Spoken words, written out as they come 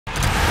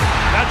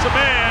gets a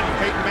man.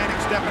 Peyton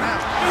Manning stepping out.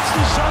 It's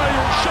the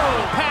Zion Show.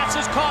 Pass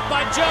is caught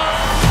by Joe.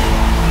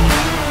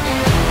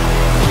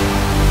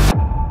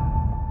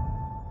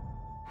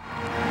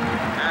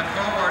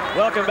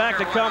 Welcome back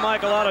to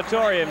Carmichael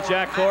Auditorium.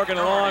 Jack Corgan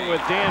along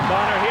with Dan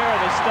Bonner. Here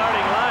are the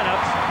starting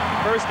lineups.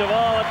 First of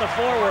all, at the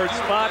forward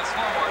spots,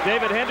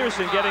 David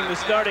Henderson getting the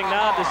starting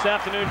nod this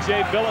afternoon.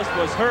 Jay Billis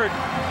was hurt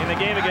in the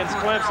game against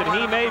Clemson.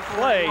 He may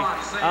play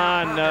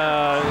on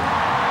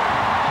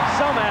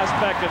some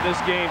aspect of this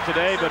game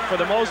today, but for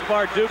the most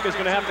part, Duke is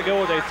going to have to go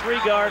with a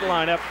three-guard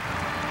lineup.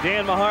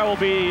 Dan Mahar will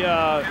be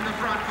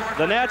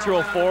the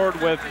natural forward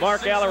with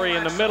Mark Alarie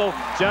in the middle,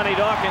 Johnny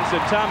Dawkins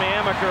and Tommy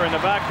Amaker in the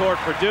backcourt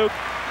for Duke.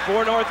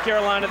 For North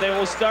Carolina, they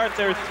will start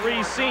their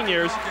three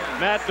seniors,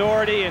 Matt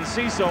Doherty and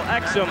Cecil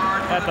Exum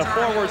at the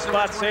forward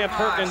spot, Sam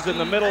Perkins in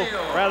the middle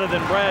rather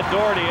than Brad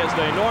Doherty as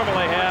they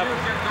normally have,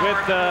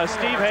 with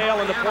Steve Hale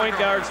in the point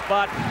guard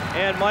spot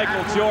and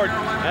Michael Jordan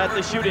at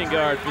the shooting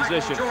guard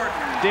position.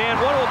 Dan,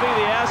 what will be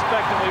the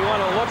aspect that we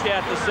want to look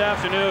at this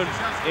afternoon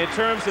in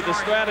terms of the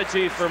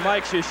strategy for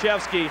Mike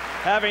Krzyzewski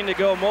having to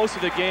go most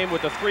of the game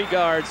with the three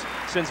guards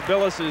since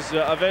Billis's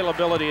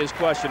availability is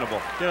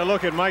questionable? Yeah,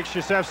 look at Mike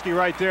Krzyzewski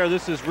right there.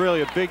 This is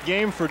really a big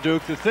game for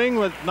Duke. The thing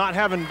with not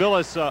having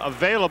Billis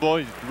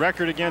available,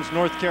 record against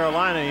North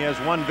Carolina, he has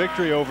one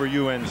victory over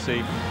UNC.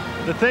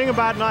 The thing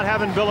about not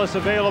having Billis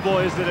available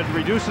is that it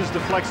reduces the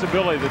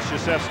flexibility that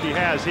Krzyzewski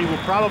has. He will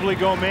probably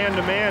go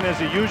man-to-man as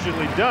he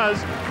usually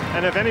does,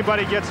 and if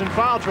anybody gets in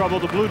foul trouble,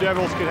 the Blue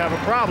Devils could have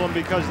a problem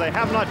because they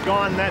have not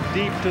gone that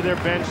deep to their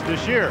bench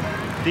this year.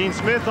 Dean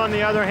Smith, on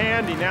the other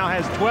hand, he now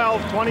has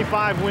 12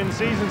 25-win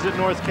seasons at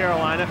North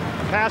Carolina,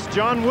 past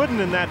John Wooden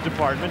in that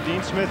department.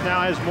 Dean Smith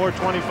now has more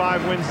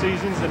 25-win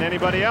seasons than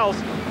anybody else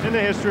in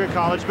the history of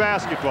college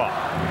basketball.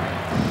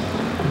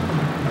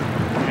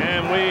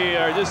 And we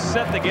are just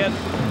set to get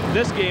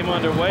this game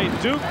underway.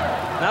 Duke,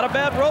 not a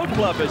bad road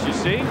club, as you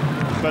see,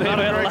 but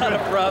they've had a lot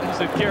of problems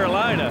in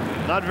Carolina.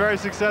 Not very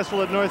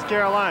successful at North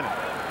Carolina.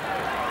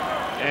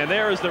 And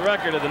there is the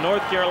record of the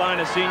North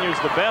Carolina seniors,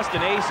 the best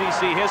in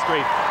ACC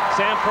history.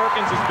 Sam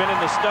Perkins has been in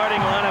the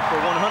starting lineup for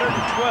 112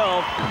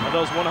 of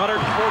those 114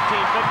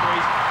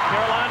 victories.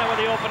 Carolina with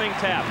the opening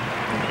tap.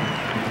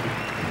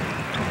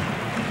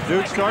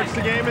 Duke starts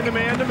the game in the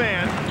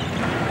man-to-man.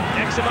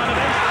 Exum on the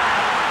baseline.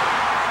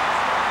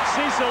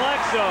 Cecil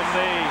Exum,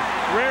 the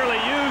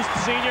rarely used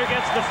senior,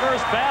 gets the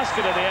first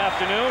basket of the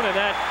afternoon, and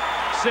that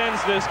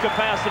sends this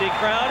capacity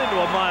crowd into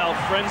a mild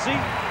frenzy.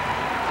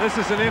 This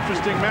is an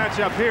interesting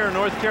matchup here.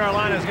 North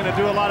Carolina is going to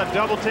do a lot of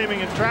double teaming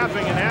and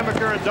trapping, and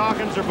Amaker and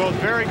Dawkins are both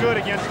very good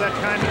against that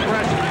kind of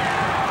pressure.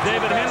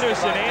 David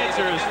Henderson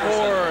answers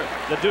for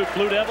the Duke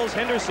Blue Devils.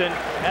 Henderson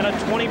had a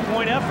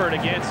 20-point effort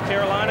against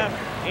Carolina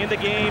in the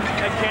game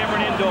at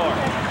Cameron Indoor.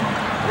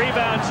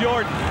 Rebound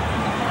Jordan.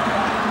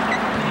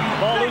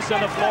 Ball loose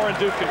on the floor and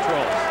Duke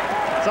controls.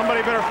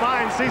 Somebody better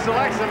find Cecil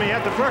Exum. He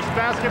had the first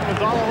basket and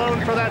was all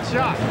alone for that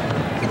shot.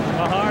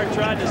 Mahar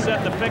tried to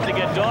set the pick to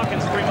get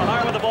Dawkins free.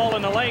 Mahar with the ball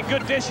in the lane.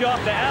 Good dish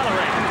off to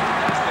Alarie.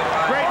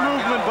 Great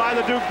movement by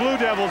the Duke Blue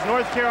Devils.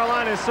 North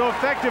Carolina is so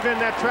effective in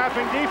that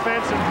trapping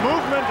defense, and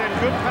movement and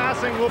good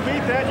passing will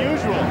beat that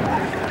usual.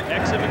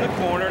 Exum in the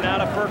corner, now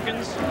to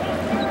Perkins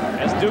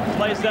as Duke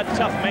plays that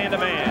tough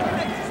man-to-man.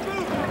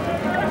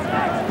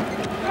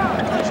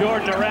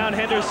 Jordan around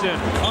Henderson.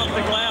 Off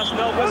the glass,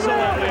 no whistle,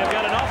 and we have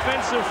got an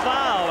offensive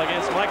foul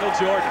against Michael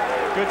Jordan.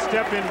 Good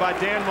step in by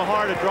Dan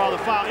Mahar to draw the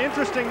foul.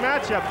 Interesting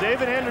matchup.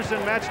 David Henderson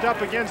matched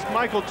up against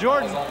Michael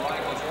Jordan.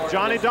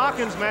 Johnny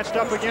Dawkins matched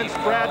up against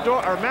Matt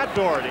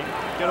Doherty.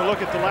 Get a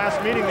look at the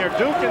last meeting there.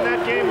 Duke in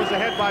that game was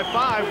ahead by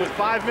 5 with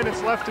 5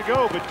 minutes left to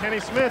go, but Kenny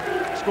Smith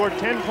scored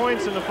 10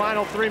 points in the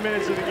final 3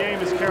 minutes of the game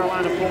as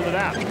Carolina pulled it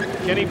out.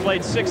 Kenny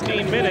played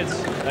 16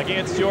 minutes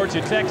against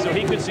Georgia Tech, so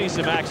he could see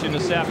some action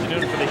this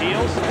afternoon for the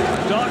Heels.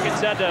 Dawkins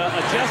had to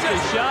adjust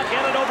his shot,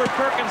 get it over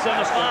Perkins on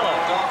the follow.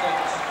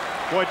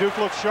 Boy, Duke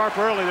looked sharp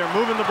early. They're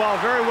moving the ball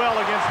very well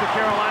against the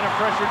Carolina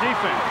pressure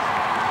defense.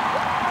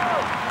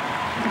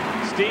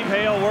 Steve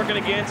Hale working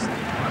against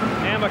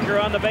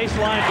Amaker on the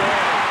baseline.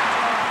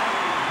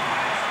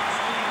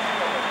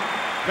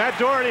 Matt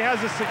Doherty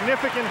has a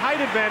significant height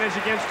advantage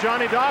against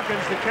Johnny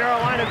Dawkins. The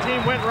Carolina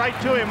team went right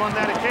to him on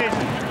that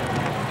occasion.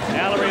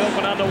 Alarie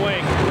open on the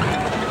wing.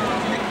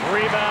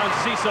 Rebound,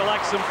 Cecil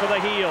Exum for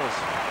the Heels.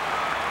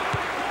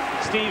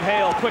 Steve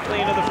Hale quickly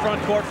into the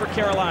front court for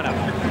Carolina.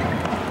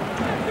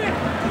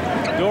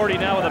 Doherty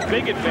now with a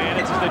big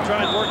advantage as they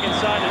try and work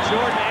inside to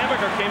Jordan.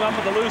 Amaker came up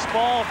with a loose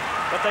ball,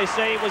 but they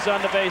say it was on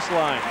the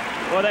baseline.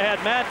 Well, they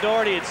had Matt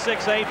Doherty at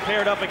 6'8",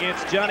 paired up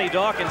against Johnny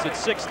Dawkins at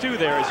 6'2"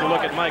 there as you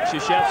look at Mike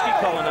Krzyzewski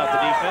calling out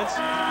the defense.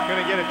 Going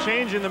to get a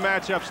change in the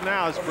matchups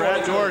now as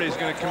Brad Doherty is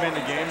going to come in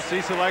the game.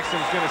 Cecil Exum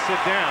is going to sit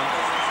down.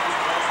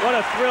 What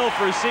a thrill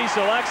for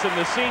Cecil Exum,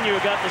 the senior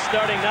who got the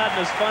starting nod in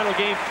his final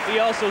game. He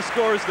also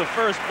scores the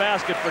first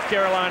basket for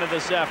Carolina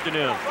this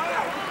afternoon.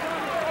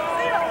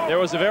 There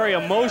was a very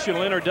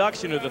emotional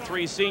introduction of the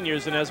three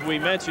seniors, and as we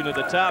mentioned at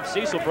the top,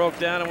 Cecil broke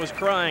down and was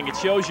crying. It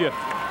shows you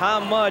how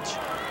much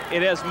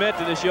it has meant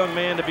to this young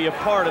man to be a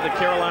part of the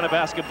Carolina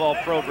basketball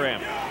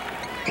program.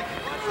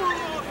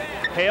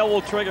 Hale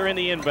will trigger in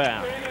the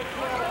inbound.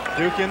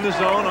 Duke in the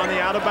zone on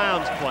the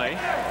out-of-bounds play.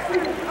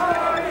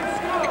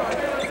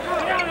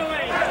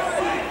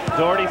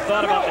 Doherty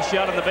thought about the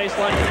shot on the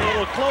baseline, a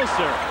little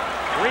closer.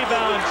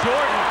 Rebound,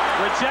 Jordan,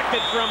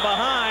 rejected from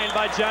behind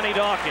by Johnny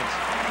Dawkins.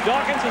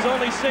 Dawkins is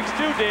only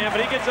 6'2", Dan,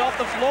 but he gets off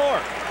the floor.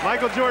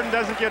 Michael Jordan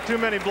doesn't get too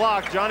many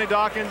blocks. Johnny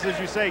Dawkins, as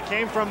you say,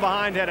 came from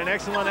behind, had an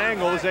excellent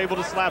angle, was able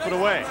to slap it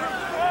away.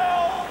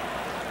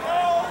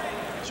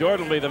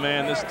 Jordan will be the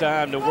man this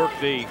time to work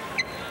the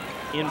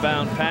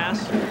inbound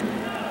pass.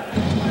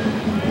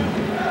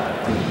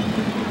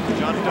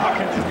 Johnny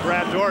Dawkins and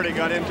Brad Doherty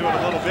got into it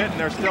a little bit, and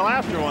they're still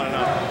after one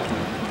another.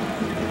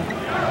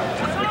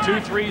 The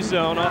 2-3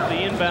 zone off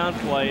the inbound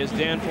play, as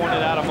Dan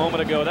pointed out a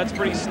moment ago. That's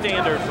pretty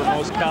standard for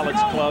most college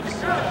clubs.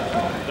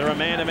 They're a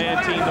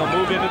man-to-man team. They'll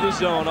move into the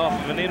zone off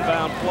of an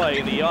inbound play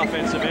in the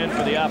offensive end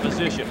for the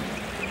opposition.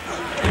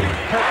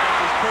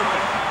 Perkins is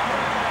perfect.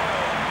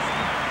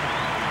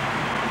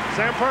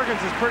 Sam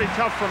Perkins is pretty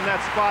tough from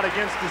that spot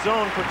against the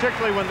zone,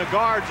 particularly when the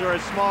guards are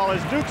as small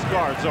as Duke's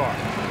guards are.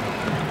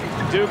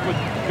 Duke with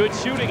good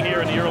shooting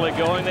here in the early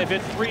going. They've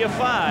hit 3 of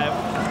 5.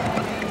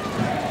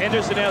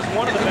 Henderson has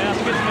one of the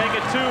baskets, make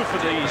it 2 for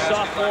the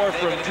sophomore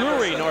from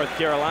Drury, North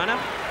Carolina.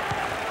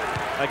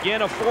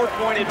 Again, a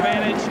 4-point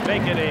advantage,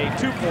 make it a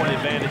 2-point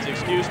advantage,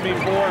 excuse me,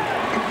 for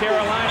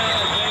Carolina.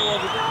 They will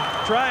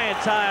try and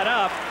tie it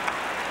up.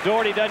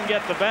 Doherty doesn't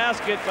get the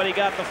basket, but he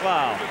got the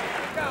foul.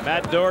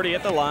 Matt Doherty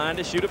at the line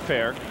to shoot a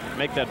pair.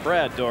 Make that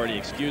Brad Doherty,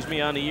 excuse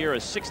me, on the year, a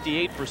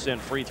 68%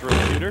 free throw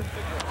shooter.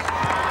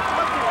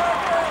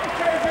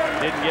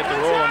 Didn't get the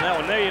roll on that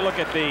one. There you look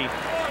at the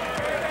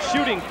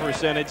shooting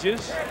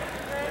percentages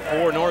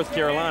for North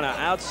Carolina.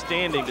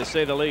 Outstanding, to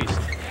say the least.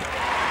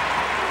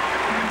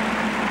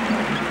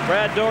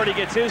 Brad Doherty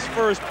gets his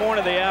first point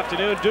of the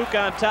afternoon. Duke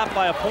on top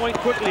by a point.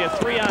 Quickly a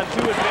 3-on-2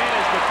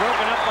 advantage, but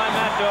broken up by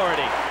Matt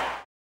Doherty.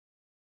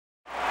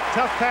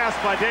 Tough pass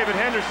by David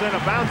Henderson. A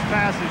bounce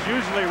pass is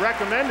usually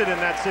recommended in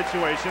that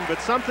situation,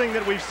 but something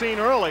that we've seen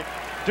early.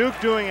 Duke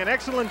doing an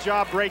excellent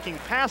job breaking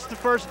past the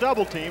first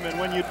double team, and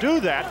when you do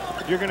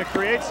that, you're going to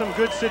create some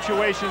good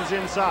situations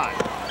inside.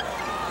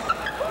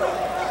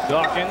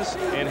 Dawkins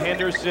and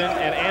Henderson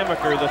and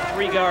Amaker, the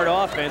 3-guard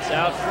offense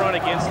out front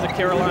against the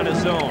Carolina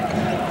zone.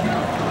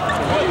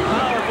 Good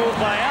power move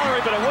by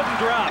Alarie, but it wouldn't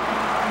drop.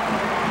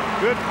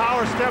 Good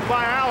power step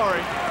by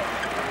Alarie.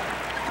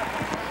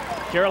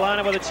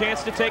 Carolina with a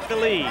chance to take the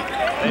lead.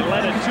 They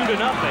led it 2-0.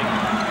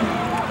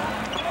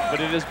 But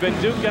it has been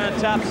Duke on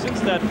top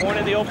since that point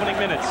in the opening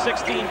minutes.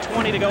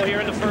 16:20 to go here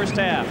in the first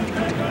half.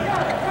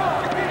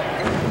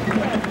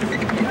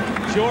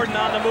 Jordan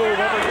on the move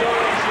over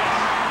Doherty.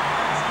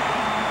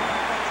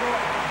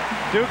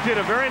 Duke did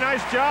a very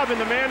nice job in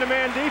the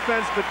man-to-man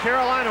defense, but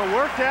Carolina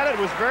worked at it,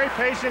 was very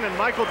patient, and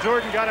Michael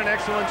Jordan got an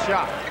excellent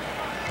shot.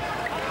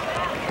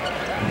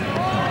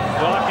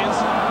 Dawkins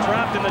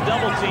trapped in the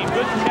double team.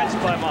 Good catch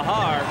by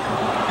Mahar.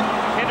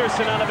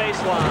 Henderson on the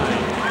baseline.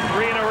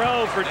 3 in a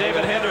row for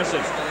David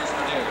Henderson.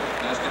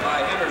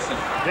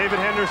 David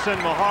Henderson,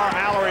 Mahar,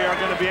 Alarie are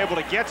going to be able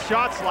to get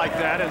shots like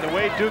that, and the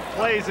way Duke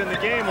plays in the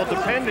game will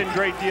depend a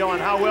great deal on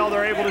how well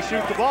they're able to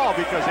shoot the ball,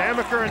 because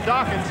Amaker and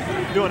Dawkins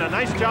doing a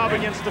nice job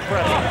against the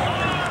press.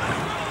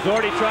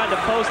 Doherty tried to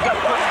post up,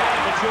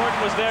 but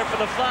Jordan was there for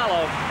the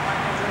follow.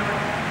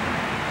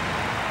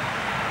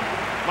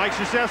 Mike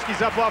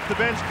Krzyzewski's up off the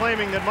bench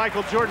claiming that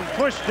Michael Jordan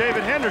pushed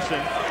David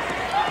Henderson.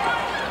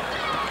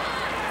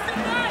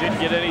 Didn't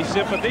get any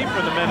sympathy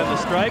from the men in the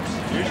stripes.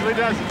 Usually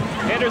doesn't.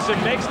 Henderson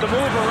makes the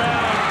move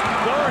around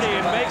Doherty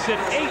and makes it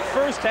 8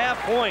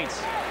 first-half points.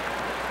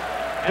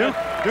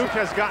 Duke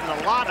has gotten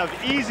a lot of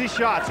easy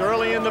shots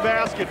early in the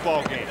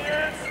basketball game.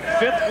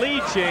 5th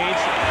lead change,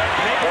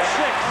 make it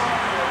 6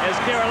 as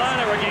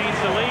Carolina regains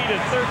the lead at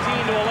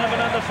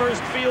 13-11 on the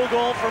first field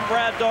goal from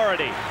Brad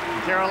Doherty.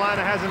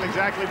 Carolina hasn't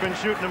exactly been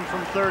shooting them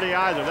from 30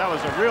 either. That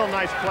was a real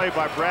nice play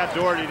by Brad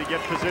Doherty to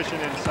get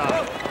position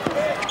inside.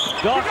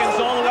 Dawkins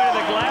all the way to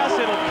the glass.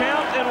 It'll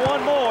count, and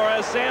one more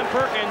as Sam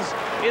Perkins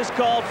is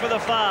called for the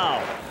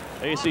foul.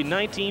 There you see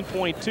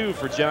 19.2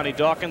 for Johnny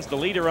Dawkins. The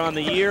leader on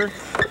the year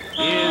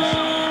is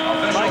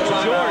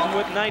Michael Jordan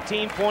with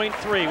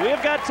 19.3. We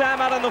have got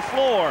time out on the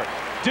floor.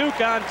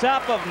 Duke on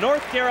top of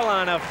North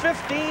Carolina,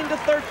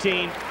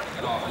 15-13.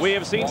 We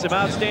have seen some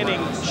outstanding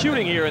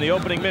shooting here in the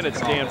opening minutes,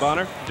 Dan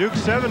Bonner. Duke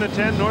 7 of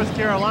 10, North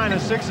Carolina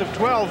 6 of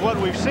 12. What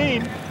we've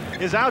seen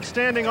is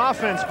outstanding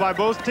offense by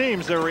both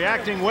teams. They're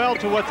reacting well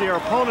to what their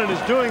opponent is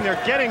doing.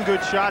 They're getting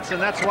good shots,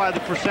 and that's why the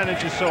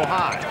percentage is so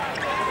high.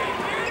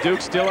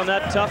 Duke still in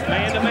that tough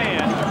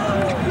man-to-man.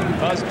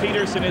 Buzz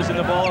Peterson is in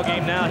the ball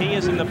game now. He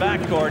is in the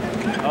backcourt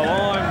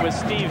along with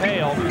Steve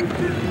Hale.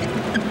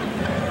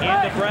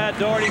 Into Brad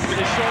Doherty for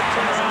the short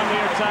turnaround. We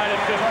are tied at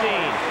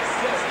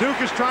 15.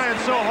 Duke is trying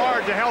so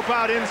hard to help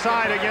out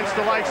inside against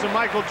the likes of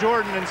Michael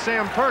Jordan and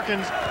Sam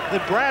Perkins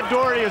that Brad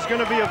Doherty is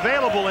going to be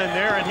available in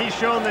there, and he's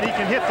shown that he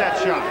can hit that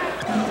shot.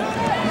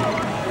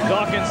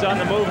 Dawkins on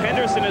the move.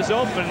 Henderson is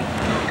open.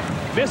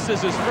 Misses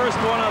his first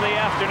one of the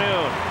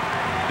afternoon.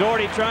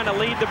 Doherty trying to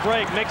lead the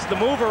break, makes the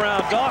move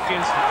around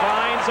Dawkins,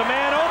 finds a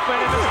man open,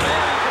 and it's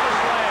down for the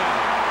slam.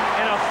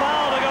 And a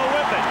foul to go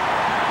with it.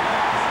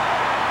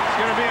 It's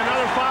going to be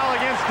another foul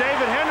against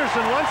David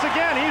Henderson. Once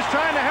again, he's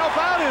trying to help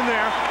out in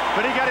there,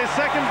 but he got his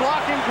second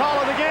blocking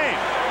call of the game.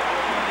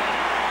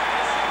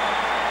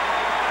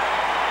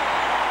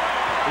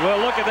 Well,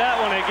 look at that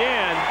one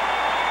again.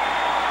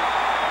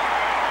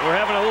 We're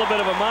having a little bit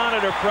of a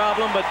monitor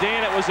problem, but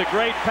Dan, it was a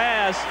great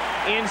pass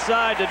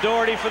inside to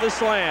Doherty for the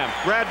slam.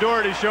 Brad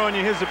Doherty showing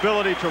you his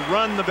ability to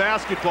run the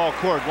basketball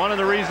court. One of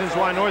the reasons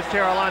why North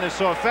Carolina is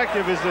so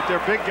effective is that their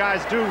big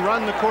guys do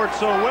run the court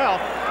so well.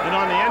 And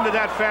on the end of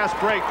that fast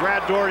break,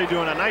 Brad Doherty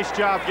doing a nice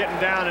job getting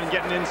down and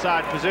getting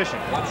inside position.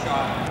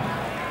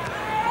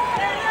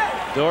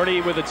 Doherty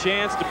with a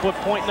chance to put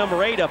point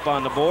number 8 up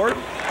on the board.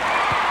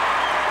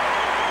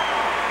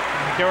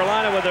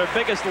 Carolina with their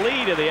biggest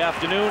lead of the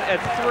afternoon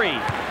at 3.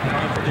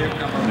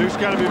 Duke's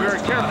got to be very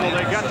careful.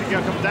 They got to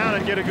come down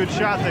and get a good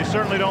shot. They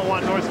certainly don't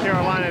want North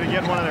Carolina to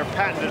get one of their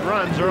patented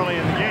runs early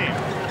in the game.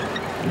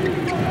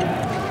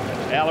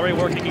 Alarie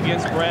working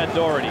against Brad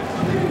Doherty.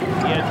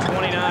 He had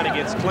 29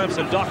 against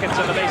Clemson. Dawkins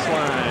on the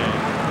baseline.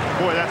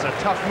 Boy, that's a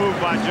tough move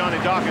by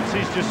Johnny Dawkins.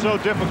 He's just so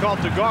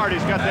difficult to guard.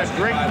 He's got that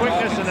great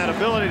quickness and that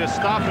ability to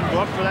stop and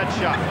go up for that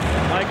shot.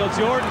 Michael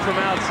Jordan from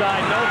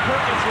outside. No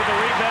Perkins with the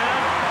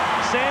rebound.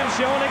 Sam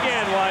shown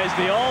again why he's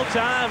the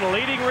all-time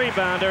leading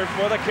rebounder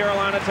for the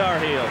Carolina Tar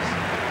Heels.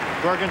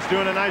 Perkins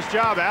doing a nice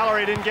job.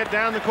 Alarie didn't get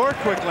down the court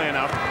quickly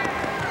enough.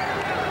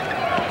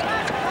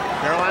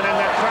 Carolina in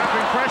that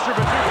trapping pressure,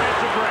 but Duke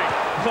gets a break.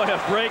 What a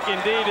break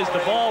indeed as the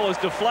ball was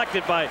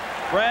deflected by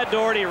Brad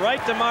Doherty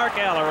right to Mark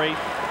Alarie.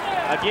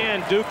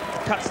 Again, Duke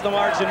cuts the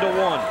margin to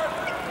 1.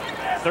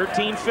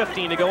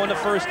 13-15 to go in the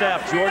first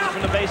half. Jordan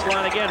from the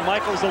baseline again.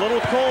 Michael's a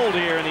little cold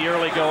here in the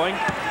early going.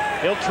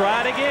 He'll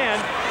try it again.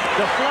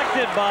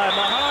 Deflected by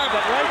Mahar,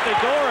 but right to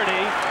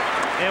Doherty,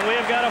 and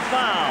we've got a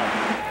foul.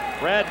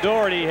 Brad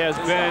Doherty has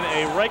been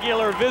a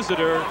regular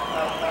visitor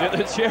to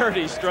the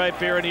charity stripe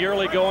here in the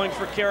early going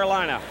for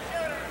Carolina.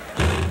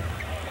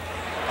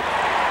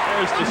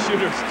 There's the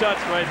shooter's touch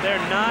right there.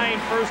 9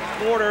 first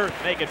quarter,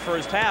 make it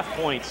first half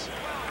points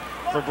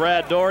for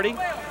Brad Doherty.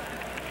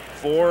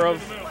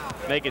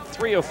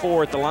 3 of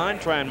 4 at the line.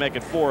 Try and make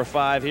it 4 or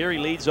 5 here. He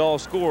leads all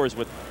scorers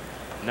with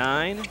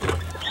 9.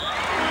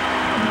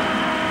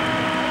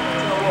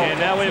 And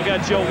now we've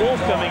got Joe Wolf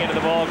coming into the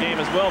ball game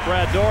as well.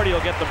 Brad Doherty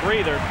will get the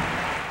breather.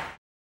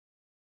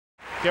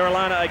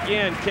 Carolina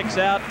again kicks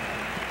out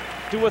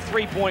to a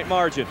 3-point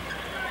margin.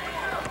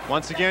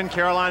 Once again,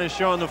 Carolina is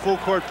showing the full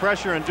court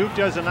pressure, and Duke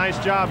does a nice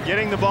job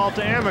getting the ball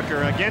to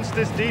Amaker. Against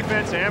this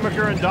defense,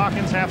 Amaker and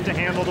Dawkins have to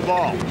handle the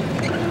ball.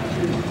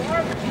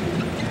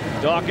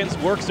 Dawkins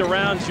works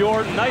around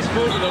Jordan. Nice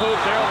move to the hoop.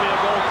 There will be a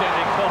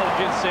goaltending call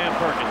against Sam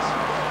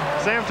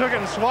Perkins. Sam took it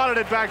and swatted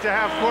it back to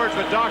half court,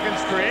 but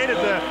Dawkins created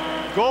the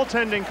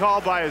goaltending call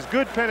by his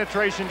good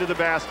penetration to the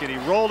basket. He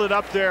rolled it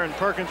up there, and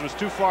Perkins was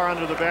too far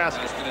under the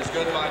basket.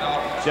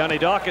 Johnny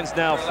Dawkins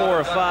now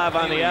 4 of 5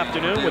 on the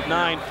afternoon with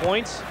 9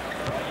 points.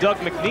 Doug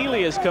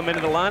McNeely has come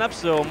into the lineup,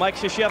 so Mike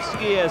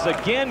Krzyzewski has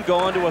again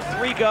gone to a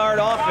 3-guard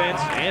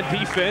offense and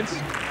defense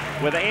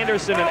with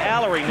Anderson and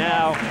Alarie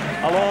now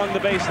along the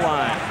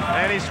baseline.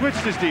 And he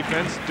switched his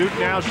defense. Duke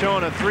now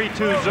showing a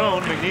 3-2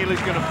 zone.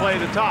 McNeely's going to play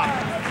the top.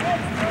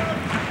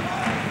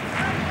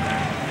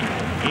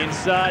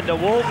 Inside to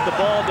Wolf, the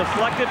ball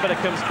deflected, but it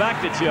comes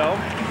back to Joe.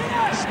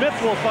 Smith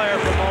will fire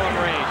from long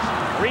range.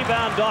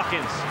 Rebound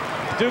Dawkins.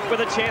 Duke with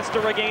a chance to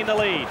regain the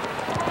lead.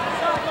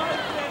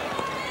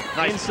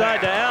 Nice inside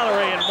pass to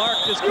Alarie, and Mark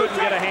just couldn't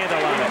get a handle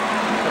on it.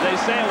 But they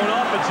say it went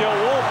off of Joe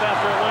Wolf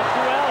after it went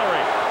through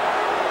Alarie.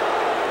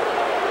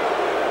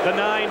 The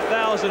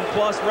 9,000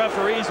 plus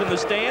referees in the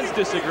stands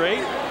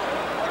disagree.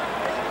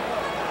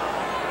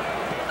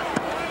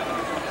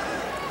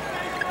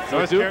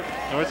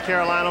 North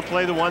Carolina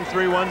play the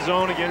 1-3-1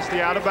 zone against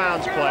the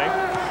out-of-bounds play.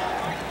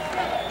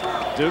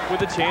 Duke with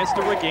a chance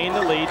to regain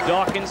the lead.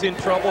 Dawkins in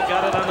trouble,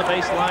 got it on the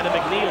baseline to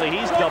McNeely.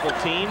 He's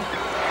double-teamed.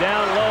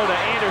 Down low to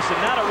Anderson.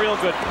 Not a real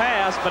good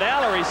pass, but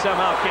Alarie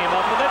somehow came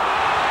up with it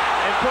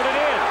and put it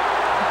in.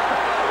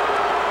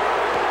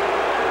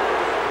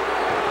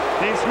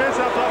 Dean Smith's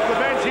up off the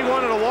bench. He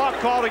wanted a walk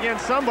called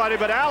against somebody,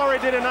 but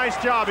Alarie did a nice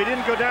job. He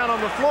didn't go down on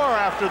the floor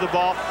after the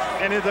ball,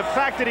 and the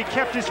fact that he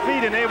kept his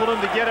feet enabled him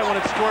to get it when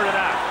it squirted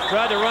out.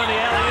 Tried to run the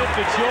alley-oop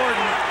to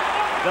Jordan.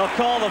 They'll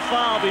call the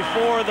foul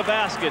before the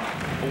basket.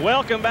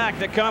 Welcome back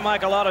to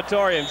Carmichael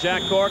Auditorium.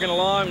 Jack Corrigan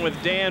along with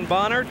Dan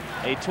Bonner.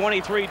 A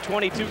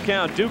 23-22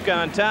 count. Duke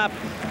on top.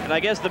 And I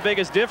guess the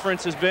biggest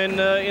difference has been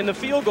in the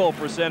field goal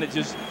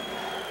percentages.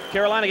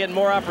 Carolina getting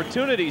more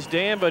opportunities,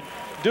 Dan, but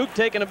Duke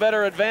taking a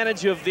better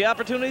advantage of the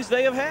opportunities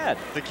they have had.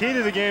 The key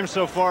to the game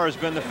so far has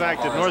been the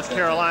fact that North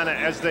Carolina,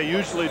 as they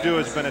usually do,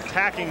 has been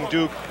attacking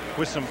Duke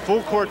with some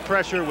full court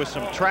pressure, with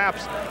some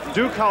traps.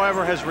 Duke,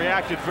 however, has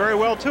reacted very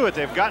well to it.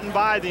 They've gotten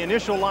by the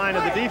initial line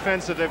of the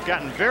defense, so they've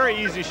gotten very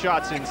easy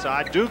shots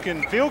inside. Duke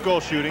in field goal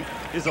shooting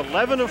is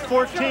 11 of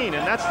 14,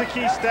 and that's the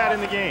key stat in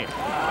the game.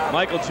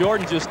 Michael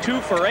Jordan just 2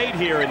 for 8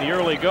 here in the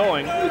early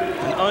going.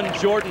 An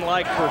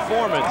un-Jordan-like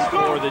performance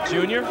for the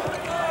junior.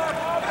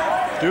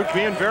 Duke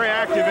being very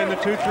active in the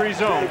 2-3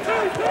 zone.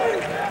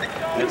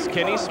 It's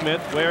Kenny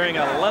Smith wearing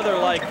a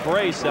leather-like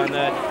brace on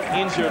that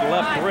injured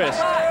left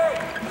wrist.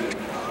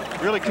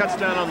 Really cuts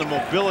down on the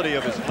mobility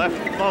of his left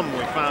thumb,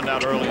 we found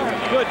out earlier.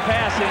 Good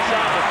pass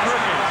inside to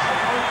Perkins.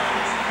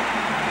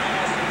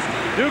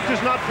 Duke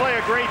does not play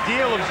a great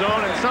deal of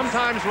zone, and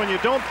sometimes when you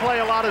don't play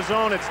a lot of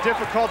zone, it's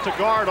difficult to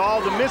guard all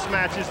the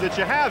mismatches that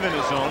you have in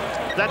a zone.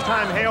 That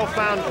time, Hale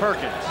found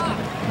Perkins.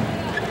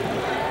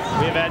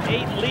 We've had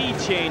 8 lead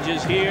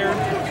changes here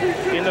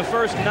in the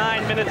first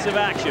 9 minutes of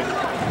action.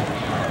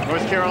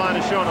 North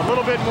Carolina showing a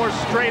little bit more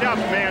straight up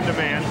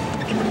man-to-man.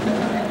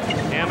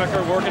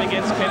 Amaker working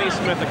against Kenny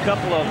Smith, a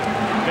couple of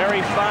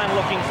very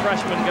fine-looking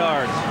freshman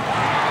guards.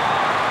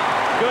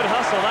 Good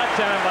hustle that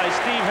time by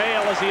Steve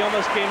Hale as he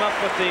almost came up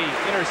with the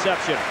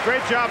interception.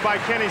 Great job by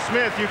Kenny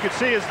Smith. You could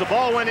see as the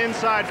ball went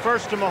inside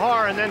first to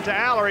Mahar and then to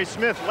Alarie,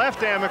 Smith left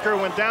Amaker,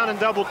 went down and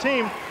double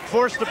teamed,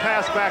 forced the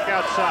pass back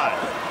outside.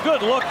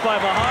 Good look by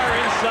Mahar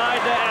inside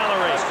to Alarie.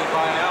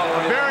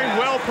 A very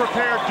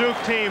well-prepared Duke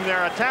team.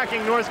 They're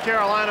attacking North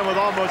Carolina with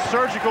almost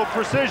surgical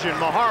precision.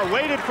 Mahar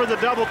waited for the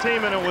double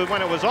team, and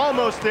when it was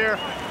almost there,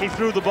 he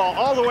threw the ball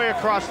all the way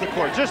across the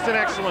court. Just an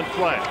excellent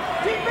play.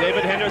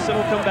 David Henderson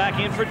will come back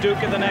in for Duke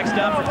at the next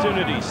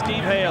opportunity.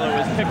 Steve Hale, who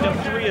has picked up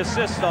 3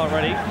 assists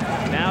already,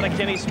 now to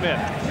Kenny Smith.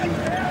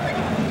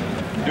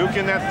 Duke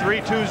in that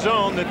 3-2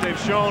 zone that they've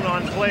shown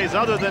on plays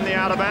other than the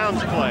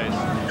out-of-bounds plays.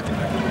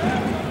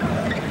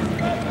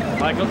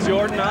 Michael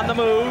Jordan on the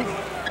move.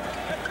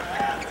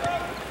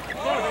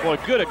 Boy,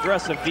 good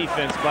aggressive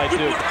defense by Duke.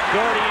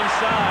 Doherty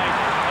inside,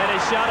 and a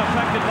shot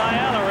affected by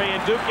Alarie,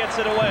 and Duke gets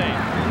it away.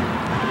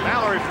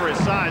 Alarie, for his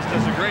size,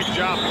 does a great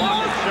job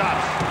blocking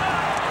shots.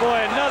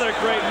 Boy, another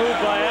great move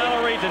by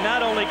Alarie to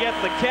not only get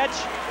the catch,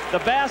 the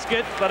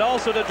basket, but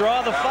also to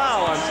draw the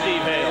foul on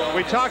Steve Hale.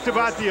 We talked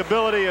about the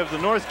ability of the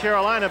North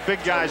Carolina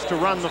big guys to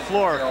run the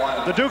floor.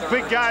 The Duke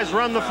big guys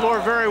run the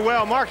floor very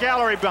well. Mark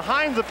Alarie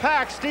behind the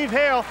pack. Steve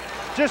Hale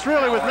just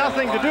really with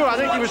nothing to do. I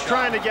think he was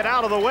trying to get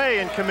out of the way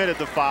and committed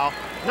the foul.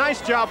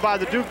 Nice job by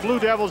the Duke Blue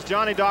Devils.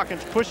 Johnny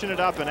Dawkins pushing it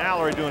up, and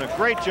Alarie doing a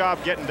great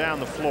job getting down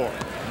the floor.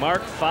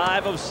 Mark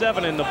 5 of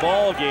 7 in the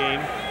ball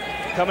game,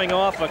 coming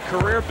off a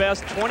career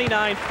best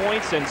 29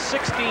 points and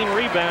 16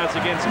 rebounds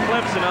against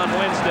Clemson on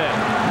Wednesday.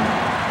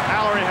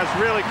 Alarie has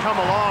really come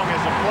along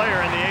as a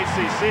player in the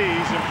ACC.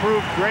 He's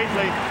improved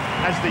greatly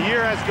as the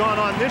year has gone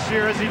on this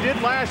year, as he did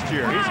last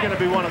year. He's going to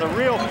be one of the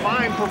real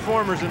fine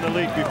performers in the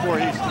league before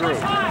he's through.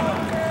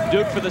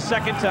 Duke for the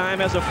second time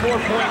has a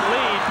 4-point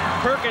lead.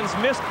 Perkins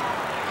missed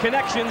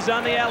connections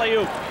on the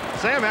alley-oop.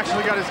 Sam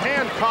actually got his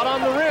hand caught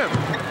on the rim.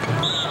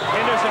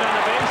 Henderson on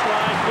the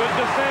baseline. Good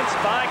defense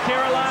by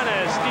Carolina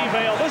as Steve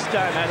Hale this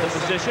time had the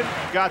position.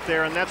 Got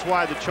there, and that's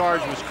why the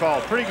charge was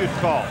called. Pretty good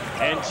call.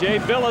 And Jay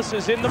Billis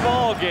is in the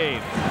ball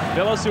game.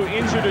 Billis, who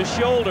injured his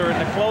shoulder in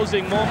the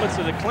closing moments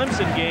of the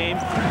Clemson game,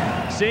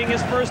 seeing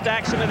his first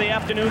action of the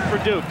afternoon for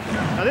Duke.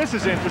 Now this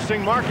is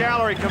interesting. Mark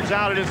Alarie comes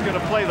out and is going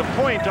to play the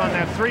point on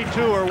that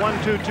 3-2 or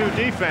 1-2-2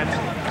 defense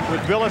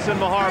with Billis and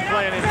Mahar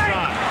playing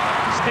inside.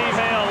 Steve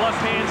Hale left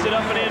hands it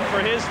up and in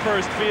for his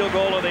first field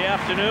goal of the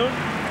afternoon.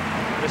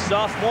 The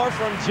sophomore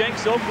from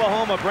Jenks,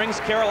 Oklahoma, brings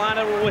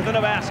Carolina within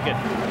a basket.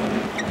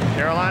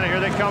 Carolina, here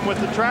they come with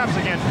the traps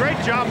again. Great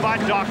job by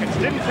Dawkins.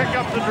 Didn't pick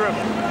up the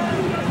dribble.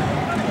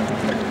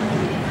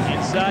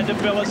 Inside to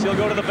Billis. He'll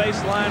go to the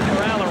baseline for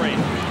Alarie.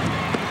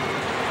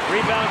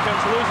 Rebound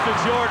comes loose to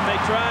Jordan.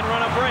 They try and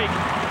run a break.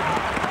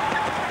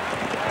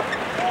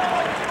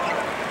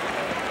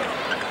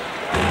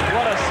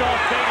 What a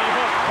soft baby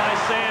hook by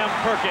Sam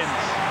Perkins.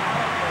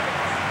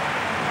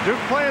 Duke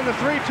playing the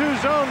 3-2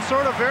 zone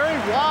sort of very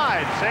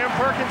wide. Sam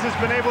Perkins has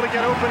been able to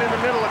get open in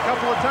the middle a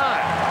couple of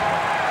times.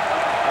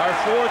 Our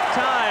 4th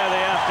tie of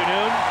the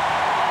afternoon.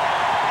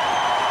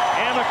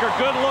 Amaker,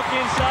 good look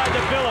inside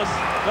to Billis.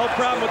 No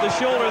problem with the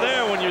shoulder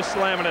there when you're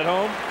slamming it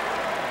home.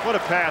 What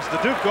a pass.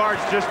 The Duke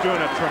guards just doing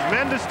a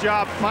tremendous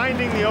job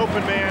finding the open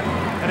man.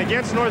 And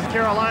against North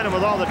Carolina,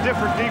 with all the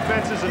different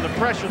defenses and the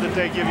pressure that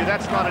they give you,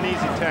 that's not an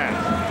easy task.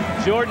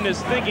 Jordan is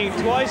thinking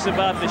twice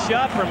about the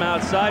shot from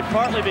outside,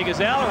 partly because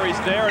Alarie's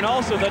there and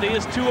also that he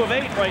is 2 of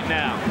 8 right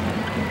now.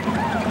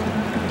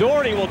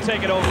 Doherty will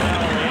take it over to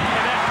Alarie and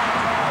connect.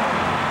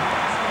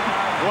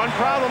 One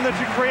problem that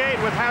you create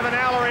with having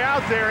Alarie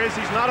out there is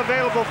he's not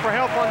available for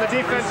help on the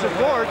defensive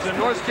boards, and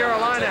North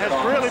Carolina has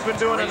really been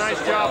doing a nice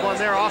job on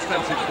their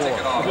offensive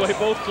board. The way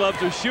both clubs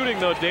are shooting,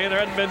 though, Dan,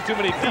 there hasn't been too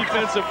many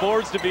defensive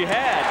boards to be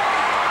had.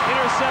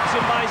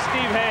 Interception by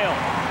Steve Hale.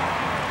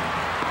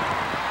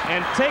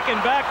 And taken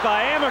back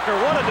by Amaker.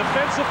 What a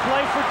defensive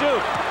play for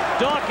Duke.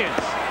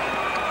 Dawkins.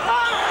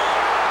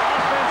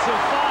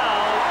 Offensive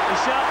foul. The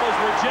shot was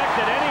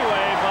rejected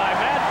anyway by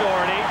Matt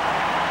Doherty.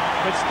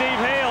 But Steve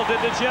Hale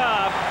did the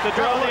job to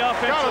draw the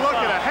offensive Gotta look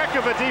foul. at a heck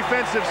of a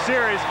defensive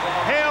series.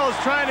 Hale is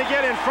trying to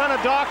get in front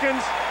of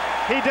Dawkins.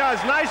 He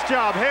does. Nice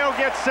job. Hale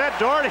gets set.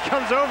 Doherty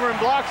comes over and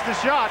blocks the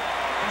shot.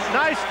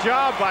 Nice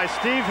job by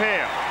Steve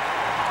Hale.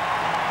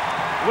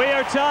 We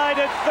are tied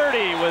at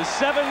 30 with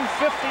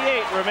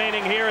 7:58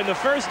 remaining here in the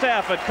first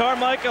half at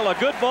Carmichael. A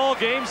good ball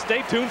game.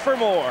 Stay tuned for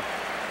more.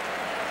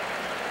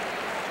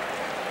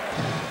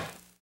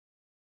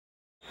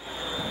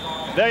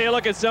 There you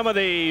look at some of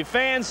the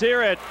fans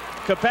here at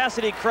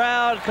capacity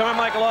crowd,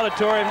 Carmichael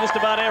Auditorium, just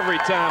about every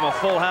time a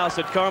full house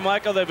at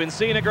Carmichael. They've been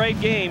seeing a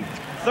great game.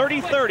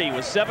 30-30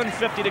 with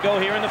 7:50 to go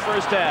here in the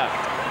first half.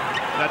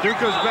 Now Duke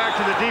goes back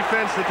to the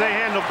defense that they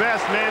handle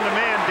best,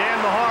 man-to-man. Dan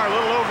Mahar a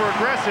little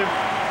over-aggressive,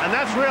 and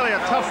that's really a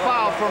tough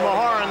foul for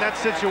Mahar in that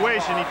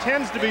situation. He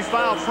tends to be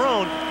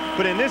foul-prone,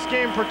 but in this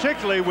game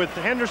particularly, with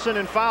Henderson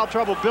in foul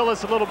trouble,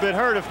 Billis a little bit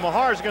hurt. If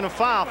Mahar's going to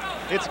foul,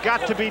 it's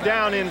got to be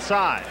down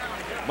inside.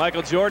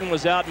 Michael Jordan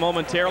was out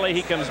momentarily.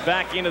 He comes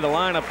back into the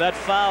lineup. That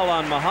foul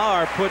on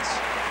Mahar puts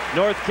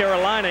North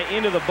Carolina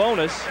into the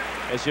bonus.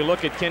 As you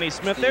look at Kenny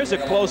Smith, there's a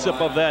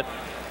close-up of that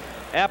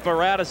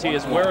apparatus he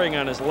is wearing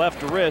on his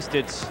left wrist.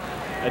 It's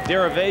a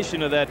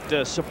derivation of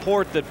that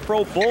support that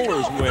pro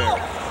bowlers wear.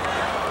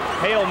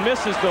 Hale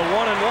misses the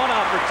one-and-one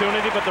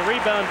opportunity, but the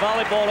rebound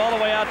volleyball all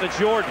the way out to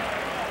Jordan.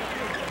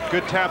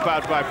 Good tap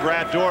out by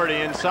Brad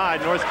Doherty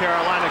inside. North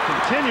Carolina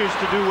continues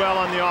to do well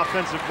on the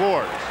offensive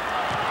boards.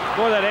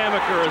 Boy, that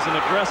Amaker is an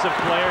aggressive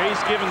player. He's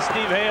given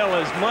Steve Hale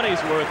his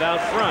money's worth out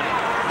front.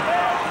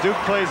 Duke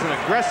plays an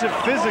aggressive,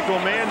 physical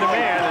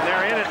man-to-man, and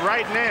they're in it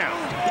right now.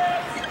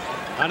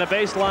 On the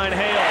baseline,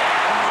 Hale.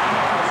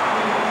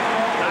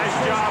 Nice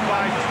job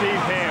by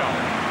Steve Hale.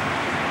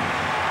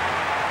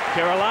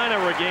 Carolina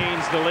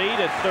regains the lead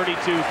at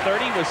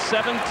 32-30 with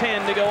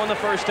 7:10 to go in the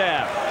first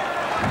half.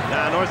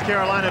 Now North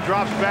Carolina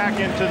drops back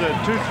into the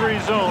 2-3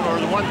 zone, or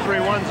the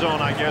 1-3-1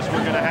 zone, I guess.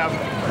 We're going to have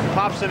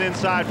Popson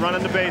inside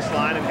running the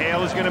baseline, and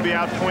Hale is going to be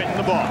out pointing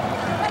the ball.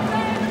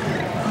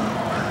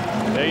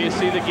 There you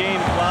see the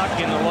game clock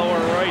in the lower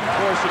right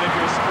portion of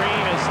your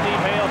screen as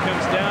Steve Hale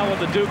comes down with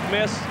the Duke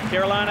miss.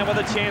 Carolina with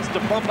a chance to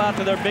bump out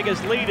to their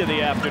biggest lead of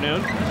the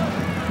afternoon.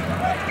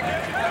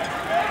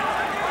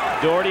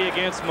 Doherty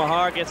against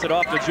Mahar, gets it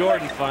off to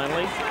Jordan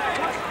finally.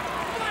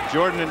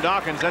 Jordan and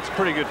Dawkins, that's a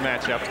pretty good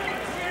matchup.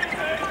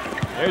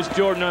 There's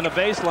Jordan on the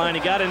baseline. He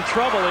got in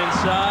trouble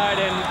inside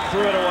and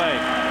threw it away.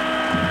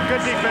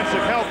 Good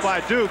defensive help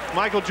by Duke.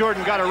 Michael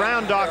Jordan got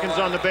around Dawkins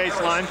on the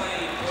baseline.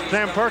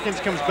 Sam Perkins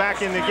comes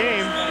back in the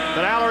game,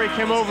 but Alarie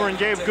came over and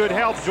gave good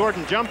help.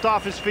 Jordan jumped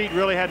off his feet,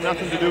 really had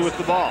nothing to do with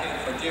the ball.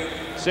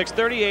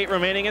 6:38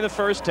 remaining in the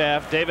first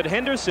half. David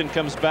Henderson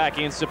comes back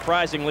in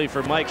surprisingly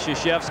for Mike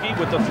Krzyzewski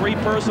with the 3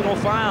 personal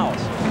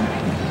fouls.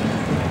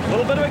 A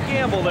little bit of a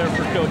gamble there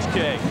for Coach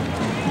K.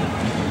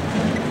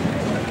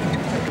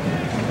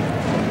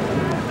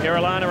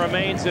 Carolina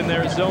remains in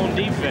their zone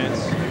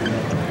defense.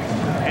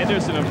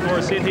 Henderson, of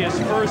course, hit his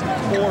first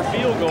 4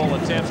 field goal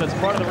attempts. That's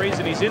part of the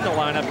reason he's in the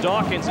lineup.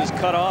 Dawkins is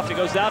cut off. He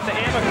goes out to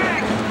Amaker.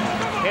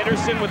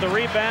 Henderson with the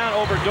rebound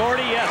over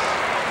Doherty. Yes.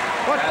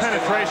 What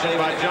penetration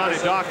by Johnny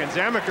Dawkins.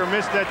 Amaker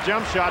missed that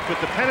jump shot, but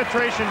the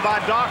penetration by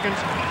Dawkins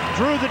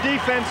drew the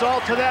defense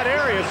all to that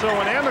area. So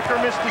when Amaker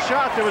missed the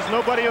shot, there was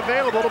nobody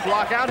available to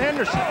block out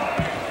Henderson.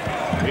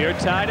 We are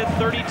tied at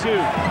 32.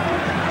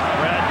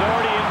 Brad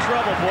Doherty in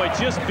trouble. Boy,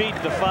 just beat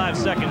the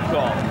 5-second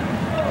call.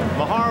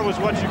 Mahar was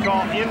what you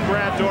call in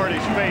Brad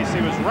Doherty's face.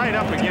 He was right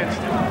up against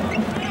him.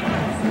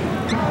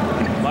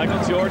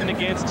 Michael Jordan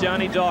against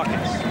Johnny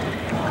Dawkins.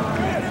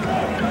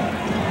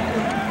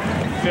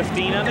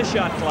 15 on the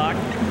shot clock.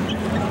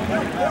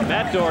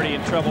 Matt Doherty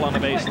in trouble on the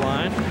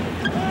baseline.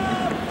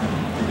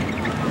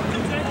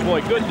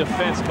 Boy, good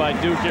defense by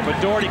Duke here, but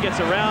Doherty gets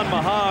around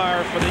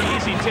Mahar for the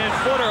easy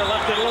 10-footer,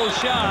 left it a little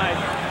shy.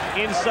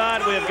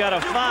 Inside, we have got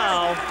a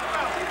foul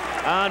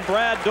on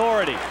Brad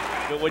Doherty.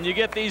 But when you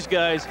get these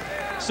guys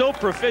so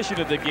proficient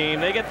at the game,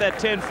 they get that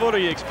 10-footer,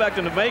 you expect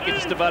them to make it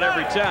just about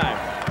every time.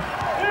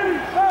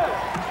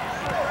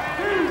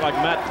 Like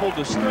Matt pulled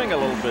the string a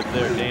little bit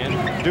there,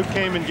 Dan. Duke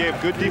came and gave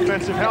good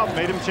defensive help,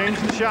 made him change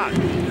the shot.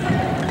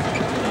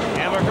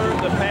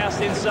 Amaker, the pass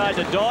inside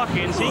to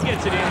Dawkins. He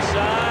gets it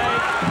inside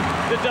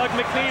to Doug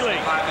McNeely.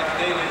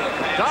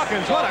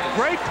 Dawkins, what a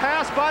great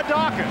pass by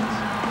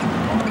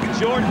Dawkins.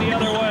 Jordan the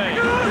other way.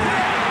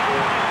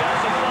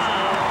 That's a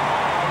foul.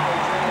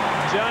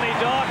 Johnny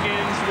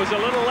Dawkins was a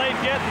little late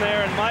getting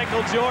there, and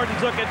Michael Jordan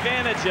took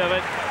advantage of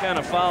it. Kind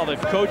of foul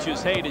that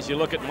coaches hate as you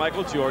look at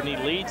Michael Jordan.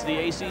 He leads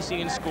the ACC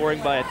in scoring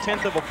by a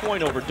 1/10 of a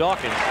point over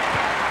Dawkins.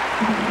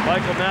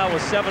 Michael now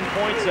with 7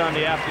 points on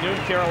the afternoon.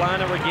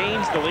 Carolina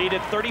regains the lead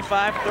at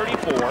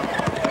 35-34.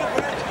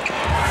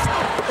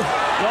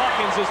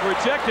 Dawkins is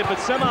rejected, but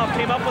somehow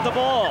came up with the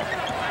ball.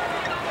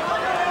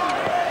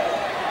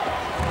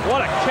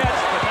 What a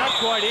catch, but not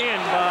quite in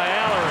by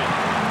Alarie.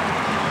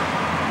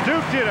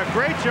 Duke did a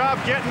great job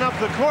getting up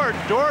the court.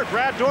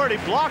 Brad Doherty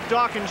blocked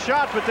Dawkins'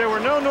 shot, but there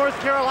were no North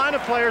Carolina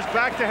players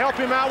back to help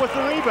him out with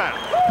the rebound.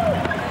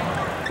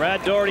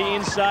 Brad Doherty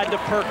inside to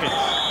Perkins.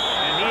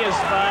 And he he is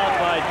fouled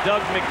by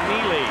Doug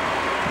McNeely.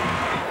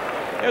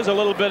 There's a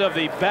little bit of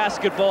the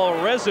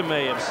basketball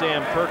resume of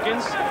Sam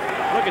Perkins.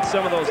 Look at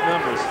some of those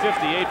numbers.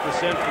 58%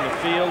 from the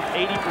field,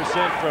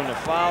 80% from the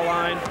foul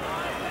line.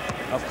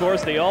 Of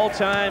course, the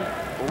all-time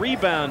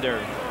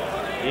rebounder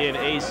in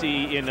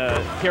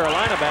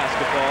Carolina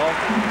basketball,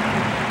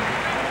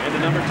 and the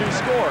 #2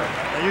 scorer.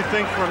 Now you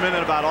think for a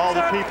minute about all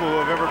the people who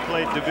have ever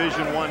played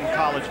Division I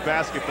college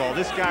basketball.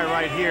 This guy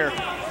right here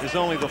is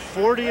only the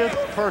 40th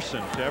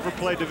person to ever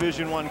play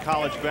Division I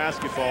college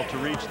basketball to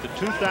reach the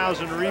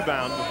 2,000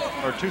 rebound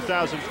or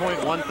 2,000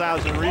 point,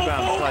 1,000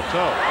 rebound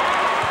plateau.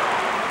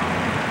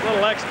 A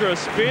little extra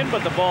spin,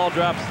 but the ball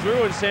drops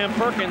through, and Sam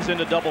Perkins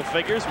into double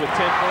figures with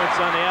 10 points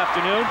on the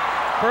afternoon.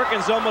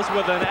 Perkins almost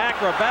with an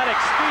acrobatic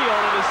steal.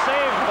 It is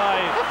saved by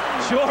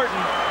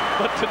Jordan,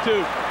 but to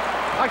Duke.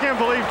 I can't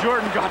believe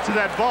Jordan got to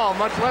that ball,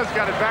 much less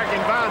got it back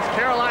in bounds.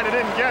 Carolina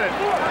didn't get it.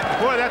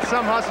 Boy, that's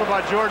some hustle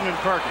by Jordan and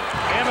Perkins.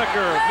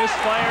 Amaker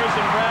misfires,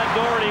 and Brad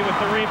Doherty with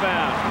the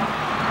rebound.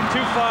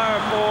 Too far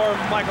for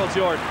Michael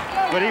Jordan.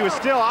 But he was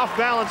still off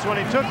balance when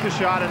he took the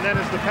shot, and then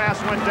as the pass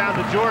went down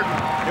to Jordan,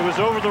 it was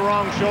over the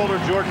wrong shoulder.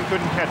 Jordan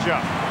couldn't catch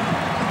up.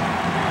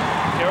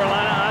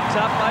 Carolina on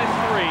top by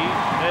 3.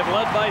 They've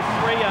led by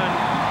 3 on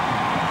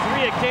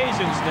 3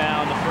 occasions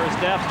now in the first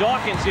half.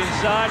 Dawkins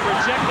inside,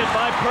 rejected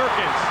by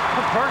Perkins.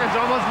 Perkins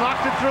almost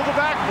knocked it through the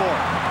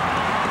backboard.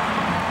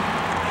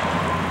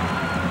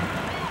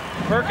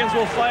 Perkins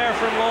will fire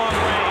from long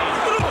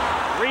range.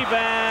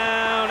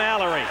 Rebound,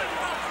 Alarie.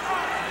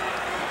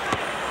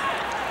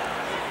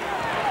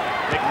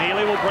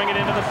 McNeely will bring it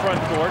into the front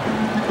court.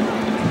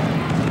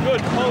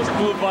 Good post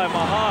move by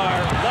Mahar.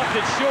 Left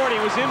it short. He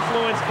was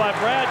influenced by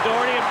Brad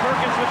Doherty, and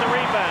Perkins with the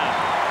rebound.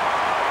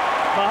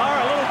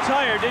 Mahar a little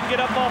tired. Didn't get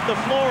up off the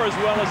floor as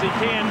well as he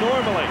can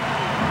normally.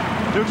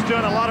 Duke's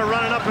doing a lot of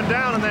running up and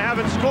down, and they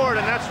haven't scored,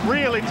 and that's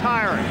really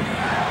tiring.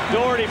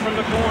 Doherty from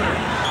the corner.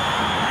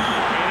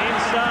 And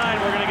inside,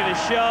 we're going to get a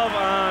shove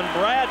on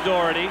Brad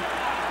Doherty,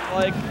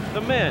 like the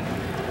men.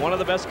 One of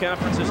the best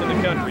conferences in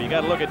the country. You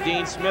got to look at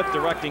Dean Smith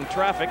directing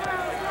traffic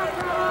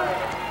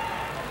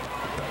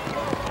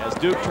as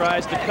Duke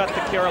tries to cut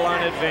the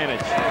Carolina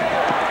advantage.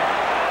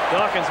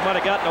 Dawkins might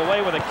have gotten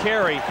away with a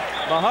carry.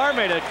 Mahar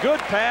made a good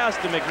pass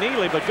to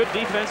McNeely, but good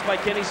defense by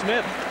Kenny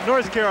Smith.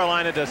 North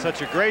Carolina does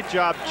such a great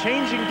job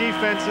changing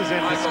defenses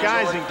and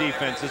disguising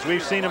defenses.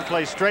 We've seen him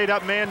play straight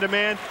up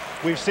man-to-man.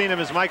 We've seen him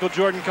as Michael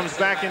Jordan comes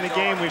back in the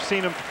game. We've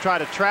seen him try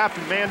to trap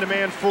and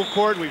man-to-man full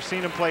court. We've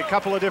seen him play a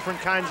couple of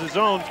different kinds of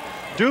zones.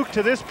 Duke,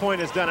 to this point,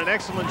 has done an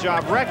excellent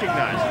job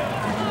recognizing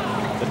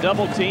the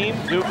double team.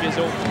 Duke is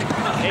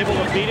able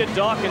to beat it.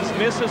 Dawkins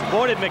misses.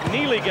 Boy, did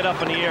McNeely get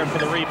up in the air for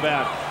the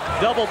rebound.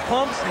 Double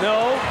pumps,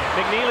 no.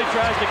 McNeely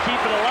tries to keep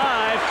it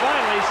alive.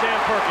 Finally, Sam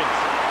Perkins.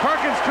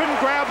 Perkins couldn't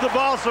grab the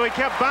ball, so he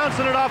kept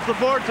bouncing it off the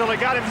board till he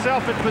got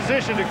himself in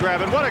position to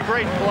grab it. What a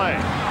great play.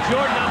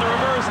 Jordan on the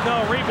reverse,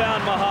 no.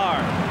 Rebound, Mahar.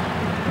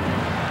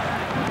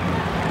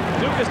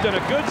 Duke has done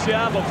a good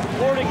job of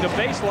thwarting the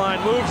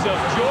baseline moves of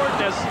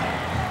Jordan as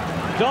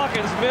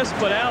Dawkins missed,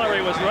 but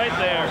Alarie was right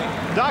there.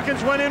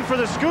 Dawkins went in for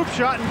the scoop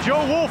shot, and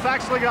Joe Wolf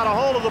actually got a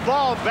hold of the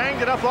ball,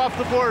 banged it up off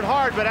the board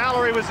hard, but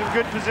Alarie was in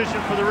good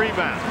position for the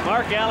rebound.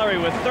 Mark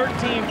Alarie with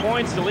 13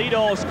 points to lead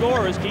all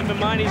scorers. Keep in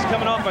mind he's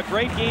coming off a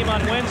great game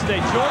on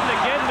Wednesday. Jordan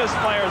again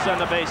misfires on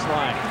the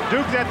baseline.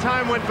 Duke that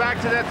time went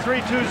back to that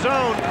 3-2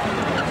 zone.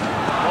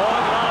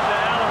 Long lob to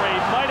Alarie.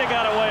 Might have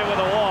got away with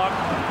a walk.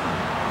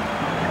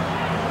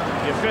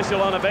 The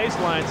official on the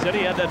baseline said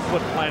he had that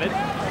foot planted.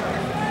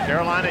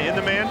 Carolina in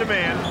the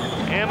man-to-man.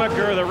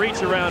 Amaker, the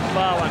reach-around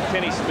foul on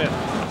Kenny Smith.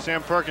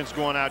 Sam Perkins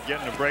going out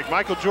getting a break.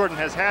 Michael Jordan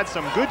has had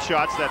some good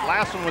shots. That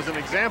last one was an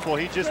example.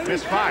 He just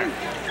misfired.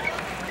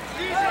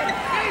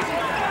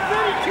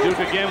 Duke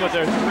again with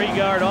their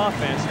 3-guard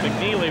offense.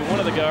 McNeely, one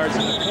of the guards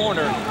in the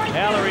corner.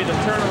 Alarie, the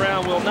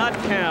turnaround will not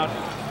count.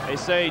 They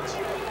say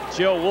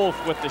Joe Wolf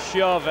with the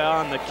shove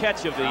on the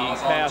catch of the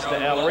pass to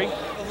Alarie.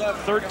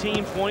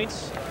 13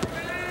 points.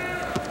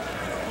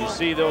 You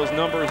see those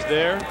numbers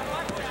there.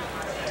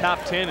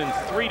 Top 10 in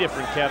 3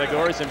 different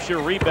categories. I'm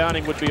sure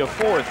rebounding would be a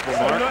 4th for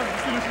Mark.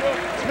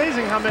 It's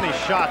amazing how many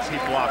shots he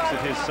blocks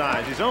at his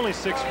size. He's only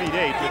 6'8",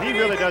 but he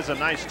really does a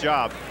nice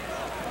job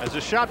as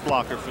a shot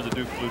blocker for the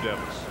Duke Blue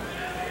Devils.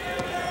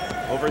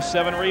 Over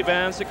 7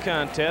 rebounds a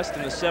contest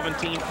and the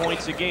 17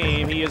 points a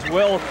game. He is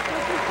well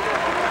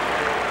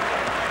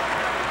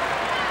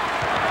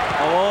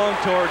along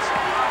towards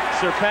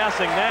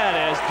surpassing that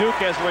as Duke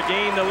has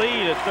regained the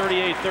lead at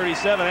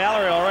 38-37.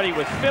 Alarie already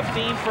with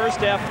 15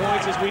 first-half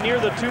points as we near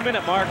the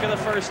 2-minute mark of the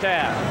first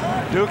half.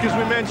 Duke, as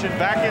we mentioned,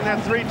 back in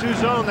that 3-2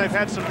 zone. They've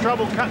had some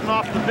trouble cutting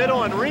off the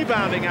middle and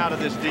rebounding out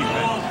of this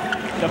defense.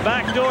 The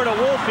back door to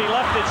Wolf. He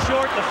left it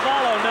short. The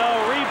follow,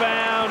 no.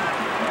 Rebound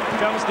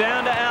comes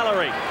down to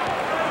Alarie.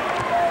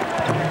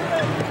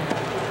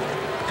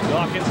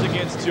 Dawkins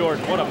against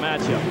Jordan. What a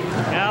matchup.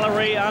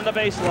 Alarie on the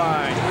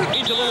baseline.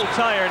 He's a little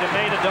tired and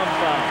made a dumb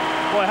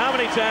foul. Boy, how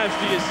many times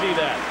do you see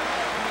that?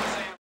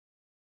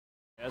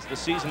 As the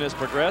season has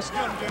progressed,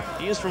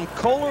 he is from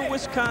Kohler,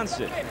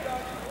 Wisconsin.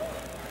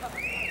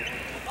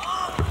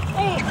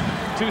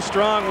 Too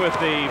strong with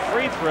the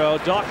free throw.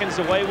 Dawkins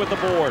away with the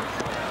board.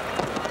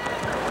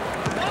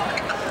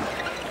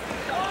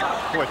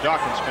 Boy,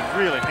 Dawkins can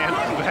really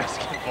handle the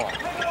basketball.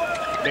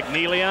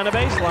 McNeely on the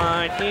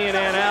baseline, in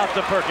and out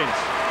to Perkins.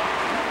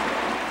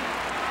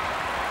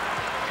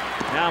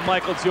 Now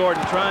Michael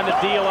Jordan trying to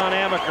deal on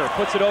Amaker.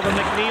 Puts it over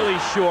McNeely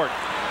short.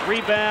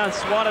 Rebound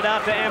swatted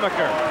out to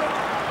Amaker.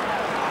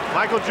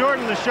 Michael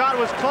Jordan, the shot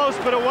was close,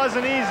 but it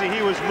wasn't easy.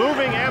 He was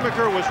moving.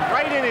 Amaker was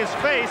right in his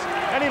face,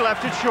 and he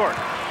left it short.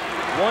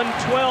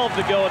 1:12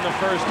 to go in the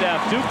first half.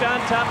 Duke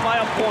on top by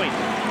a point.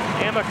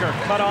 Amaker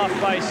cut off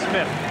by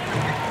Smith.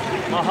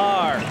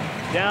 Mahar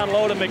down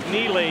low to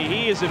McNeely.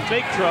 He is in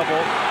big trouble.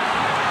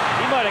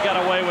 He might have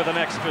got away with an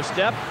extra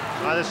step.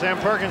 The Sam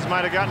Perkins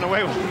might have gotten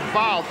away with a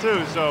foul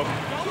too, so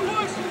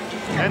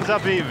ends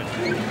up even.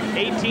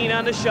 18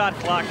 on the shot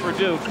clock for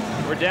Duke.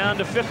 We're down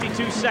to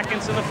 52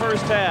 seconds in the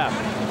first half.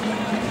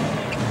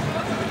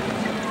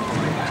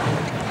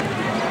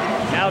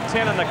 Now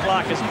 10 on the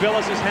clock as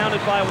Billis is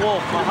hounded by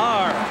Wolf.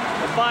 Mahar,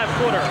 the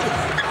 5-footer.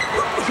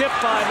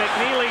 Tipped by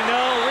McNeely,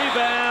 no.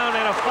 Rebound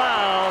and a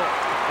foul.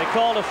 They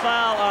called a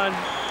foul on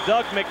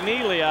Doug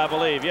McNeely, I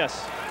believe,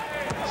 yes.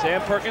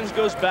 Sam Perkins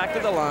goes back to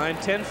the line.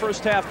 10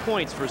 first half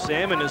points for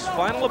Sam in his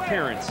final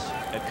appearance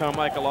at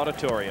Carmichael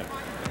Auditorium.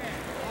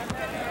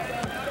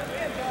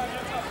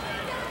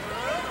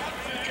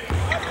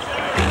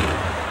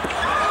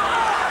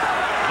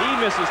 He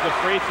misses the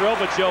free throw,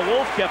 but Joe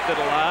Wolf kept it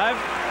alive.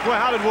 Well,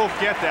 how did Wolf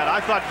get that? I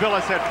thought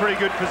Billis had pretty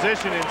good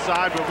position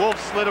inside, but Wolf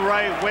slid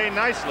away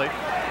nicely.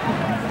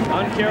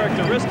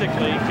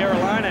 Uncharacteristically,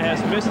 Carolina has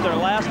missed their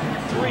last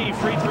 3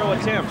 free throw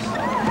attempts.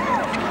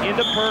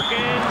 Into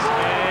Perkins,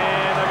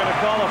 and they're going to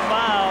call a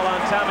foul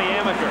on Tommy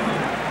Amaker.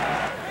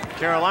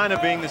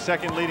 Carolina, being the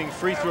second leading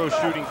free throw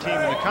shooting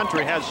team in the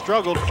country, has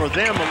struggled for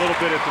them a little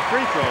bit at the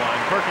free throw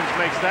line. Perkins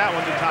makes that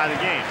one to tie the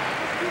game.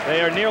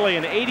 They are nearly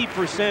an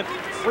 80%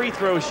 free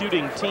throw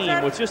shooting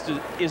team, which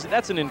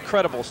that's an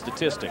incredible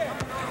statistic.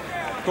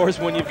 Of course,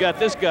 when you've got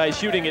this guy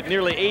shooting at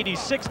nearly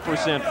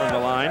 86% from the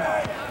line.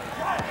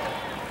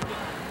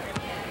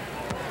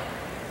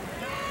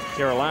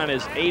 Carolina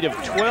is 8 of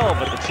 12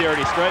 at the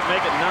charity stripe,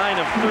 make it 9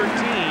 of 13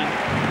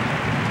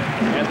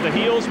 as the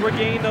Heels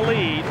regain the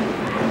lead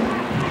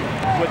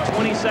with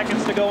 20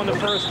 seconds to go in the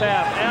first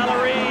half.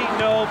 Alarie,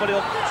 no, but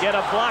he'll get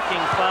a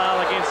blocking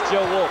foul against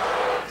Joe Wolf.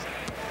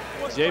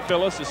 Jay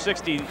Billis, a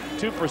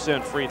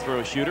 62% free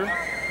throw shooter.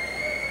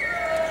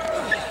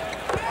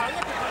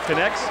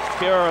 Connects.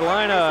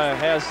 Carolina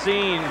has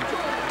seen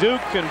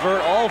Duke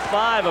convert all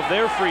 5 of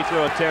their free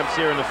throw attempts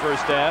here in the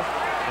first half.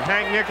 And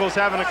Hank Nichols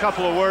having a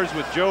couple of words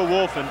with Joe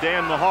Wolf and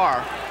Dan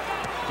Mahar,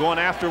 going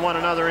after one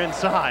another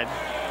inside.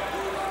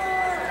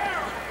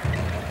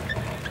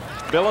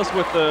 Billis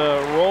with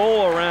the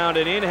roll around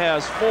and in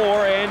has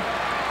 4, and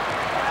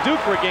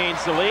Duke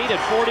regains the lead at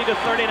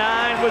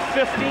 40-39 with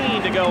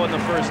 15 to go in the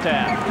first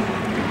half.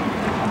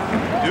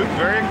 Duke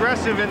very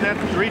aggressive in that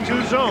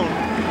 3-2 zone.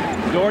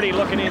 Doherty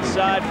looking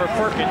inside for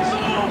Perkins.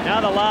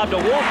 Now the lob to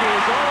Wolf, who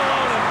is all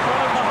alone in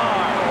front of Mahar.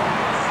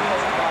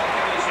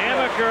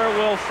 Amaker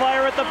will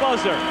fire at the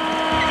buzzer.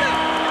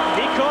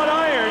 He caught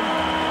iron.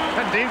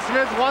 And Dean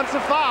Smith wants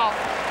a foul.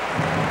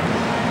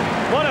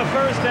 What a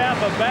first half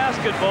of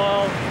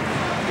basketball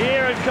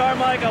here at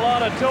Carmichael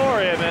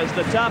Auditorium as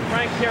the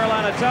top-ranked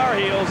Carolina Tar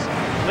Heels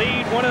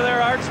lead one of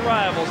their arch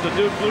rivals, the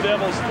Duke Blue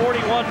Devils,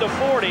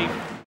 41-40.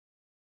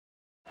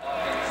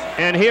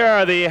 And here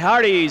are the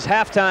Hardy's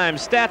halftime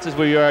stats as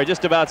we are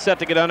just about set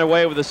to get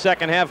underway with the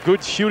second half.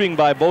 Good shooting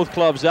by both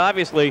clubs,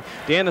 obviously.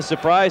 Dan, the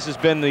surprise has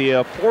been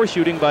the poor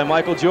shooting by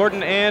Michael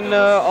Jordan and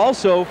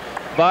also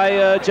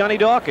by Johnny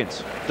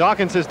Dawkins.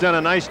 Dawkins has done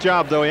a nice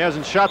job, though. He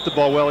hasn't shot the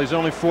ball well. He's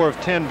only 4 of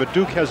 10, but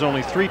Duke has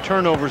only 3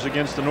 turnovers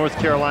against the North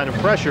Carolina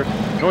pressure.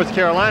 North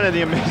Carolina,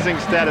 the amazing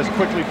stat, as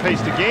quickly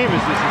paced a game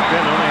as this has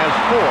been, only has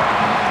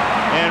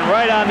 4. And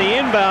right on the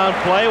inbound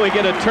play, we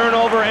get a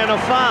turnover and a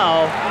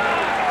foul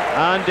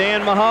on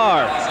Dan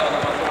Mahar.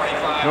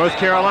 North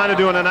Carolina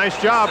doing a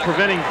nice job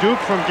preventing Duke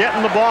from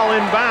getting the ball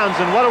inbounds,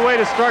 and what a way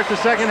to start the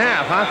second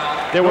half, huh?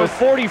 There were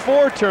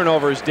 44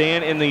 turnovers,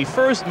 Dan, in the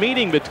first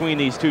meeting between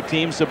these two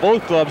teams, so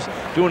both clubs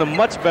doing a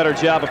much better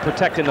job of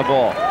protecting the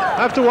ball.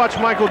 I have to watch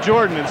Michael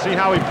Jordan and see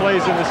how he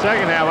plays in the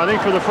second half. I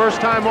think for the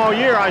first time all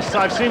year,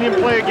 I've seen him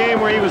play a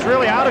game where he was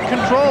really out of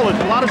control at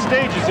a lot of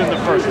stages in the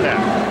first half.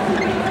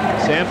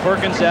 Sam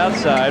Perkins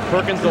outside.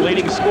 Perkins the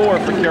leading scorer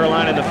for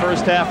Carolina in the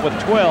first half with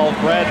 12.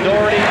 Brad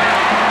Doherty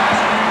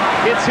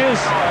hits his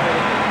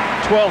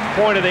 12th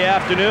point of the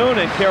afternoon,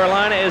 and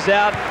Carolina is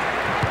out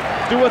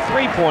to a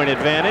 3-point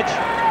advantage.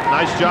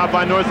 Nice job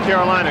by North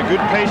Carolina. Good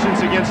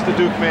patience against the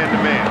Duke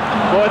man-to-man.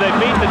 Boy, they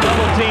beat the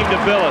double team to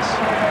Billis.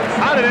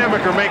 How did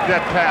Amaker make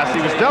that pass? He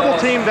was double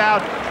teamed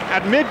out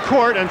at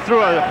midcourt and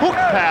threw a hook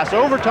pass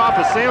over top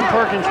of Sam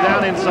Perkins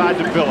down inside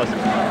to Billis.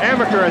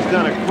 Amaker has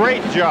done a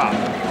great job.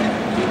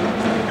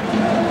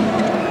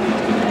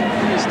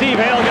 Steve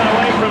Hale got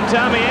away from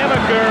Tommy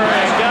Amaker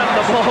and got the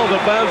a ball to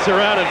bounce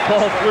around and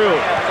fall through.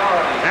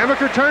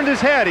 Amaker turned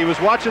his head. He was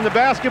watching the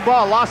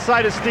basketball, lost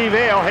sight of Steve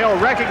Hale. Hale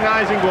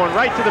recognizing, going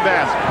right to the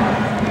basket.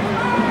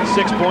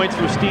 6 points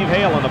for Steve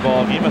Hale in the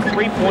ball game. A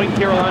 3-point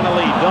Carolina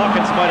lead.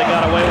 Dawkins might have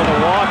got away with a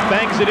walk.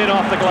 Banks it in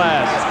off the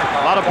glass.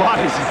 A lot of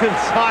bodies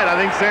inside. I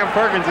think Sam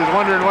Perkins is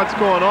wondering what's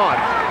going on.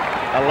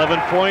 11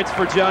 points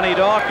for Johnny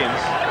Dawkins.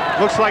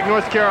 Looks like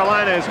North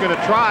Carolina is going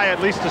to try,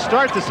 at least to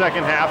start the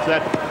second half,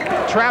 that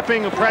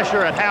trapping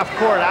pressure at half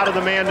court out of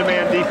the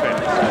man-to-man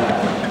defense.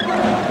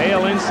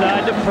 Hale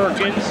inside to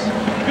Perkins.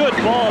 Good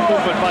ball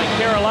movement by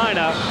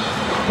Carolina.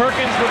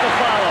 Perkins with the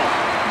follow.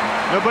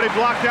 Nobody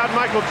blocked out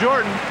Michael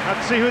Jordan.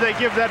 Let's see who they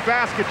give that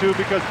basket to,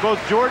 because both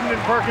Jordan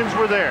and Perkins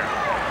were there.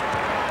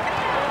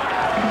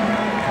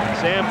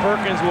 Sam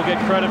Perkins will get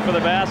credit for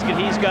the basket.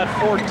 He's got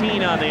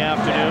 14 on the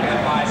afternoon.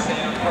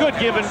 Good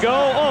give and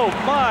go. Oh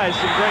my,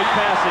 some great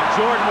passing.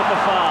 Jordan with the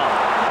foul.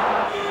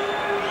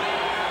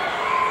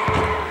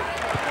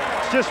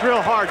 It's just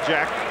real hard,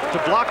 Jack, to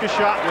block a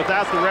shot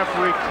without the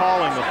referee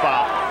calling the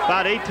foul.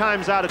 About 8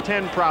 times out of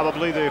 10,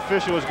 probably, the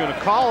official is going to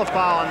call a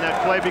foul on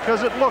that play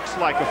because it looks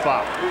like a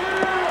foul.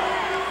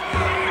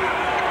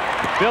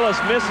 Billis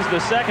misses the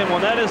second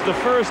one. That is the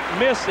first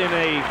miss in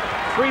a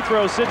free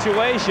throw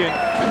situation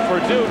for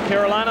Duke.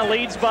 Carolina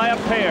leads by a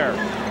pair.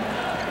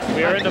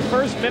 We are in the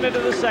first minute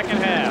of the second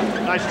half.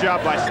 Nice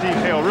job by Steve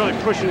Hale, really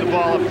pushing the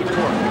ball up the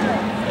court.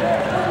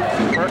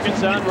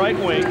 Perkins on right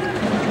wing.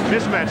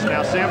 Mismatch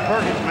now. Sam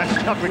Perkins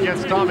matched up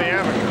against Tommy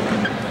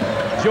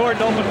Amaker.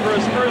 Jordan open for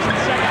his first and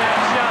second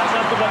half shots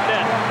up to the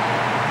net.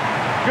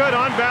 Good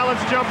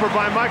on-balance jumper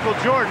by Michael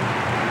Jordan.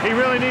 He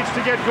really needs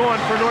to get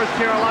going for North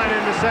Carolina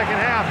in the second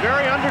half.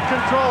 Very under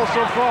control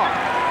so far.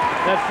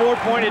 That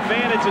 4-point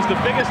advantage is the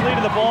biggest lead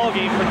of the ball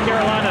game for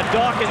Carolina.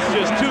 Dawkins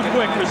just too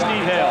quick for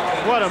Steve Hale.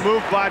 What a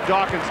move by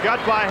Dawkins. Got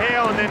by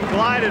Hale and then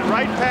glided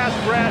right past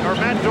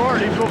Matt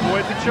Doherty to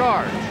avoid the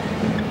charge.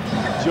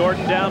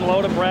 Jordan down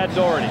low to Brad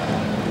Doherty.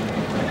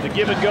 The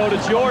give and go to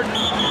Jordan.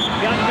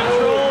 Got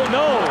control.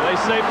 No, they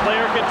say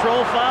player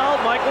control foul.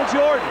 Michael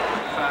Jordan.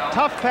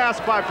 Tough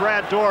pass by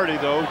Brad Doherty,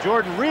 though.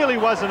 Jordan really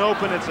wasn't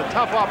open. It's a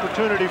tough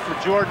opportunity for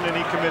Jordan, and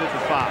he committed the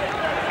foul.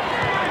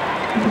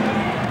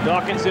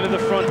 Dawkins into the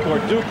front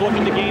court. Duke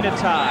looking to gain a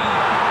tie.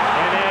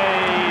 And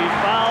a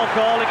foul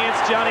called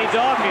against Johnny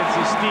Dawkins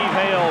as Steve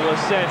Hale was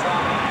sent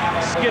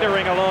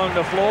skittering along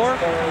the floor.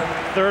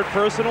 Third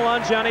personal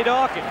on Johnny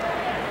Dawkins.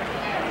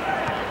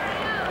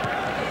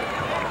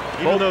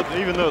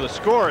 Even though the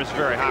score is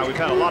very high, we've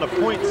had a lot of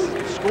points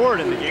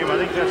scored in the game.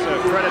 I think that's a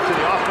credit to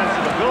the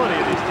offensive ability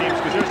of these teams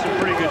because there's some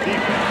pretty good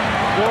defense.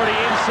 Doherty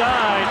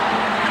inside.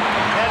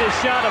 Had his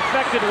shot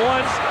affected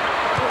once.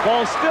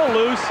 Ball still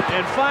loose.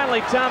 And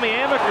finally, Tommy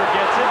Amaker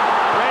gets it.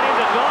 Ran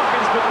into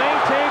Dawkins, but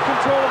maintained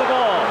control of the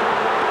ball.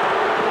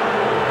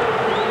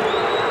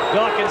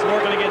 Dawkins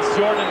working against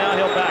Jordan, and now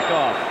he'll back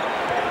off.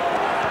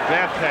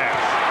 Bad pass.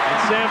 And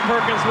Sam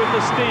Perkins with the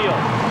steal.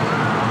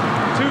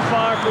 Too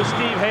far for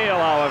Steve Hale,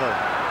 however.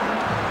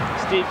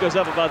 Steve goes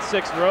up about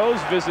 6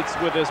 rows, visits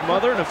with his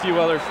mother and a few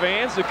other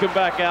fans to come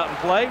back out and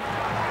play.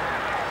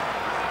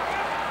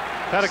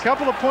 Had a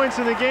couple of points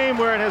in the game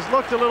where it has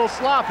looked a little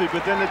sloppy,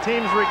 but then the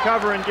teams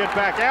recover and get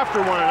back after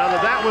one another.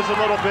 That was a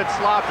little bit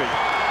sloppy.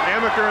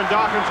 Amaker and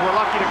Dawkins were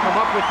lucky to come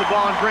up with the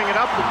ball and bring it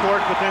up the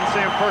court, but then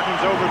Sam Perkins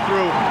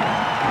overthrew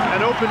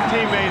an open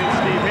teammate in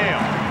Steve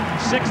Hale.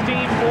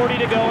 16:40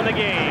 to go in the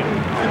game.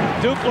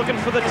 Duke looking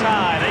for the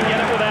tie. They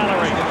get it with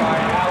Alarie.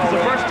 It's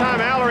the first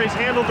time Alarie's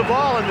handled the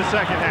ball in the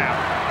second half.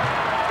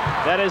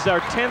 That is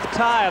our 10th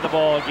tie of the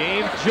ball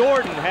game.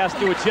 Jordan has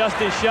to adjust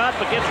his shot,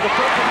 but gets the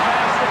perfect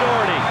pass to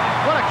Doherty.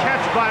 What a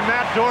catch by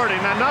Matt Doherty.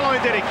 Now, not only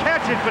did he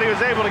catch it, but he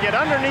was able to get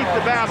underneath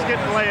the basket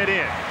and lay it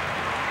in.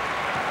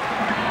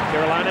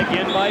 Carolina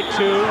again by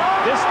 2.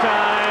 This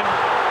time,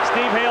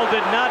 Steve Hale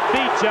did not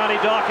beat Johnny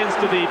Dawkins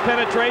to the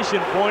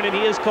penetration point, and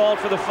he is called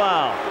for the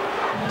foul.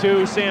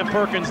 Sam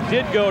Perkins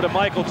did go to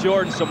Michael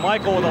Jordan, so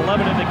Michael with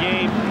 11 in the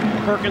game,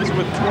 Perkins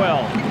with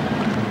 12.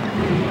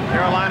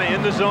 Carolina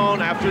in the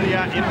zone after the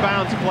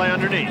inbounds play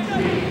underneath.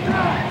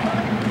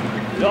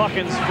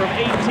 Dawkins from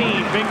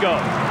 18, bingo.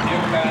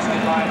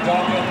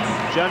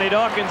 Johnny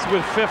Dawkins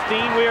with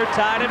 15. We are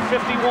tied at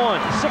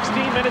 51.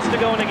 16 minutes to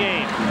go in the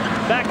game.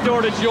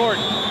 Backdoor to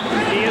Jordan.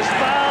 He is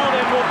fouled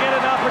and will get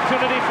an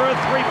opportunity for a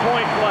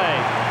 3-point play.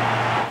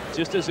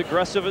 Just as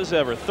aggressive as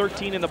ever.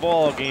 13 in the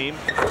ball game.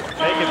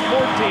 Making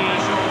 14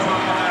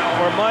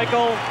 for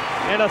Michael,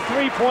 and a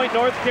 3-point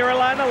North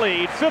Carolina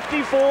lead,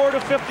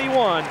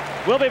 54-51.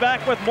 We'll be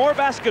back with more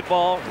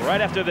basketball right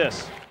after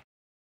this.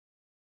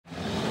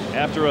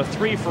 After a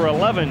 3 for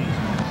 11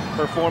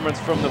 performance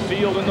from the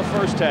field in the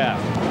first half.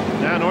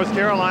 Now North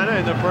Carolina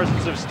in the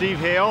presence of Steve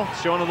Hale,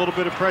 showing a little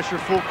bit of pressure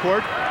full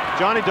court.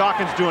 Johnny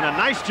Dawkins doing a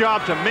nice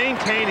job to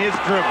maintain his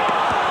dribble.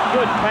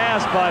 Good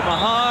pass by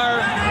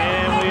Mahar,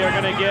 and we are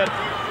going to get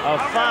a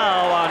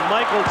foul on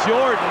Michael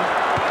Jordan,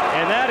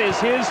 and that is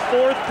his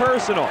 4th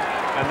personal.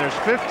 And there's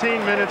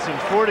 15 minutes and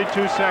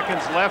 42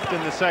 seconds left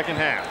in the second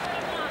half.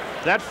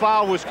 That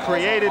foul was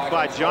created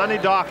by Johnny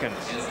Dawkins.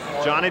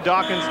 Johnny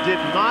Dawkins did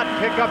not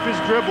pick up his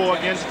dribble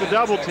against the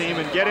double team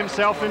and get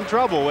himself in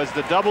trouble as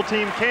the double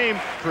team came,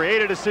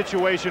 created a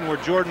situation where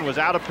Jordan was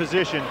out of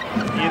position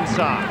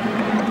inside.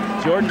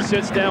 Jordan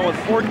sits down with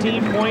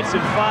 14 points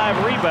and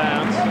 5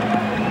 rebounds.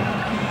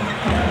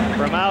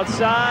 From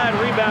outside,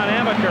 rebound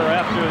Amaker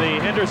after the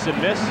Henderson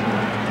miss.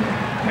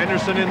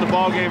 Henderson in the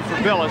ballgame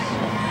for Billis.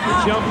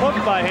 The jump hook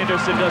by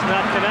Henderson does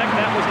not connect.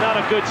 That was not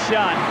a good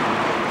shot.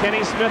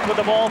 Kenny Smith with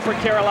the ball for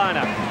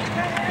Carolina.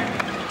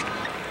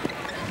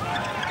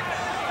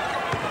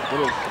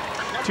 Little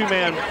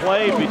two-man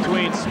play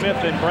between Smith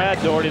and Brad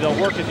Doherty.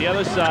 They'll work at the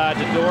other side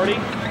to Doherty.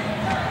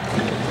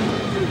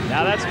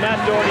 Now that's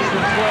Matt Doherty from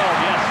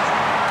 12, yes.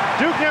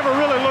 Duke never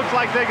really looked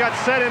like they got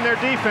set in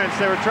their defense.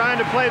 They were trying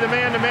to play the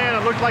man-to-man.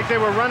 It looked like they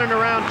were running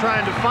around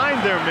trying to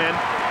find their men.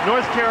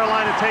 North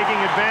Carolina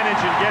taking advantage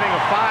and getting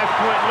a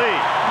 5-point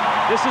lead.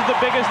 This is the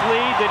biggest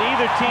lead that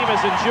either team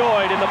has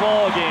enjoyed in the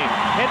ball game.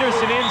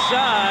 Henderson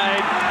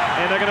inside,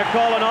 and they're going to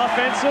call an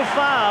offensive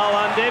foul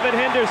on David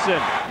Henderson.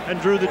 And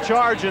drew the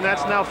charge, and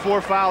that's now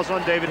 4 fouls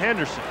on David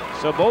Henderson.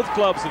 So both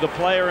clubs with the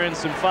player in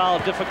some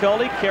foul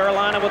difficulty.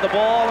 Carolina with the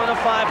ball and a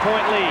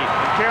 5-point lead.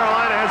 And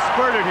Carolina has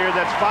spurted here.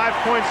 That's 5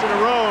 points in a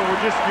row, and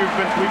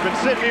we've been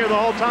sitting here the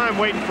whole time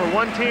waiting for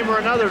one team or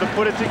another to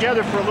put it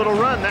together for a little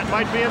run. That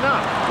might be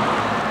enough.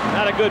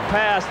 Not a good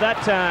pass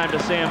that time to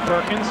Sam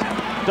Perkins.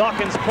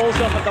 Dawkins pulls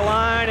up at the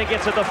line and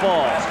gets at the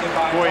fall.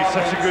 Boy, he's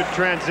such a good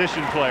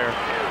transition player.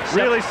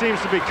 Really seems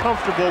to be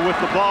comfortable with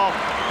the ball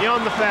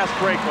on the fast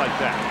break like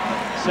that.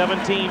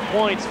 17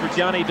 points for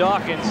Johnny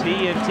Dawkins.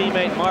 He and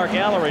teammate Mark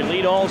Alarie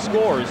lead all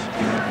scores.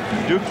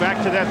 Duke back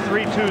to that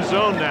 3-2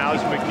 zone now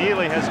as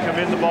McNeely has come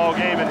in the ball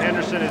game and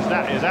Henderson is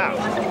out.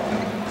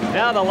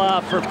 Now the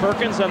lob for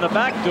Perkins on the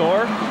back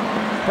door.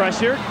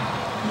 Pressured.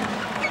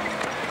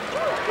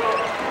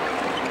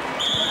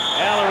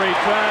 Alarie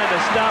trying to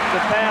stop the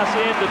pass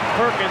into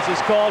Perkins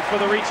is called for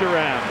the reach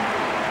around.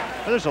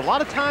 Well, there's a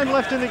lot of time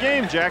left in the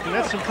game, Jack, and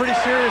that's some pretty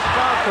serious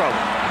foul trouble.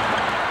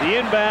 The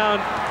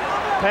inbound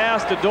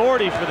pass to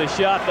Doherty for the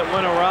shot that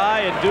went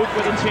awry, and Duke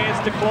with a chance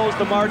to close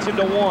the margin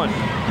to 1.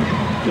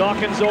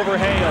 Dawkins over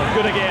Hale,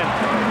 good again.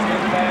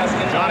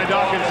 Johnny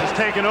Dawkins has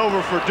taken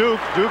over for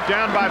Duke. Duke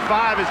down by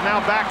 5 is now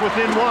back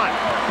within 1.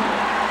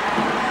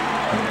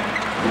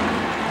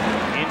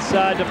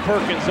 Inside to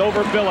Perkins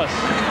over Billis.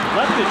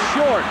 Left it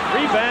short.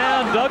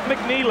 Rebound, Doug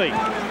McNeely.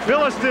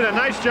 Billis did a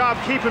nice job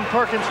keeping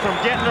Perkins from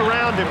getting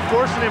around him,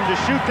 forcing him to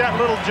shoot that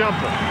little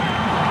jumper.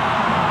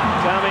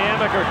 Tommy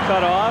Amaker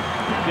cut off.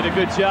 Did a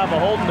good job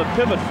of holding the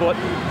pivot foot.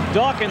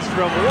 Dawkins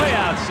from way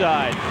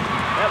outside.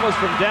 That was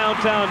from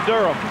downtown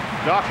Durham.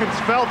 Dawkins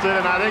felt it,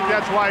 and I think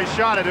that's why he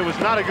shot it. It was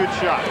not a good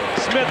shot.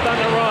 Smith on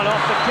the run,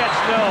 off the catch,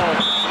 no.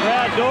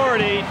 Brad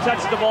Doherty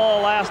touched the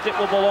ball last. It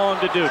will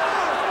belong to Duke.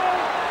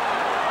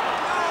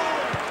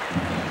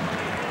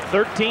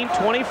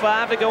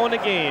 13:25 to go in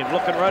the game.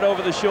 Looking right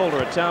over the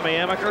shoulder at Tommy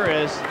Amaker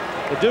as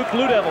the Duke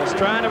Blue Devils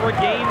trying to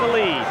regain the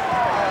lead.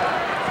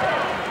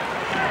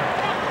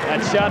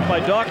 That shot by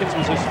Dawkins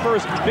was his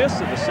first miss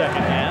in the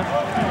second half.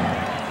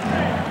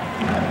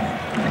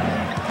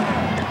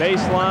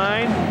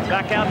 Baseline,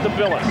 back out to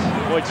Billis.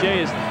 Boy,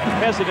 Jay is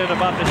hesitant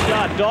about the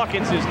shot.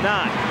 Dawkins is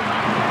not.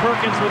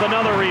 Perkins with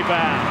another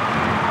rebound.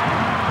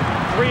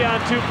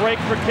 3-on-2 break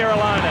for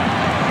Carolina.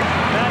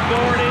 Matt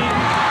Doherty.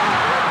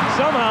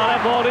 Somehow that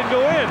ball didn't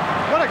go in.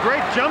 What a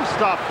great jump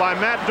stop by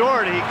Matt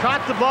Doherty. He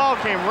caught the ball,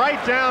 came right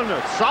down,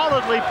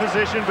 solidly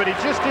positioned, but he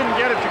just didn't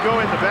get it to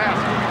go in the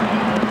basket.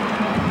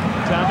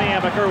 Tommy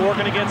Amaker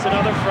working against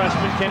another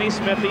freshman, Kenny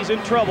Smith. He's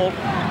in trouble.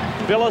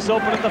 Billis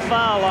open at the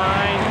foul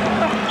line.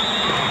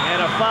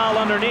 And a foul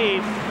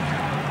underneath.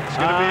 It's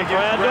going to be against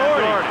Brad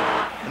Doherty.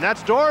 And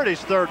that's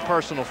Doherty's 3rd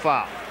personal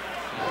foul.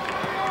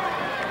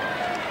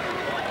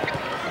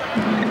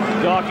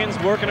 Dawkins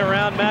working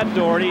around Matt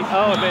Doherty.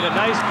 Oh, it made a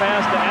nice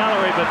pass to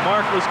Alarie, but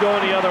Mark was going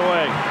the other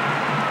way.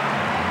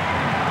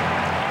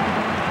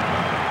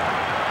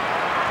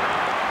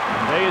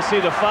 There you see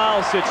the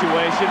foul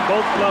situation.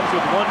 Both clubs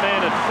with 1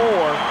 man at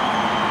 4.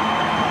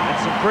 And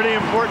some pretty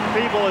important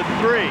people at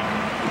 3.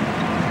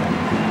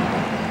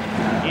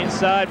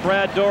 Inside,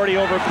 Brad Doherty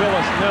over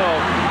Billis. No.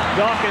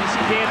 Dawkins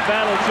can't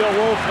battle Joe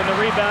Wolf, and the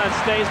rebound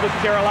stays with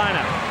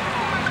Carolina.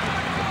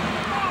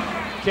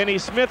 Kenny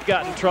Smith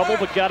got in trouble,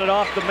 but got it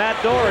off to Matt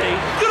Doherty.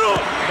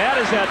 Matt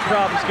has had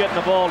problems getting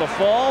the ball to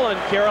fall, and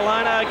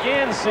Carolina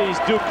again sees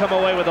Duke come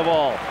away with the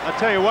ball. I'll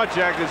tell you what,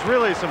 Jack, there's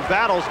really some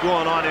battles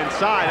going on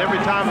inside. Every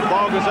time the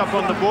ball goes up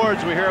on the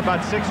boards, we hear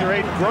about 6 or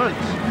 8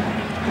 grunts.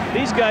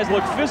 These guys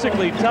look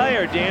physically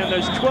tired, Dan.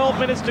 There's 12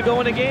 minutes to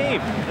go in a game.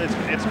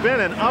 It's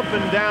been an up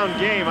and down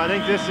game. I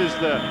think this is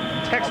the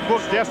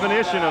textbook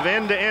definition of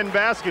end-to-end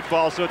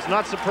basketball, so it's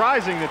not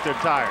surprising that they're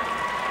tired.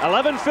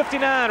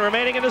 11:59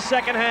 remaining in the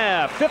second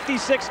half.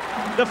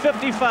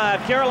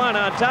 56-55. Carolina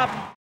on top.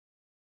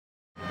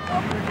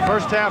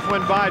 First half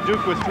went by.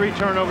 Duke with 3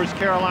 turnovers.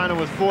 Carolina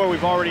with 4.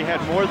 We've already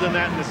had more than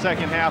that in the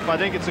second half. I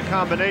think it's a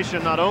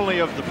combination not only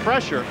of the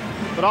pressure,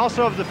 but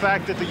also of the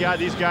fact that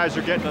these guys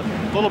are getting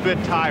a little bit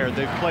tired.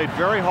 They've played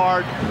very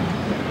hard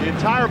the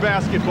entire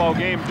basketball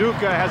game. Duke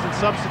hasn't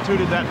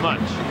substituted that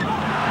much.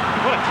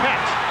 What a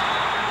catch.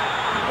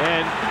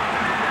 And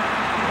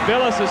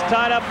Billis is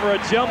tied up for a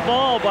jump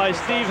ball by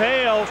Steve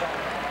Hale.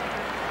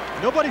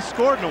 Nobody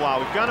scored in a while.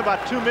 We've gone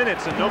about 2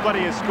 minutes and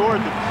nobody has scored.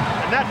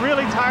 And that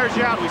really tires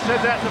you out. We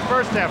said that in the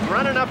first half.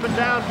 Running up and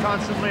down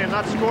constantly and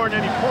not scoring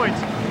any points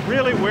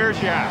really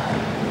wears you out.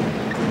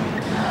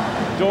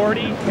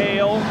 Doherty,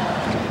 Hale,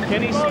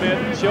 Kenny Smith,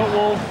 Joe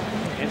Wolf,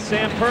 and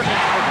Sam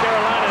Perkins for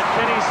Carolina.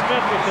 Kenny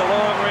Smith with the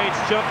long-range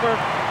jumper.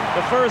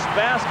 The first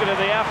basket of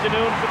the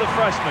afternoon for the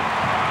freshman.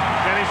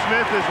 Kenny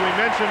Smith, as we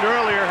mentioned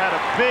earlier, had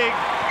a big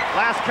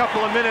last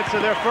couple of minutes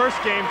of their first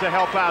game to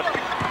help out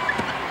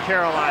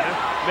Carolina.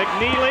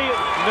 McNeely,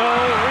 no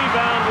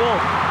rebound,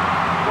 Wolf.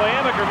 Boy,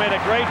 Amaker made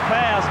a great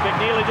pass.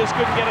 McNeely just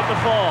couldn't get it to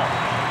fall.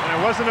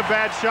 And it wasn't a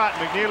bad shot.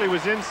 McNeely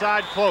was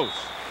inside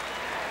close.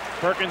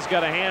 Perkins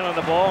got a hand on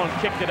the ball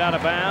and kicked it out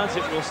of bounds.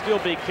 It will still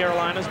be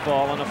Carolina's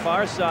ball on the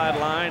far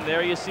sideline.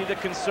 There you see the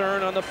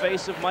concern on the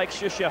face of Mike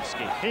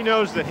Krzyzewski. He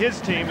knows that his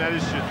team, that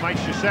is Mike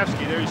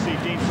Krzyzewski, there you see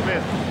Dean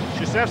Smith.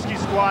 Krzyzewski's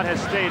squad has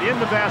stayed in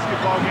the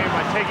basketball game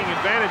by taking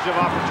advantage of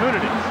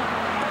opportunities.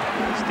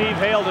 Steve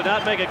Hale did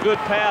not make a good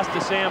pass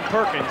to Sam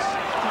Perkins.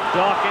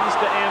 Dawkins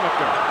to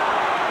Amaker.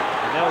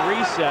 And they'll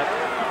reset.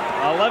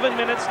 11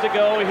 minutes to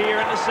go here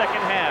in the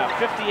second half.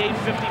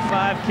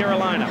 58-55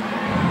 Carolina.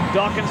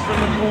 Dawkins from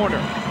the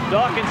corner.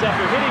 Dawkins,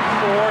 after hitting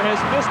 4,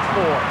 has missed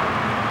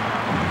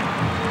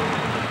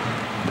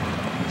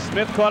 4.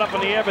 Smith caught up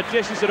in the air but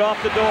dishes it off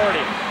to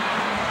Doherty.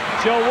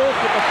 Joe Wolf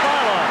with the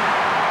follow.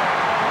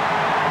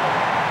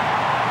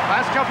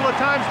 Last couple of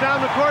times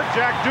down the court,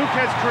 Jack, Duke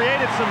has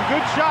created some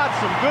good shots,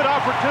 some good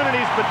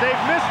opportunities, but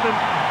they've missed them,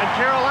 and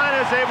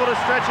Carolina is able to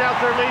stretch out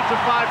their lead to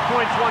 5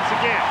 points once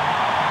again.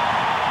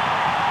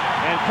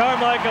 And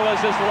Carmichael is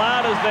as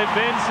loud as they've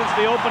been since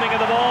the opening of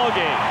the ball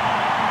game.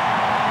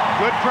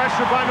 Good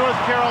pressure by North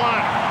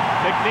Carolina.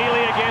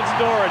 McNeely against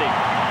Doherty.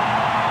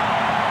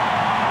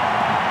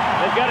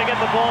 They've got to get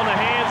the ball in the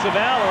hands of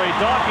Alarie.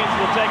 Dawkins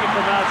will take it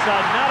from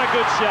outside. Not a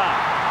good shot.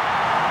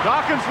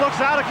 Dawkins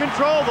looks out of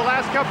control the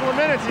last couple of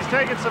minutes. He's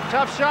taken some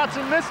tough shots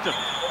and missed them.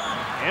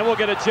 And we'll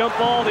get a jump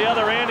ball the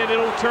other end, and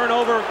it'll turn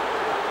over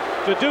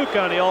to Duke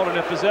on the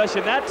alternate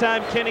possession. That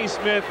time, Kenny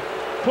Smith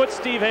put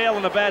Steve Hale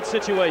in a bad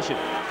situation.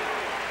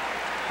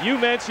 You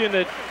mentioned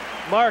that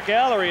Mark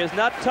Alarie has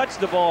not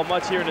touched the ball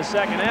much here in the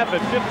second half,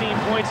 at 15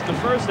 points in the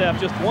first half,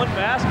 just 1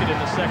 basket in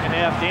the second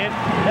half, Dan.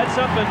 That's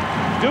something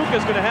Duke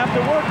is going to have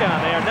to work on.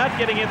 They are not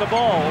getting in the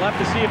ball. We'll have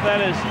to see if that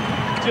is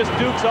just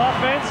Duke's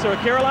offense or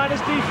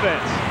Carolina's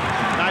defense.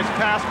 Nice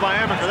pass by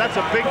Amaker. That's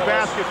a big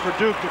basket for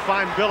Duke to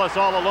find Billis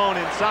all alone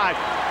inside.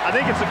 I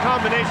think it's a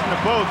combination of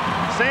both.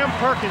 Sam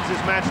Perkins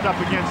is matched up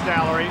against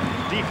Alarie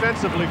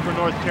defensively for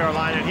North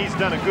Carolina, and he's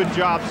done a good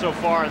job so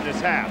far in this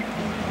half.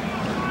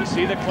 You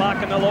see the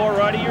clock in the lower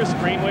right of your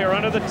screen. We are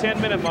under the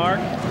 10-minute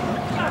mark.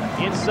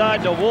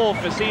 Inside to Wolf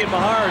as he and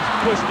Mahar is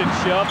pushed and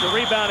shoved. The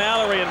rebound,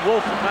 Alarie and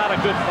Wolf, not a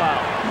good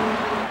foul.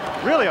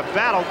 Really a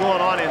battle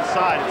going on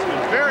inside. It's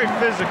been very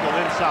physical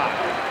inside.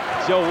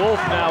 Joe Wolf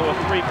now with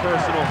 3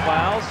 personal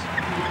fouls.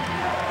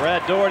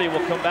 Brad Doherty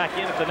will come back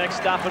in at the next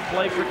stop and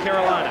play for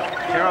Carolina.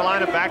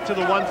 Carolina back to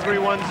the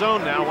 1-3-1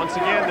 zone now. Once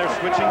again, they're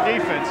switching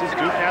defenses.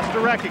 Duke has to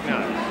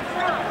recognize.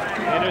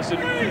 Anderson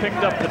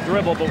picked up the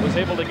dribble but was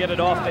able to get it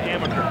off to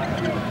Amaker.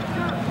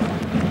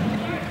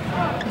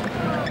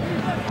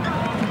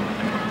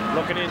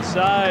 Looking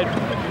inside,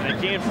 they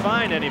can't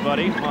find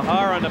anybody.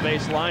 Mahar on the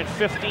baseline,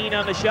 15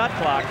 on the shot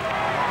clock.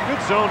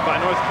 Good zone by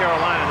North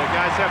Carolina. The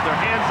guys have their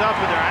hands up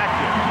and they're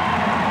active.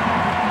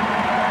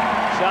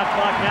 Shot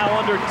clock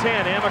now under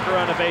 10. Amaker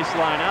on the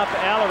baseline. Out to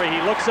Alarie. He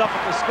looks up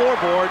at the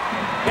scoreboard.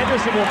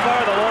 Henderson will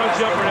fire the long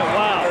jumper and it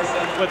wow.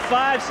 With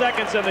 5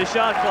 seconds on the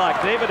shot clock,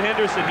 David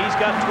Henderson, he's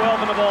got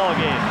 12 in the ball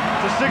game.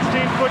 It's a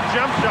 16-foot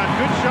jump shot.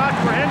 Good shot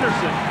for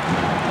Henderson.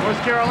 North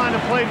Carolina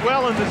played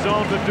well in the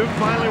zone, but Duke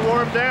finally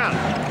wore him down.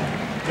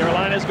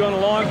 Carolina's gone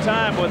a long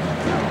time with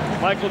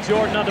Michael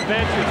Jordan on the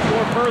bench with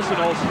 4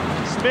 personals.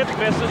 Smith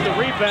misses the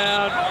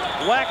rebound,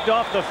 whacked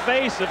off the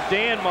face of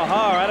Dan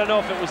Mahar. I don't know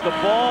if it was the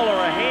ball or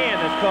a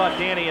hand that caught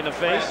Danny in the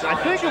face. I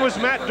think it was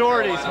Matt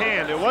Doherty's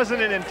hand. It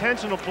wasn't an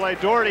intentional play.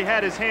 Doherty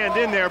had his hand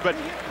in there, but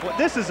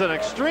this is an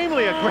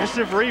extremely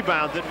aggressive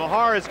rebound that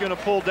Mahar is going to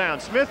pull down.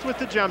 Smith with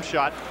the jump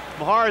shot.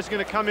 Mahar is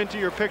going to come into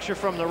your picture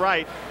from the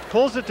right,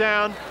 pulls it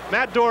down.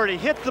 Matt Doherty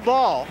hit the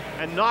ball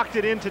and knocked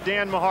it into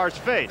Dan Mahar's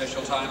face.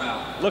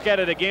 Look at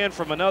it again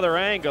from another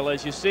angle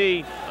as you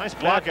see nice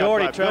block Matt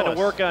Doherty out by trying Billis.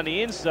 to work on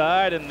the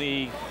inside, and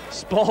the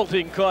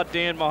Spalding caught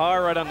Dan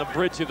Mahar right on the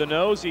bridge of the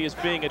nose. He is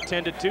being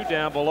attended to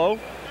down below.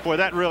 Boy,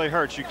 that really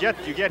hurts. You get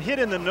hit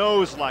in the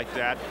nose like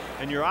that,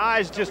 and your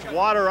eyes just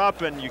water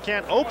up, and you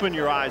can't open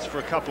your eyes for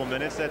a couple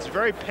minutes. That's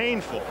very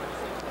painful.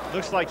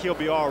 Looks like he'll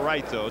be all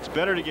right, though. It's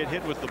better to get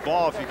hit with the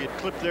ball. If you get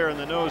clipped there in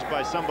the nose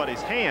by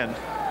somebody's hand,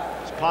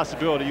 there's a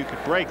possibility you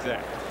could break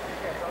that.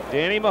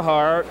 Danny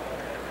Mahar,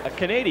 a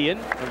Canadian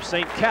from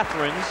St.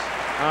 Catharines,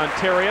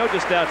 Ontario,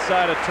 just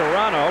outside of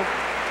Toronto.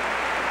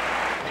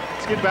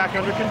 Ducks get back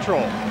under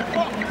control.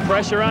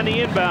 Pressure on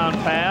the inbound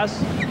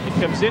pass. It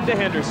comes into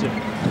Henderson.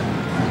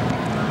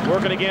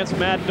 Working against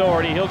Matt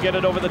Doherty. He'll get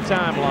it over the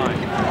timeline.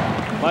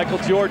 Michael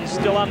Jordan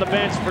still on the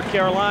bench for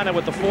Carolina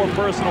with the 4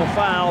 personal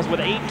fouls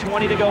with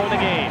 8:20 to go in the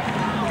game.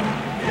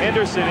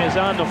 Henderson is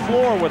on the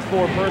floor with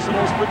 4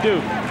 personals for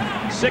Duke.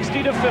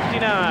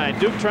 60-59.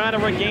 Duke trying to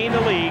regain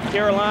the lead.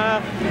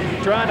 Carolina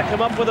trying to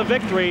come up with a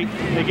victory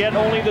to get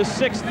only the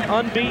 6th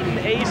unbeaten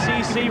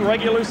ACC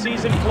regular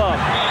season club.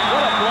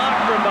 What a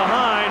block from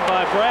behind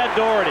by Brad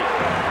Doherty.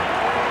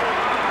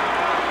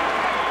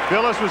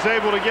 Billis was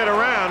able to get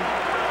around.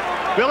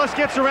 Billis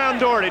gets around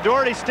Doherty.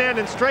 Doherty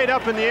standing straight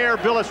up in the air.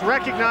 Billis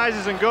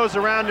recognizes and goes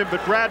around him,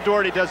 but Brad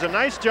Doherty does a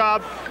nice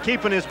job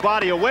keeping his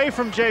body away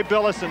from Jay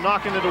Billis and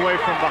knocking it away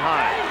from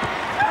behind.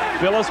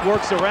 Billis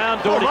works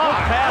around Doherty. Good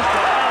pass to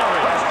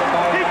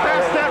Alarie. He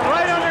passed that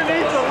right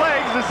underneath the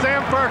legs of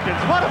Sam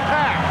Perkins. What a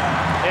pass!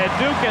 And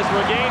Duke has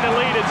regained the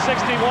lead at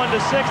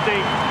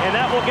 61-60, and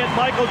that will get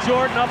Michael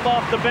Jordan up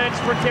off the bench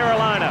for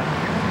Carolina.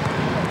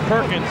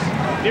 Perkins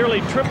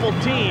nearly triple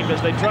teamed as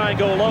they try and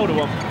go low to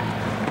him.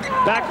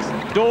 Back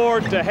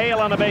door to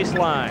Hale on the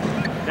baseline.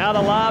 Now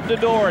the lob to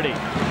Doherty.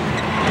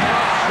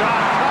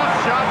 Tough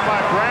shot by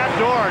Brad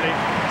Doherty.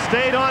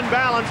 Stayed on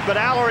balance, but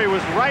Alarie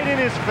was right in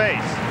his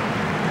face.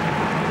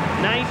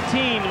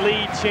 19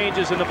 lead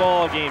changes in the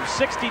ball game.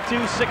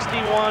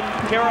 62-61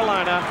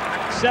 Carolina.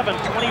 7:25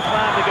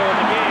 to go in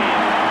the game.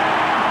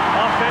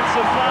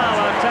 Offensive foul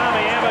on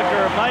Tommy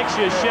Amaker. Mike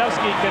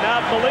Krzyzewski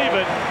cannot believe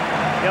it.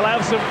 He'll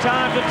have some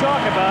time to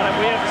talk about it.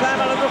 We have time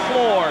out on the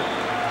floor.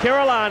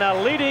 Carolina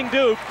leading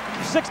Duke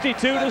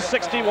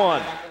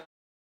 62-61.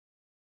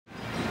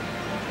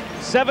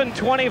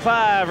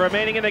 7:25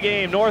 remaining in the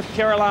game. North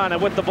Carolina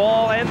with the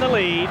ball and the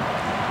lead.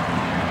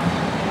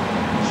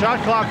 Shot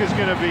clock is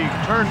going to be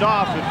turned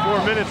off at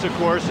 4 minutes, of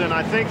course, and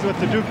I think with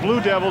the Duke Blue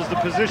Devils, the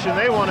position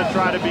they want to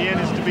try to be in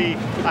is to be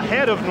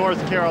ahead of North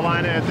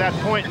Carolina at that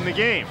point in the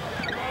game.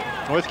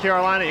 North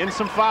Carolina in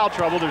some foul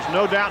trouble. There's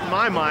no doubt in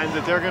my mind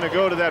that they're going to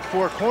go to that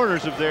 4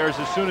 corners of theirs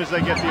as soon as they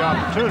get the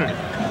opportunity.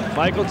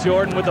 Michael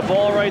Jordan with the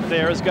ball right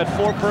there has got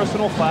 4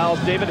 personal fouls.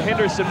 David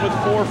Henderson with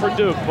 4 for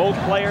Duke. Both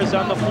players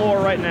on the floor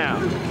right now.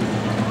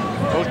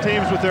 Both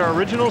teams with their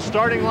original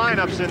starting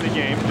lineups in the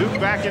game. Duke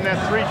back in that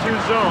 3-2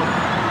 zone.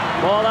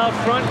 Ball out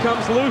front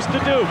comes loose to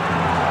Duke.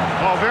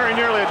 Oh, very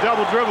nearly a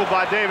double dribble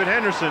by David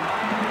Henderson.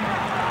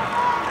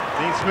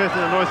 Dean Smith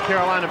and the North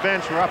Carolina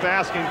bench were up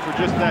asking for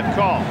just that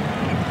call.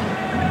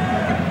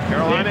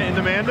 Carolina in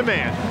the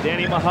man-to-man.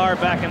 Danny Mahar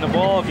back in the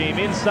ball game.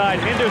 Inside,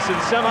 Henderson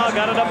somehow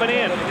got it up and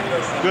in.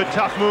 Good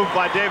tough move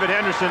by David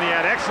Henderson. He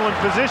had excellent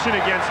position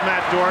against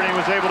Matt Doherty and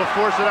was able to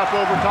force it up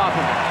over top of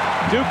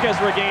him. Duke has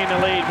regained the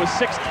lead with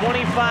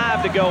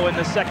 6:25 to go in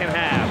the second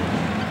half.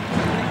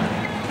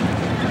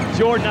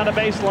 Jordan on the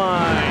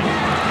baseline.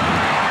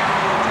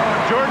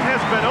 Jordan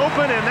has been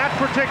open in that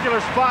particular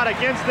spot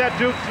against that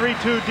Duke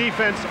 3-2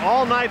 defense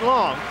all night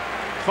long.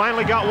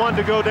 Finally got one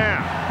to go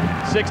down.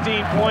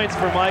 16 points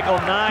for Michael,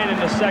 9 in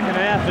the second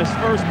half. His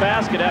first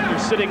basket after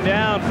sitting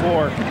down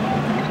for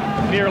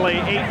nearly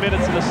 8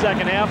 minutes in the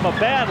second half. A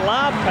bad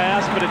lob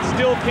pass, but it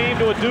still came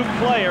to a Duke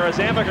player as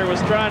Amaker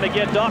was trying to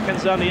get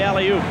Dawkins on the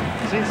alley-oop.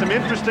 Seen some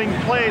interesting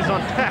plays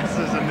on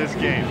passes in this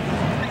game.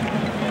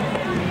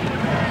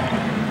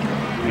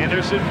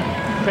 Henderson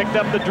picked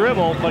up the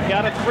dribble, but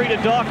got it free to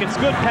Dawkins.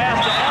 Good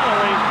pass to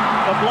Alarie.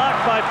 The block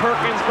by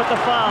Perkins, but the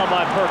foul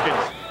by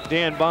Perkins.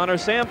 Dan Bonner,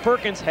 Sam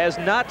Perkins has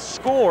not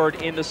scored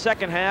in the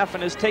second half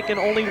and has taken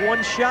only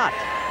 1 shot.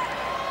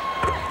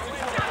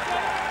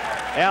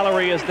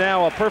 Alarie is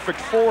now a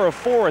perfect 4 of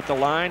 4 at the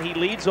line. He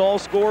leads all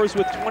scorers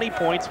with 20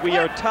 points. We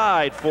are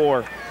tied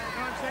for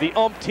the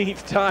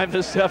umpteenth time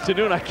this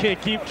afternoon. I can't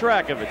keep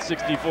track of it.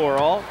 64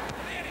 all.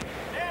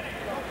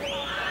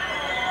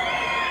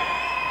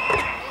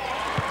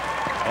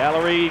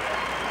 Alarie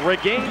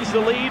regains the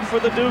lead for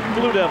the Duke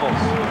Blue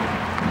Devils.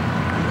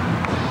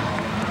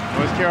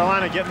 North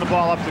Carolina getting the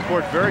ball up the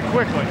court very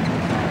quickly.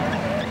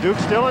 Duke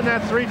still in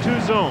that 3-2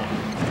 zone.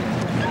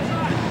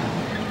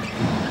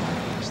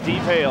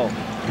 Steve Hale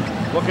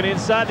looking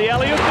inside the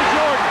alley-oop to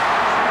Jordan.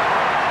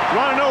 You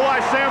want to know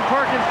why Sam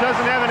Perkins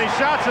doesn't have any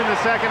shots in the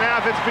second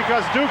half? It's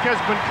because Duke has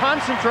been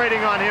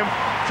concentrating on him,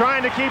 trying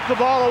to keep the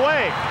ball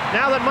away.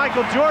 Now that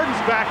Michael Jordan's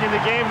back in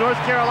the game,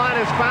 North Carolina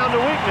has found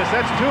a weakness.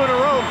 That's 2 in a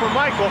row for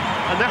Michael,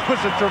 and that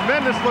was a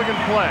tremendous-looking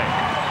play.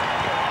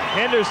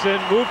 Henderson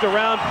moved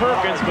around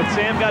Perkins, but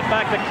Sam got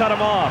back to cut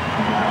him off.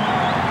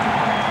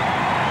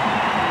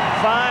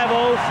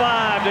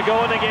 5:05 to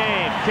go in the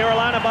game.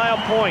 Carolina by a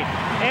point.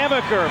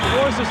 Amaker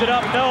forces it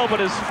up, no,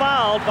 but is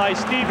fouled by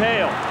Steve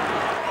Hale.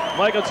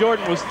 Michael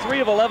Jordan was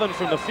 3 of 11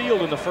 from the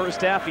field in the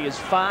first half. He is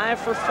 5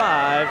 for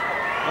 5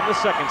 in the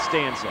second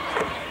stanza.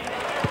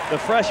 The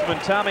freshman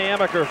Tommy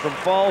Amaker from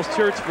Falls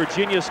Church,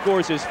 Virginia,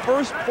 scores his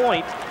first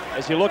point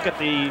as you look at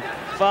the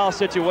foul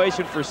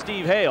situation for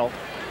Steve Hale.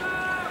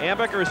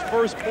 Amaker's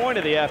first point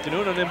of the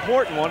afternoon, an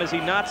important one as he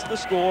knots the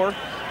score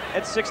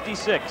at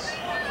 66.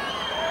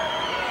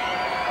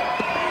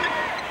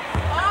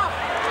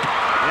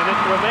 And it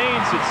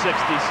remains at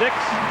 66.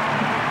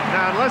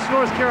 Now, unless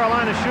North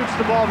Carolina shoots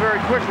the ball very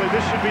quickly,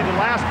 this should be the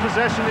last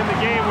possession in the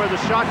game where the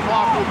shot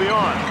clock will be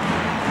on.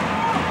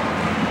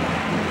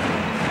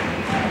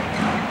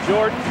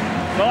 Jordan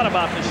thought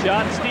about the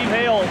shot. Steve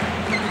Hale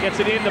gets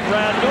it into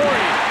Brad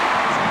Doherty.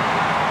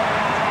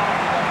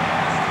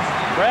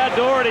 Brad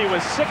Doherty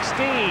was 16.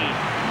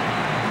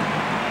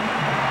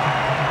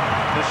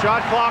 The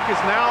shot clock is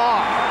now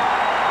off.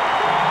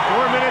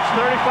 4 minutes,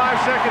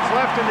 35 seconds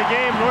left in the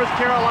game. North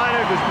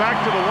Carolina goes back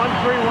to the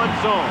 1-3-1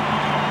 zone.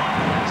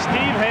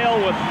 Steve Hale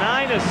with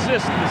 9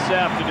 assists this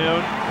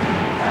afternoon.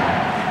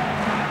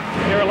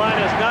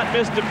 Carolina has not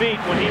missed a beat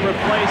when he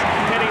replaced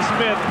Kenny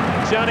Smith.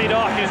 Johnny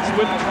Dawkins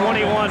with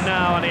 21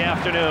 now in the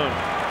afternoon.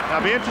 Now,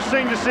 it'll be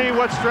interesting to see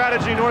what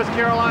strategy North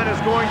Carolina is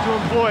going to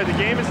employ. The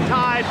game is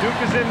tied. Duke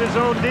is in his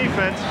own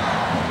defense.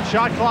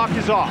 Shot clock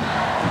is off.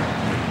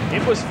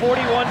 It was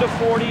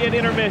 41-40 at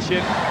intermission.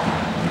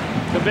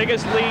 The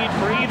biggest lead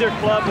for either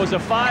club was a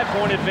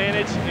 5-point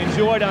advantage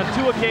enjoyed on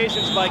 2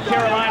 occasions by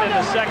Carolina in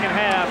the second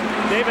half.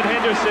 David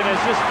Henderson has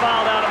just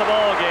fouled out of the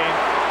ball game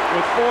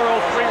with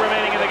 4:03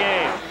 remaining in the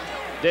game.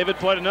 David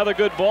played another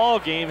good ball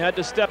game, had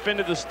to step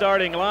into the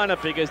starting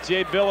lineup because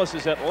Jay Billis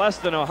is at less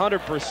than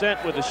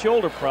 100% with a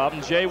shoulder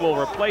problem. Jay will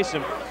replace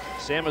him.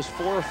 Sam is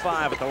 4 of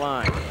 5 at the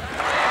line.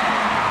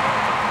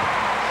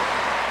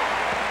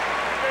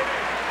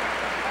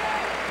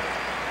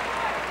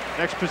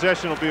 Next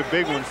possession will be a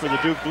big one for the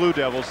Duke Blue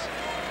Devils.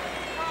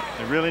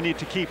 They really need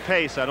to keep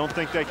pace. I don't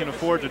think they can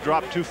afford to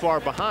drop too far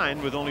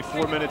behind with only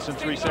 4 minutes and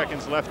 3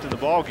 seconds left in the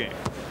ball game.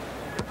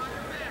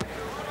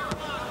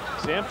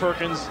 Sam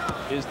Perkins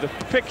is the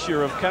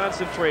picture of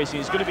concentration.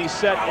 He's going to be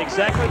set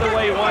exactly the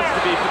way he wants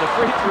to be for the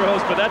free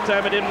throws, but that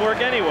time it didn't work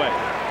anyway.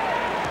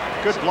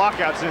 Good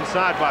blockouts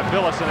inside by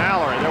Billis and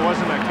Alarie. There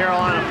wasn't a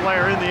Carolina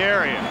player in the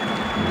area.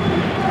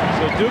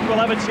 So Duke will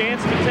have a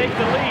chance to take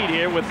the lead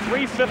here with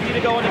 3:50 to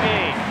go in the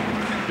game.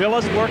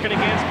 Billis working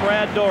against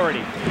Brad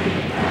Doherty.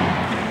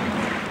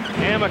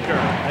 Amaker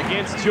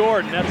against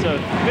Jordan. That's a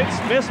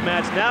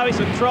mismatch. Now he's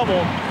in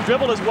trouble.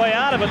 Dribbled his way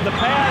out of it. The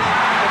pass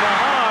to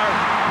Mahar.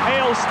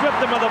 Hale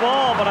stripped him of the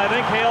ball, but I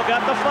think Hale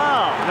got the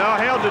foul. No,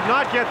 Hale did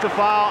not get the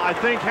foul. I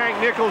think Hank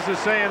Nichols is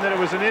saying that it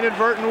was an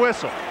inadvertent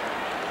whistle.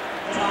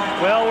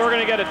 Well, we're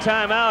going to get a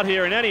timeout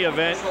here in any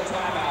event.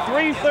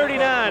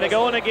 3:39 to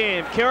go in the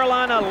game.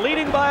 Carolina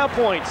leading by a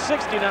point,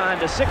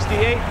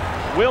 69-68.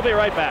 We'll be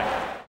right back.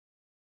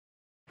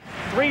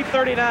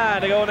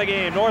 3:39 to go in the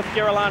game. North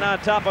Carolina on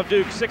top of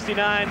Duke,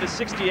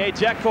 69-68.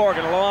 Jack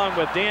Corrigan along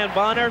with Dan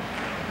Bonner.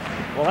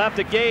 We'll have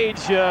to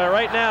gauge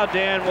right now,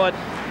 Dan, what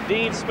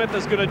Dean Smith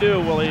is going to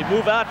do. Will he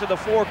move out to the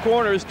 4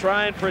 corners,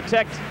 try and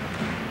protect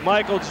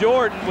Michael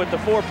Jordan with the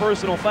 4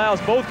 personal fouls?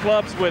 Both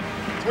clubs with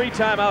 3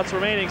 timeouts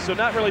remaining, so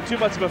not really too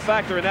much of a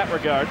factor in that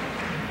regard.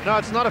 No,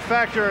 it's not a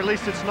factor, at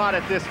least it's not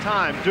at this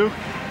time. Duke,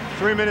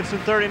 3 minutes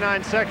and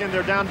 39 seconds.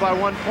 They're down by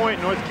 1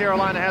 point. North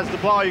Carolina has the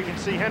ball. You can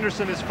see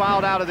Henderson is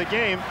fouled out of the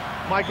game.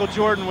 Michael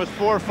Jordan with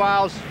 4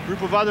 fouls.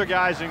 Group of other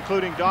guys,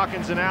 including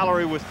Dawkins and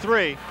Alarie, with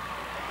 3.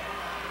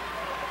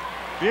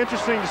 Be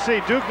interesting to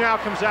see. Duke now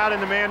comes out in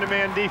the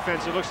man-to-man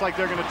defense. It looks like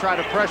they're going to try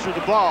to pressure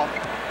the ball.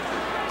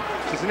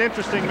 This is an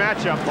interesting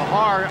matchup.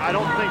 Mahar, I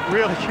don't think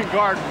really can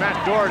guard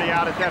Matt Doherty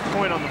out at that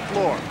point on the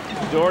floor.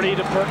 Doherty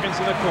to Perkins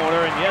in the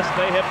corner, and yes,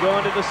 they have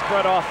gone to the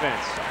spread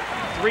offense.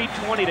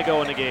 3:20 to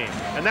go in the game.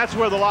 And that's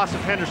where the loss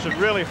of Henderson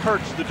really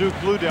hurts the Duke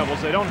Blue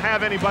Devils. They don't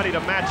have anybody to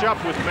match up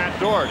with Matt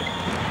Doherty.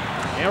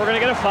 And we're going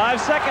to get a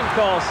 5-second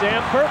call.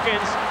 Sam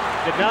Perkins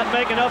did not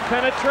make enough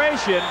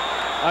penetration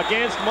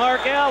against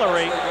Mark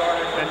Alarie.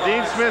 And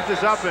Dean Smith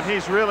is up, and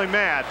he's really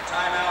mad.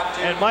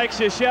 And Mike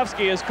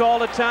Krzyzewski has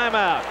called a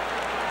timeout.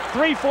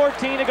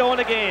 3:14 to go in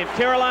the game.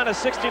 Carolina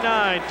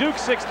 69, Duke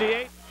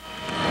 68.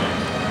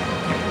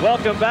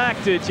 Welcome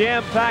back to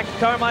jam-packed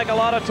Carmichael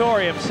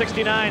Auditorium.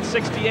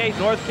 69-68,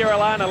 North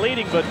Carolina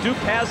leading, but Duke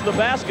has the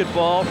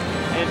basketball.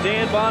 And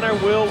Dan Bonner,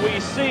 will we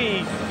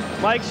see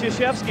Mike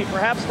Krzyzewski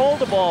perhaps hold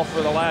the ball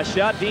for the last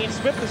shot? Dean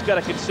Smith has got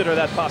to consider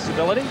that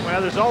possibility.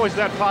 Well, there's always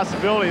that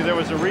possibility. There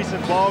was a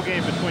recent ball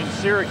game between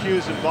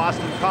Syracuse and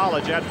Boston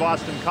College at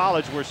Boston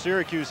College where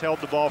Syracuse held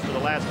the ball for the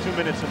last 2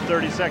 minutes and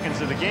 30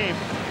 seconds of the game,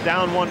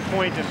 down 1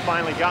 point and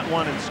finally got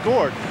one and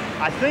scored.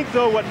 I think,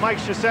 though, what Mike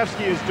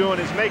Krzyzewski is doing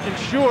is making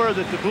sure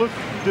that the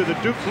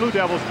Duke Blue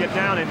Devils get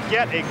down and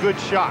get a good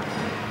shot.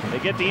 They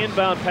get the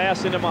inbound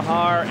pass into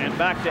Mahar and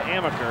back to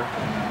Amaker.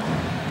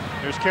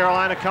 Here's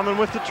Carolina coming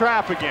with the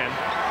trap again.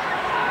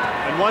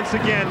 And once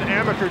again,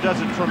 Amaker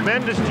does a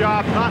tremendous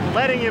job not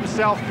letting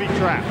himself be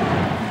trapped.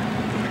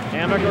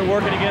 Amaker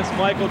working against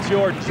Michael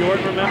Jordan.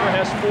 Jordan, remember,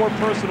 has 4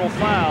 personal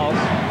fouls,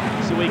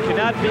 so he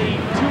cannot be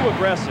too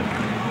aggressive.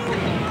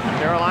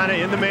 Carolina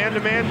in the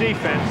man-to-man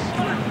defense.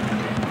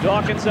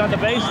 Dawkins on the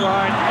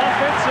baseline.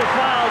 Offensive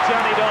foul,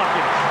 Johnny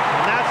Dawkins.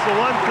 And that's the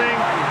one thing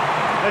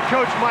that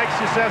Coach Mike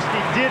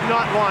Krzyzewski did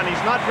not want. He's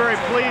not very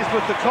pleased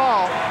with the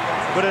call,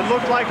 but it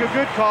looked like a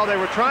good call. They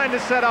were trying to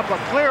set up a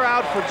clear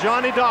out for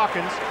Johnny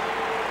Dawkins.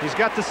 He's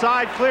got the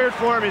side cleared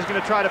for him. He's going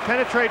to try to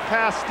penetrate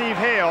past Steve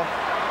Hale.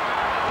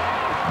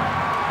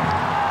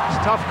 It's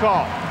a tough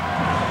call.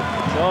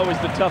 It's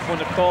always the tough one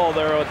to call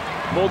there with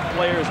both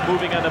players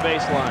moving on the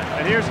baseline.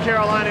 And here's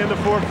Carolina in the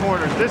four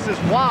corners. This is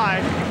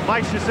why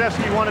Mike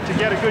Krzyzewski wanted to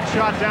get a good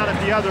shot down at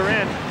the other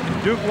end.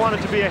 Duke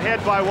wanted to be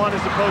ahead by one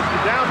as opposed to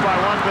down by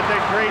one, but they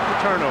create the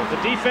turnover.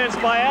 The defense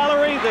by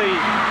Alarie,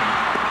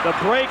 the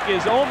break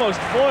is almost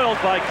foiled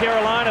by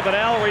Carolina, but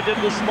Alarie did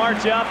the smart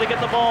job to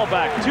get the ball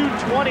back.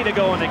 2:20 to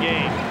go in the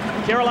game.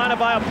 Carolina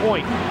by a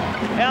point.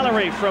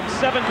 Alarie from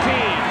 17.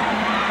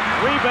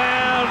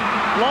 Rebound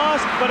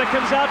lost, but it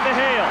comes out to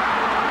Hale.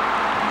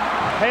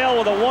 Hale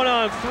with a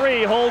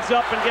 1-on-3 holds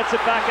up and gets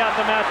it back out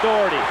to Matt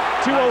Doherty.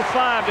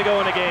 2:05 to go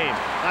in the game.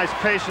 Nice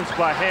patience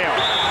by Hale.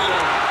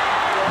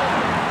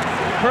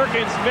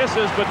 Perkins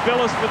misses, but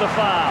Billis for the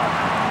foul.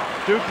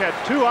 Duke had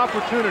 2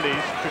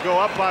 opportunities to go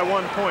up by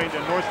 1 point,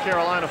 and North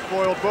Carolina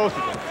foiled both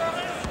of them.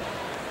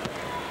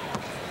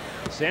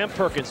 Sam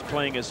Perkins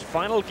playing his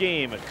final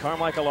game at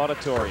Carmichael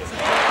Auditorium.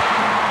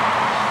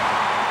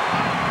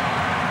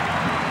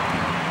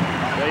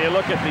 There you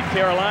look at the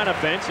Carolina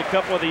bench, a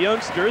couple of the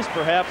youngsters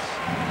perhaps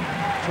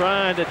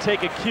trying to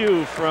take a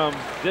cue from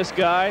this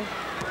guy.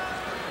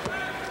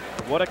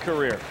 What a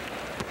career.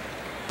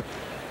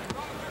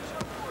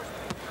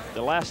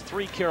 The last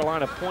 3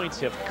 Carolina points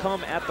have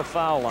come at the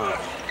foul line. It's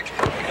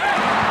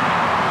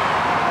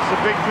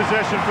a big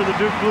possession for the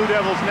Duke Blue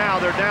Devils now.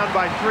 They're down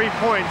by 3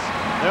 points.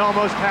 They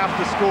almost have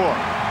to score.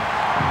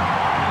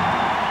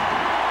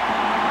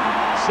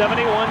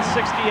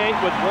 71-68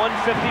 with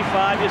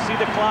 1:55. You see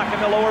the clock in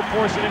the lower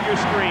portion of your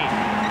screen.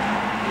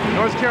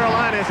 North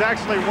Carolina is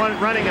actually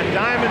running a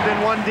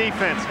diamond-in-one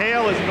defense.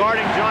 Hale is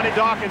guarding Johnny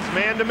Dawkins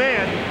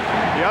man-to-man.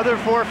 The other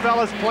 4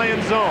 fellas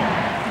playing zone.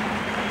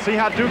 See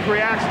how Duke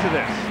reacts to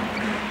this.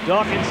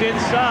 Dawkins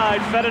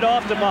inside, fed it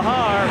off to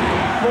Mahar,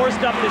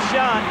 forced up the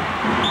shot.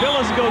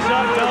 Billis goes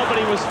up, no, but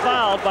he was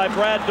fouled by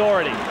Brad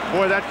Doherty.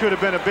 Boy, that could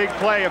have been a big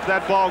play if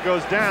that ball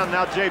goes down.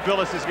 Now Jay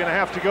Billis is going to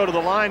have to go to the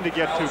line to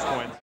get 2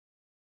 points.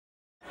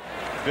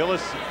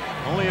 Billis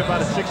only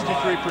about a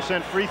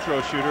 63% free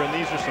throw shooter, and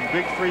these are some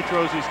big free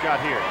throws he's got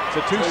here. It's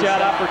a 2-shot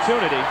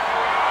opportunity.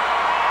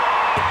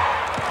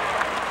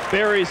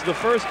 Buries the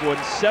first one,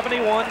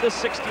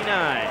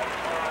 71-69.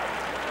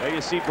 There you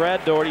see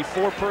Brad Doherty,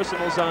 4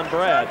 personals on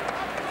Brad.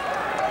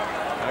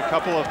 A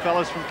couple of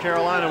fellas from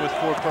Carolina with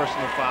 4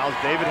 personal fouls.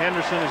 David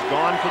Henderson is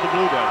gone for the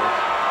Blue Devils.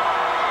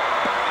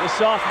 The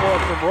sophomore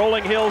from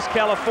Rolling Hills,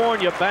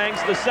 California,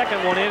 bangs the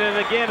second one in, and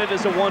again it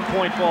is a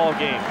 1-point ball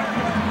game.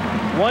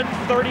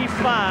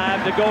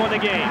 1:35 to go in the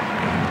game.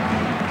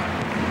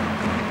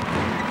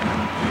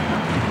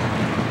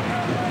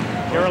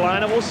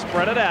 Carolina will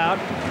spread it out.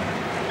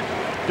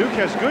 Duke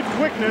has good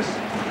quickness,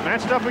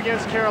 matched up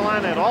against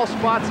Carolina at all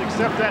spots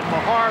except that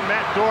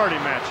Mahar-Matt Doherty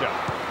matchup.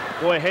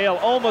 Boy, Hale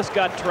almost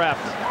got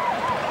trapped.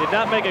 Did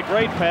not make a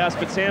great pass,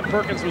 but Sam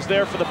Perkins was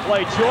there for the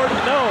play. Jordan,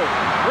 no.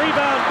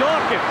 Rebound,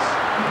 Dawkins.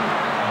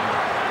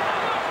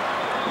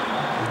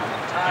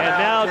 And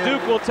now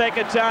Duke will take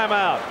a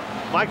timeout.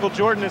 Michael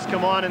Jordan has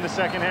come on in the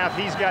second half.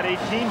 He's got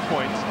 18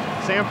 points.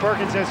 Sam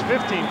Perkins has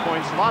 15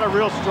 points. A lot of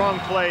real strong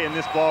play in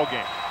this ball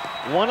game.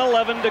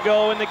 1:11 to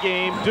go in the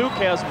game. Duke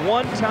has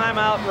 1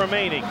 timeout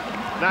remaining.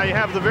 Now you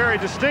have the very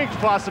distinct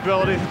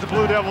possibility that the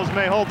Blue Devils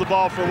may hold the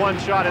ball for 1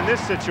 shot in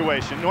this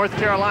situation. North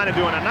Carolina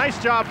doing a nice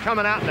job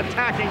coming out and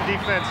attacking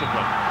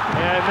defensively.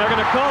 And they're going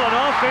to call an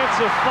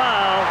offensive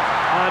foul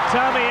on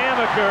Tommy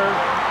Amaker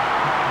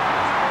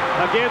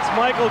against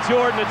Michael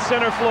Jordan at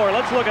center floor.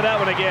 Let's look at that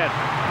one again.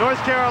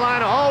 North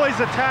Carolina always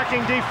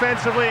attacking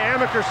defensively.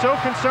 Amaker so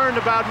concerned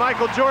about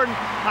Michael Jordan.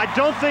 I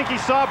don't think he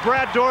saw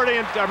Matt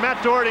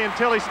Doherty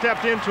until he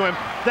stepped into him.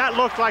 That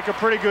looked like a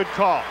pretty good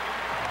call.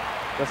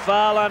 The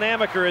foul on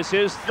Amaker is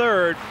his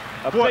 3rd,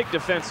 a big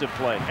defensive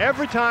play.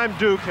 Every time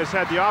Duke has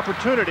had the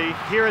opportunity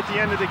here at the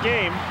end of the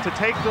game to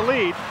take the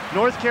lead,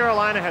 North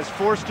Carolina has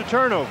forced a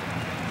turnover.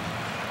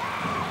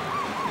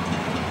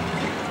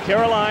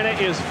 Carolina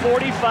is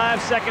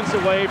 45 seconds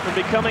away from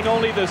becoming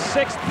only the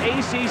 6th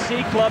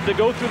ACC club to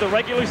go through the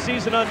regular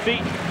season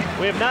unbeaten.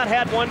 We have not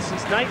had one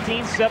since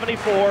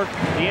 1974,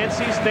 the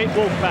NC State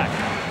Wolfpack.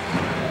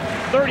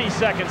 30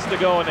 seconds to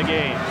go in the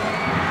game.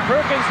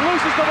 Perkins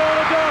loses the ball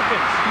to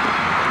Dawkins.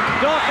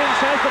 Dawkins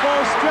has the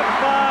ball stripped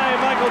by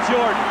Michael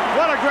Jordan.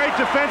 What a great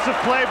defensive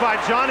play by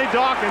Johnny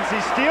Dawkins.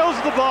 He steals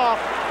the ball,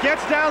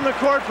 gets down the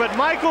court, but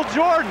Michael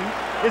Jordan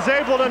is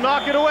able to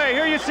knock it away.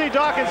 Here you see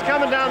Dawkins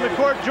coming down the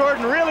court.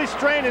 Jordan really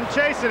straining,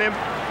 chasing him.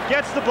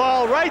 Gets the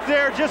ball right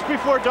there just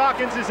before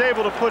Dawkins is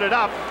able to put it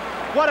up.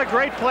 What a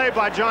great play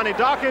by Johnny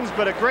Dawkins,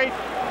 but a great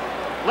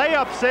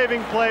layup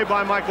saving play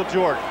by Michael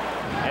Jordan.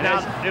 And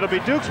now it'll be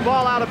Duke's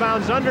ball out of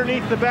bounds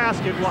underneath the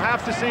basket. We'll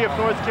have to see if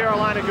North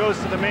Carolina goes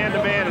to the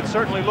man-to-man. It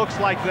certainly looks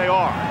like they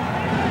are.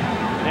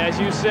 And as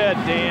you said,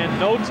 Dan,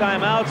 no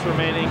timeouts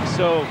remaining,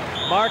 so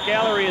Mark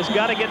Alarie has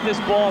got to get this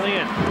ball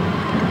in.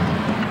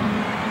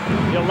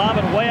 He'll lob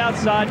it way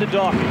outside to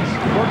Dawkins,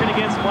 working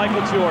against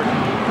Michael Jordan.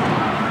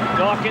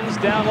 Dawkins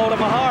down low to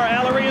Mahar.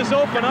 Alarie is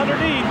open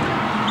underneath.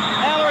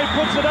 Alarie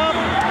puts it up.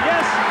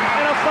 Yes,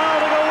 and a foul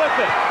to go with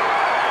it.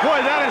 Boy,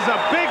 that is a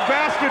big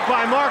basket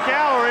by Mark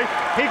Alarie.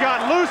 He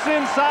got loose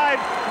inside.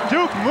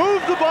 Duke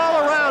moved the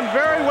ball around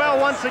very well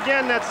once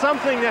again. That's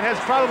something that has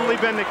probably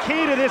been the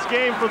key to this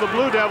game for the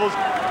Blue Devils,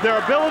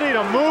 their ability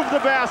to move the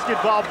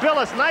basketball.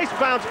 Billis, nice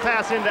bounce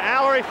pass into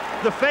Alarie.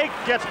 The fake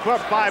gets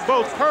by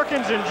both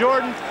Perkins and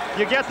Jordan.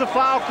 You get the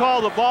foul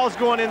call, the ball's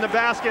going in the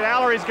basket.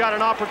 Alarie's got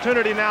an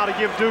opportunity now to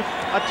give Duke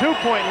a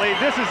 2-point lead.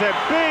 This is a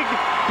big,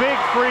 big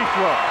free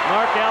throw.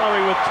 Mark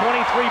Alarie with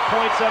 23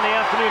 points on the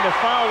afternoon. The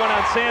foul went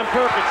on Sam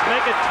Perkins,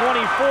 make it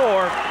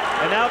 24,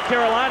 and now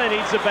Carolina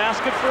needs a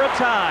basket for a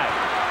tie.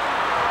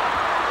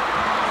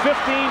 15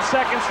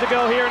 seconds to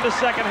go here in the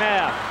second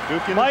half.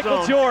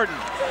 Michael Jordan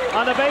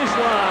on the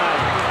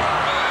baseline.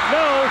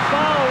 No,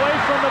 foul away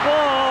from the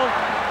ball.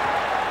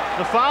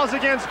 The foul's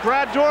against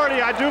Brad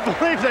Doherty. I do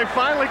believe they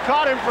finally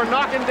caught him for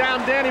knocking down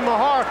Danny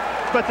Mahar,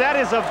 but that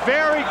is a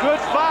very good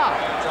foul.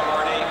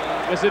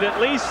 Because it at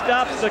least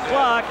stops the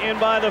clock, and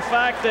by the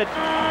fact that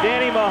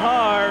Danny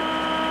Mahar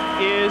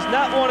is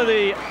not one of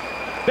the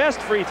best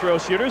free throw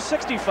shooters,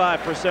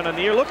 65% on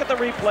the year. Look at the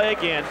replay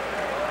again.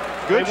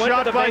 Good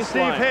shot by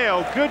Steve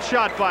Hale. Good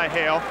shot by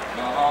Hale.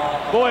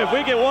 Boy, if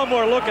we get one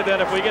more look at that,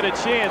 if we get a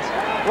chance.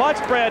 Watch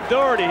Brad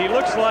Doherty. He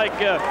looks like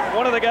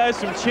one of the guys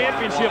from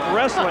championship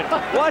wrestling.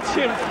 Watch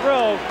him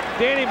throw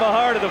Danny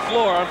Mahar to the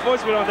floor.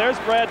 Unfortunately, there's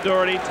Brad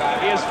Doherty.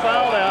 He is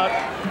fouled out.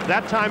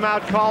 That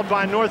timeout called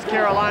by North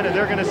Carolina.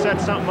 They're going to set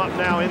something up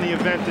now in the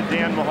event that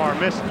Dan Mahar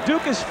misses.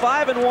 Duke is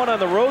 5-1 on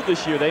the road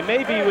this year. They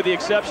may be, with the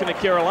exception of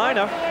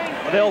Carolina.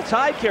 They'll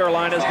tie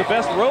Carolina as the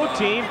best road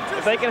team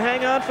if they can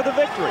hang on for the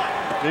victory.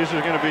 These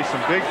are going to be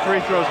some big free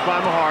throws by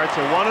Mahar. It's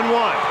a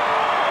 1-and-1.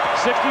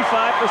 65%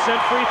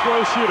 free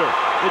throw shooter.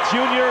 The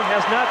junior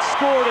has not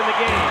scored in the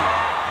game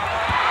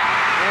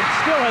and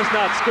still has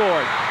not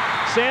scored.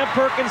 Sam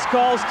Perkins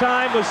calls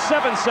time with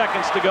 7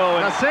 seconds to go.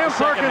 Now Sam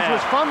Perkins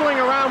was fumbling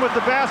around with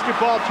the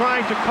basketball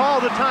trying to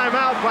call the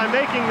timeout by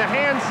making the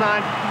hand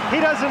sign.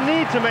 He doesn't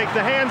need to make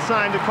the hand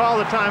sign to call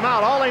the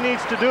timeout. All he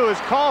needs to do is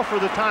call for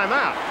the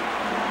timeout.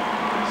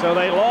 So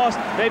they lost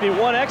maybe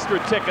one extra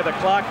tick of the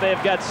clock.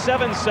 They've got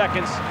 7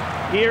 seconds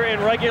here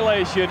in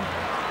regulation.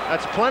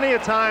 That's plenty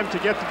of time to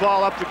get the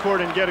ball up the court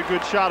and get a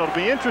good shot. It'll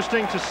be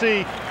interesting to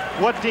see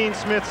what Dean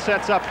Smith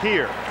sets up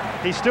here.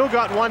 He's still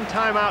got one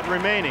timeout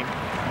remaining.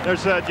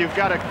 There's you've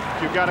got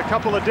a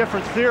couple of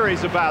different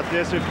theories about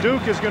this. If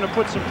Duke is going to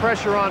put some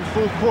pressure on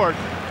full court,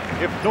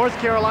 if North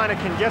Carolina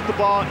can get the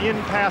ball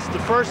in past the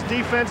first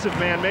defensive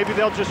man, maybe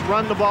they'll just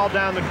run the ball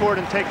down the court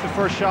and take the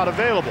first shot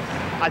available.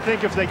 I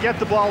think if they get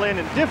the ball in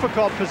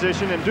difficult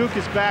position and Duke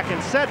is back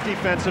and set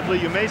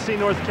defensively, you may see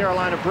North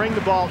Carolina bring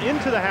the ball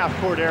into the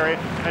half-court area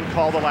and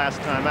call the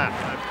last timeout.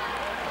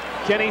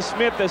 Kenny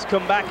Smith has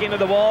come back into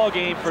the ball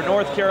game for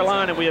North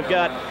Carolina. We have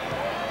got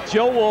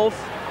Joe Wolf,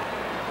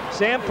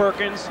 Sam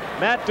Perkins,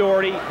 Matt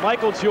Doherty,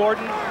 Michael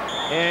Jordan,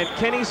 and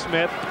Kenny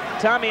Smith.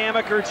 Tommy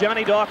Amaker,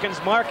 Johnny Dawkins,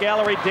 Mark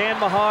Alarie, Dan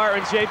Mahar,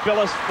 and Jay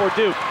Billis for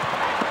Duke.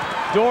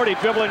 Doherty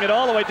dribbling it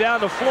all the way down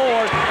the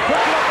floor. Puts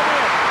it up and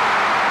in.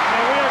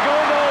 And we are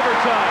going to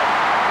overtime.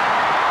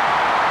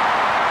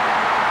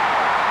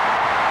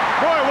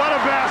 Boy, what a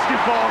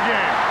basketball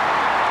game.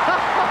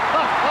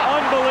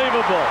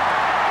 Unbelievable.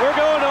 We're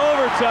going to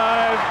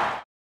overtime.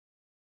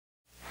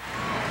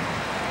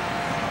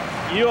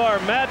 You are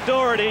Matt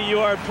Doherty.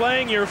 You are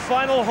playing your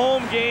final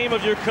home game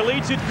of your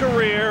collegiate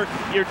career.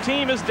 Your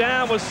team is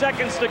down with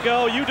seconds to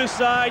go. You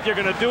decide you're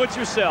going to do it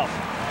yourself.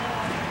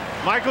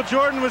 Michael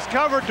Jordan was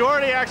covered.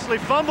 Doherty actually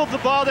fumbled the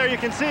ball there. You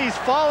can see he's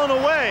fallen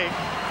away.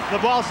 The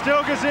ball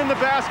still goes in the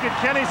basket.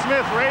 Kenny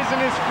Smith raising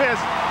his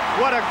fist.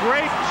 What a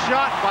great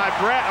shot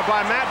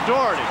by Matt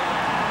Doherty.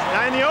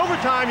 Now in the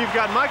overtime, you've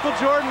got Michael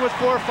Jordan with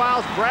 4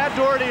 fouls. Brad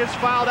Doherty is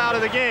fouled out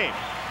of the game.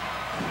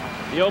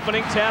 The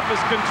opening tap is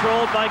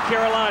controlled by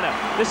Carolina.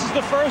 This is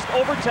the first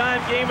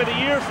overtime game of the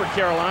year for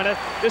Carolina.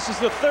 This is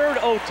the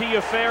 3rd OT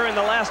affair in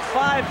the last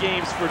 5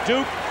 games for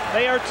Duke.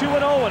 They are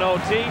 2-0 in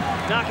OT,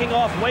 knocking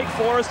off Wake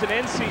Forest and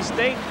NC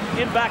State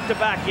in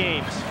back-to-back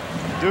games.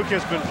 Duke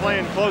has been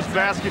playing close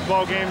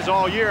basketball games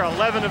all year.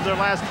 11 of their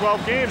last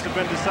 12 games have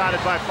been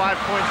decided by 5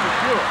 points or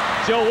fewer.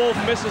 Joe Wolf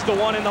misses the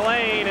one in the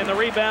lane, and the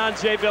rebound,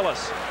 Jay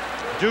Billis.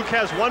 Duke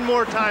has one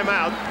more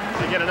timeout.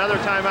 They get another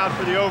timeout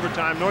for the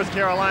overtime. North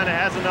Carolina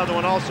has another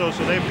one also,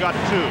 so they've got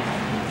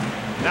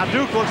 2. Now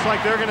Duke looks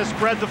like they're going to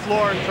spread the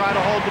floor and try to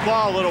hold the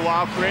ball a little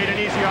while, create an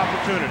easy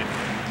opportunity.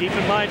 Keep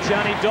in mind,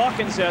 Johnny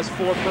Dawkins has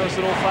 4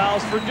 personal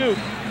fouls for Duke.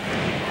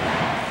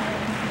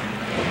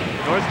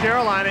 North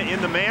Carolina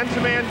in the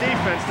man-to-man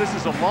defense. This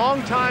is a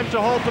long time to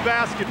hold the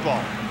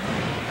basketball.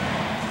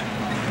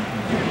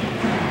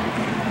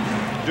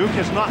 Duke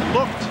has not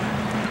looked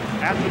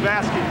at the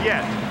basket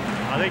yet.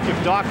 I think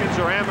if Dawkins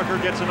or Amaker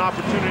gets an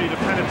opportunity to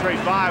penetrate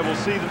by, we'll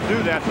see them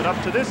do that, but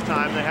up to this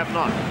time, they have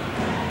not.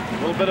 A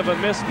little bit of a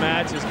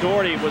mismatch as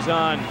Doherty was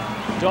on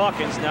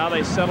Dawkins. Now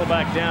they settle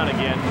back down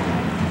again.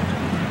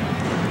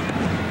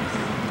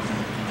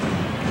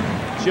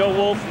 Joe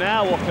Wolf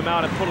now will come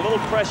out and put a little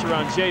pressure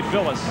on Jay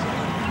Billis.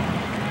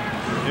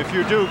 If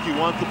you're Duke, you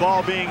want the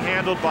ball being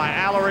handled by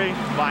Alarie,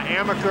 by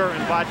Amaker,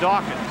 and by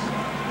Dawkins.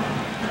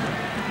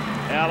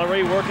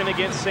 Alarie working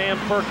against Sam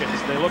Perkins.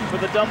 They look for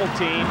the double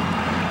team.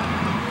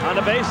 On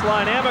the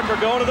baseline, Amaker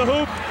going to the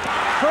hoop.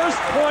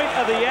 First point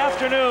of the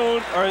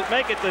afternoon, or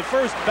make it the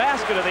first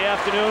basket of the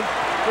afternoon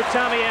for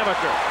Tommy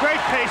Amaker.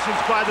 Great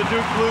patience by the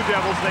Duke Blue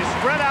Devils. They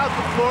spread out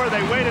the floor, they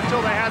waited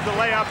till they had the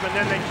layup, and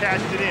then they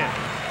cashed it in.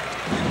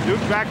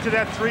 Duke back to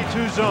that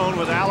 3-2 zone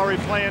with Alarie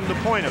playing the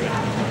point of it.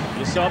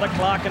 You saw the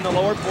clock in the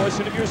lower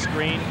portion of your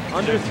screen.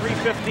 Under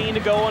 3:15 to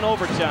go in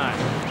overtime.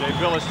 Jay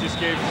Billis just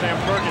gave Sam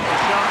Perkins a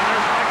shot, and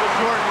there's Michael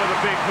Jordan with a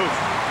big hoop.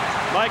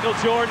 Michael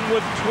Jordan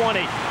with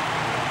 20.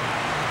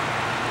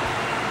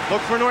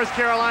 Look for North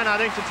Carolina, I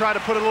think, to try to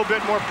put a little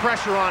bit more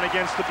pressure on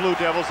against the Blue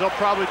Devils. They'll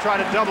probably try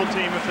to double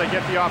team if they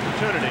get the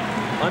opportunity.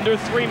 Under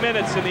 3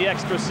 minutes in the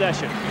extra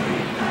session.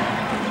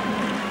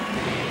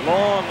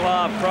 Long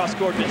lob cross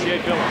court to Jay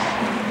Billis.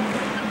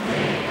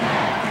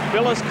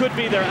 Billis could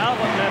be their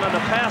outlet man on the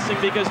passing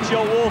because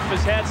Joe Wolf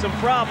has had some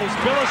problems.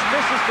 Billis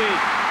misses the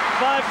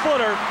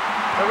 5-footer.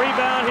 The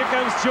rebound, here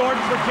comes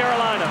Jordan for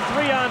Carolina.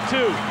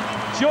 3-on-2.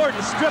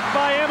 Jordan stripped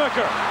by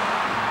Amaker.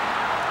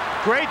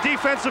 Great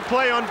defensive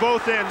play on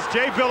both ends.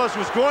 Jay Billis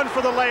was going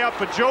for the layup,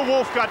 but Joe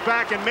Wolf got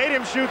back and made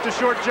him shoot the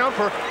short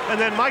jumper, and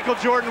then Michael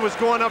Jordan was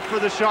going up for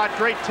the shot.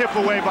 Great tip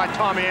away by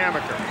Tommy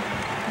Amaker.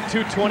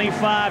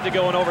 2:25 to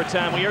go in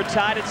overtime. We are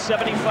tied at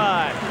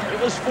 75. It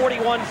was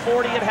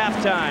 41-40 at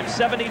halftime.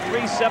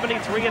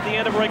 73-73 at the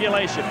end of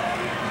regulation.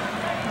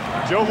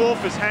 Joe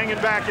Wolf is hanging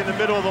back in the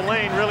middle of the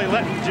lane, really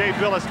letting Jay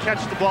Billis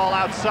catch the ball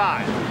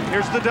outside.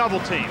 Here's the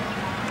double team.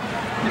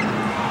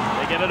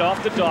 They get it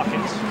off to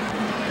Dawkins.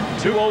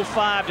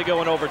 2:05 to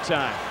go in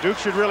overtime. Duke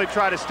should really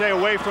try to stay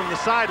away from the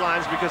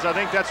sidelines because I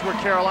think that's where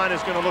Carolina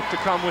is going to look to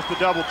come with the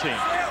double team.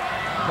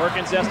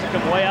 Perkins has to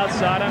come way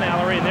outside on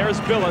Alarie, and there's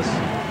Billis.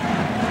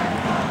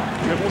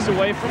 Dribbles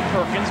away from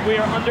Perkins. We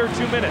are under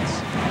 2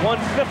 minutes.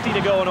 1:50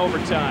 to go in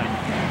overtime.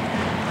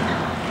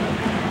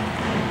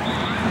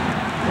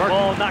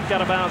 Ball knocked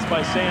out of bounds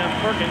by Sam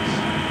Perkins.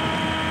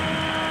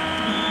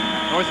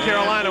 North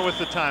Carolina with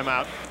the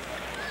timeout.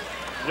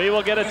 We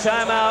will get a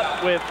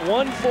timeout with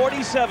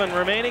 1:47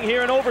 remaining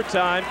here in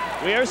overtime.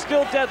 We are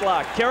still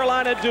deadlocked.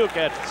 Carolina Duke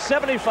at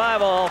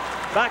 75 all.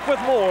 Back with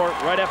more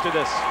right after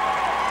this.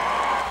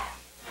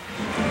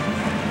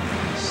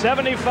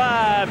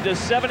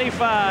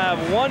 75-75,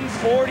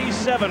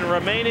 1:47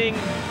 remaining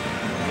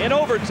in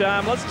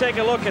overtime. Let's take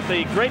a look at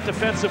the great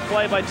defensive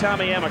play by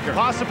Tommy Amaker.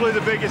 Possibly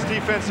the biggest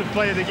defensive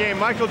play of the game.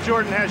 Michael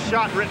Jordan has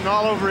shot written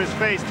all over his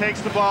face,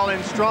 takes the ball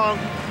in strong.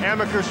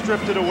 Amaker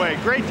stripped it away.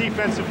 Great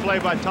defensive play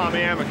by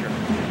Tommy Amaker.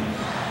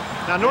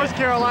 Now, North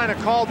Carolina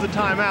called the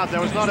timeout.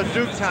 That was not a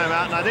Duke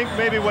timeout, and I think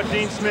maybe what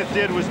Dean Smith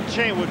did was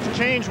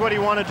change what he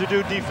wanted to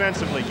do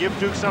defensively, give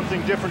Duke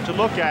something different to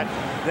look at.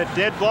 That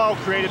dead ball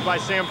created by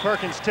Sam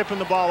Perkins tipping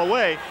the ball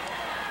away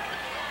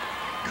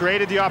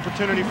created the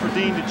opportunity for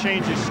Dean to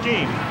change his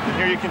scheme. And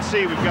here you can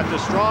see we've got the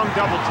strong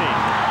double team.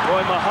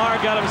 Boy, Mahar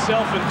got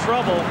himself in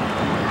trouble,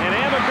 and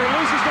Amaker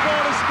loses the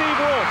ball to Steve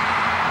Wolf.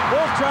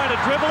 Wolf trying to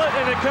dribble it,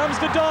 and it comes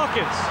to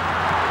Dawkins.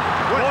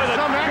 Boy, the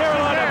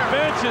Carolina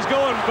bench is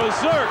going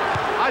berserk.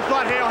 I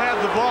thought Hale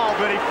had the ball,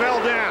 but he fell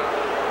down.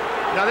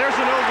 Now there's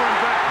an over and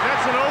back.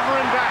 That's an over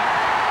and back.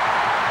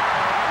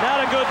 Not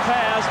a good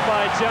pass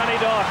by Johnny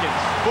Dawkins.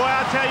 Boy,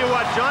 I'll tell you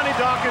what, Johnny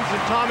Dawkins and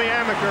Tommy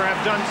Amaker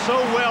have done so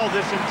well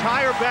this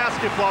entire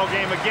basketball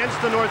game against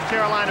the North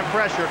Carolina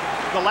pressure.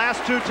 The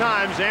last 2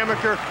 times,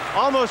 Amaker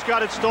almost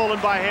got it stolen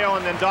by Hale,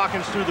 and then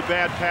Dawkins threw the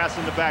bad pass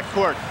in the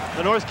backcourt.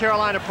 The North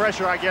Carolina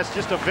pressure, I guess,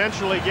 just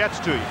eventually gets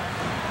to you.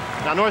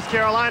 Now, North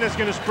Carolina is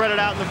going to spread it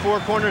out in the 4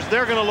 corners.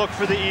 They're going to look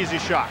for the easy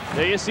shot.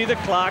 There you see the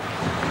clock.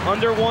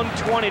 Under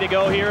 1:20 to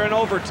go here in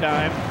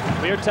overtime.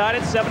 We are tied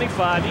at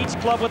 75, each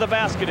club with a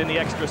basket in the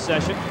extra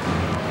session.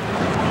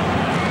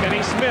 Kenny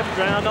Smith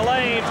down the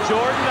lane.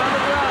 Jordan on the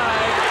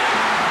drive.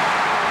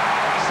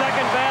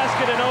 Second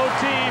basket and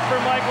OT for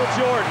Michael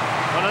Jordan.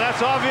 Well, now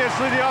that's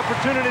obviously the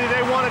opportunity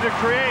they wanted to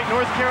create.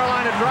 North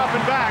Carolina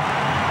dropping back.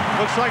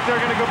 Looks like they're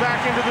going to go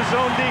back into the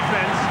zone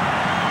defense.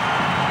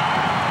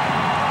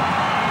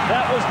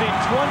 That was the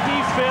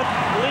 25th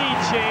lead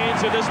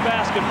change of this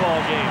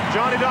basketball game.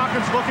 Johnny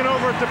Dawkins looking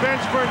over at the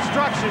bench for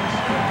instructions.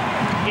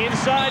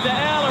 Inside to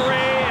Alarie,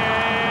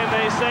 and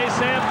they say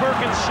Sam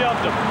Perkins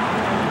shoved him.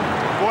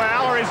 Boy,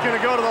 Alarie's going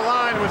to go to the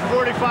line with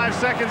 45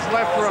 seconds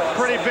left for a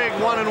pretty big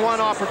one-on-one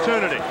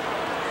opportunity.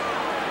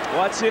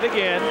 Watch it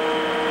again.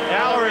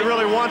 Alarie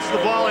really wants the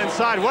ball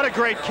inside. What a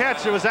great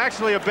catch. It was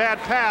actually a bad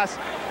pass.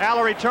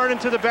 Alarie turning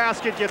to the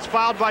basket, gets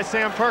fouled by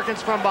Sam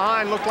Perkins from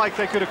behind. Looked like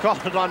they could have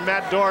called it on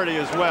Matt Doherty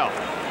as well.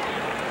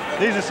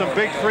 These are some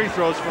big free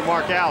throws for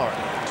Mark Alarie.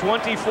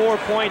 24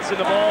 points in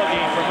the ball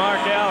game for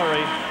Mark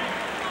Alarie.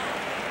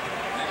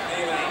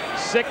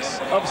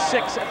 6 of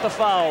 6 at the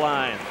foul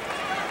line.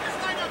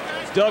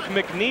 Doug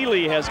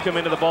McNeely has come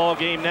into the ball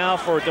game now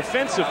for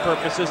defensive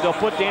purposes. They'll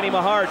put Danny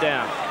Mahar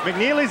down.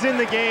 McNeely's in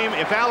the game.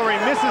 If Alarie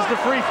misses the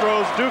free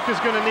throws, Duke is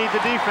going to need the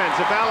defense.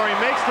 If Alarie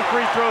makes the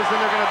free throws, then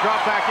they're going to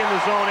drop back in the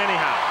zone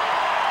anyhow.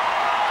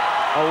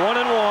 A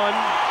 1-and-1.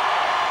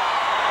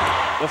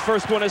 The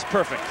first one is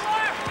perfect.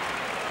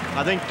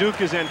 I think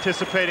Duke is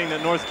anticipating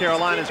that North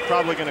Carolina is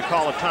probably going to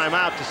call a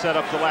timeout to set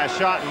up the last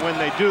shot, and when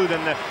they do,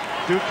 then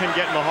Duke can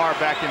get Mahar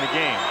back in the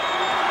game.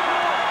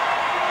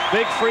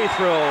 Big free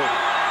throw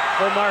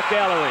for Mark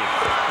Alarie.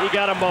 He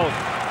got them both.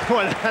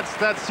 Boy,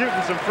 that's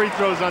shooting some free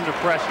throws under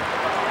pressure.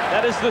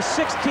 That is the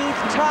 16th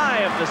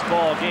tie of this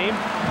ball game.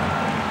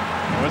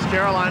 North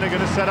Carolina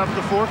going to set up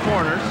the four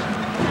corners.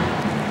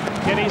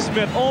 Kenny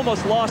Smith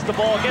almost lost the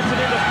ball, gets it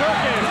into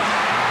Perkins.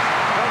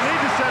 They'll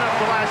need to set up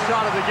the last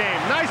shot of the game.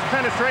 Nice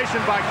penetration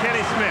by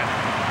Kenny Smith.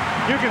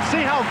 You can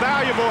see how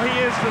valuable he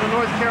is to the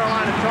North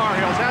Carolina Tar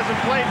Heels.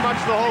 Hasn't played much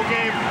the whole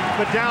game,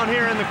 but down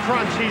here in the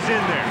crunch, he's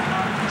in there.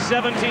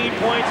 17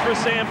 points for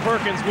Sam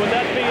Perkins. Would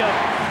that be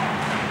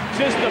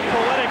just a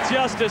poetic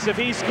justice if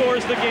he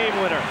scores the game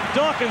winner?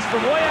 Dawkins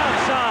from way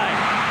outside.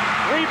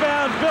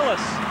 Rebound,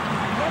 Billis.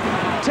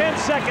 10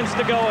 seconds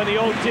to go in the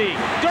OT.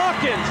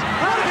 Dawkins.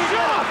 What a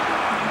shot!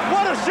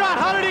 What a shot!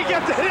 How did he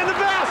get that in the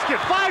basket?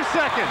 5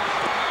 seconds.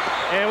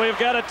 And we've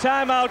got a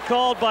timeout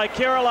called by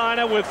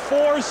Carolina with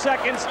 4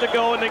 seconds to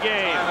go in the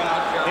game.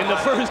 In the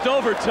first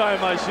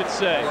overtime, I should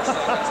say.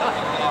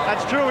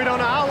 That's true. We don't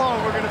know how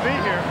long we're going to be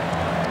here.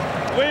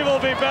 We will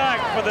be back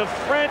for the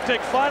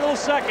frantic final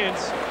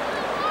seconds.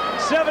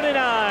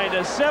 79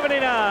 to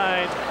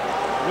 79.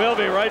 We'll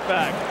be right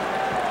back.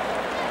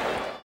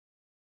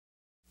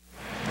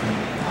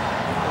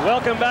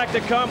 Welcome back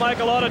to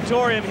Carmichael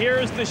Auditorium.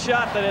 Here's the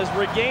shot that has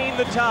regained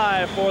the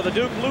tie for the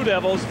Duke Blue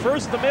Devils.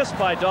 First the miss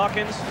by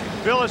Dawkins.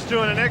 Billis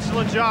doing an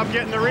excellent job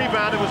getting the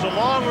rebound. It was a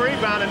long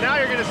rebound, and now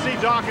you're going to see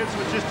Dawkins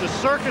with just a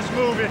circus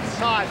move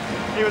inside.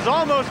 He was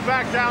almost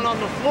back down on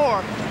the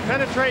floor,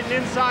 penetrating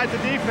inside the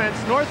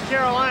defense. North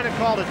Carolina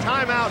called a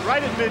timeout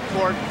right at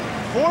midcourt.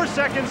 4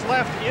 seconds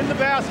left in the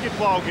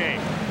basketball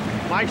game.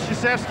 Mike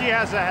Krzyzewski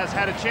has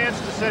had a chance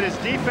to set his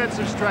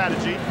defensive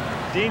strategy.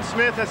 Dean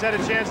Smith has had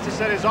a chance to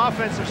set his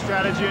offensive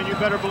strategy, and you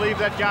better believe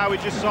that guy we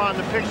just saw in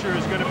the picture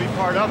is going to be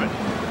part of it.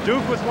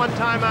 Duke with 1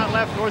 timeout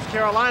left, North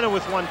Carolina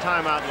with 1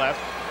 timeout left.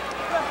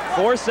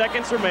 4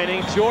 seconds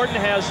remaining. Jordan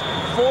has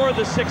 4 of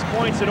the 6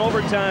 points in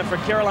overtime for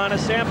Carolina.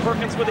 Sam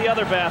Perkins with the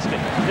other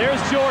basket. There's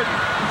Jordan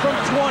from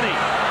 20.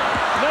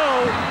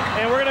 No,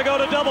 and we're going to go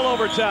to double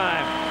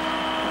overtime.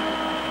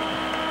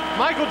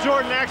 Michael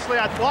Jordan actually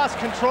lost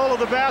control of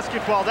the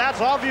basketball.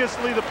 That's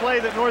obviously the play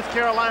that North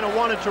Carolina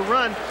wanted to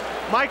run.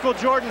 Michael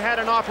Jordan had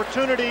an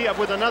opportunity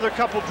with another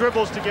couple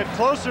dribbles to get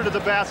closer to the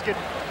basket,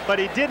 but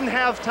he didn't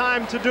have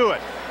time to do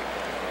it.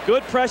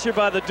 Good pressure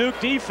by the Duke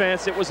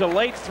defense. It was a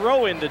late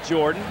throw into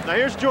Jordan. Now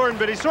here's Jordan,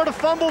 but he sort of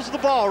fumbles the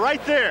ball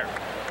right there.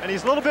 And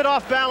he's a little bit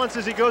off balance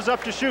as he goes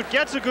up to shoot.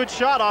 Gets a good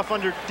shot off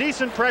under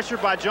decent pressure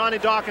by Johnny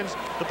Dawkins.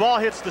 The ball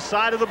hits the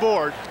side of the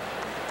board.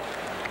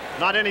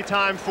 Not any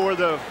time for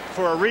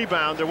a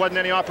rebound. There wasn't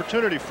any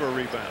opportunity for a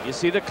rebound. You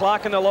see the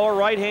clock in the lower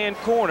right-hand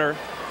corner.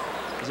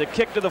 There's a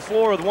kick to the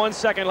floor with 1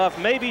 second left.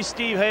 Maybe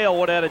Steve Hale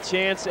would have had a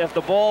chance if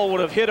the ball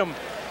would have hit him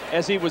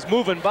as he was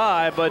moving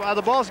by, but... Well,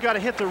 the ball's got to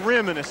hit the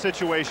rim in a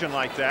situation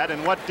like that,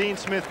 and what Dean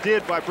Smith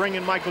did by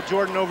bringing Michael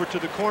Jordan over to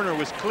the corner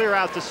was clear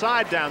out the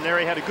side down there.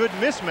 He had a good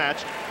mismatch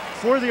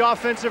for the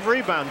offensive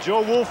rebound.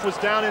 Joe Wolf was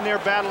down in there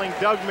battling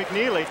Doug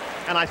McNeely,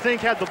 and I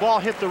think had the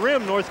ball hit the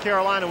rim, North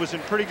Carolina was in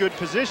pretty good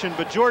position,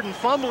 but Jordan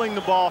fumbling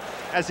the ball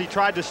as he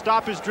tried to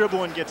stop his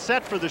dribble and get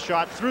set for the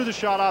shot, threw the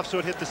shot off so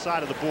it hit the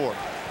side of the board.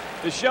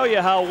 To show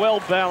you how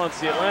well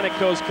balanced the Atlantic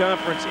Coast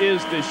Conference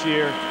is this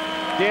year,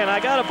 Dan, I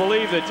got to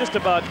believe that just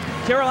about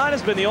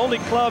Carolina's been the only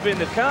club in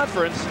the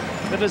conference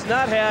that has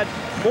not had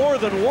more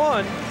than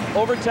 1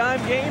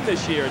 overtime game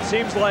this year. It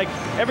seems like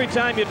every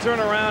time you turn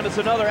around, it's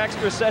another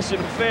extra session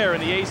affair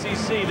in the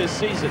ACC this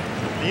season.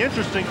 The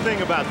interesting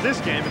thing about this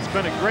game, it's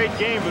been a great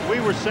game, but we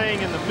were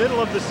saying in the middle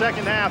of the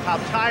second half how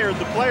tired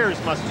the players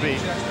must be.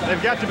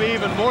 They've got to be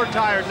even more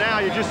tired now.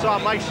 You just saw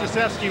Mike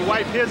Krzyzewski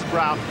wipe his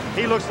brow.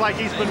 He looks like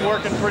he's been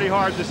working pretty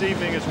hard this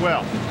evening as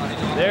well.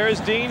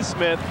 There's Dean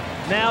Smith,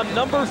 now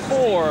number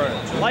 4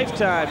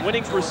 lifetime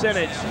winning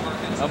percentage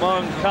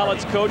among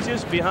college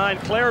coaches, behind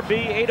Claire B.,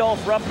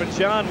 Adolph Rupp, and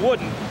John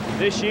Wooden.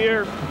 This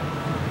year,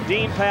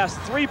 Dean passed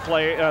 3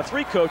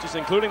 coaches,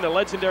 including the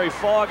legendary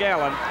Fog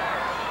Allen.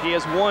 He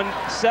has won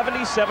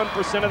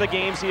 77% of the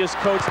games he has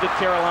coached at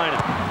Carolina.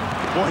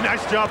 Boy,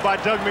 nice job by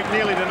Doug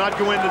McNeely to not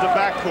go into the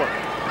backcourt.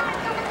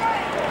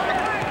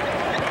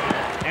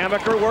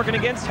 Amaker working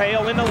against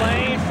Hale in the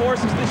lane,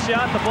 forces the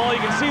shot. The ball, you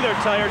can see they're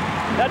tired.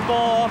 That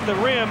ball off the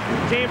rim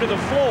came to the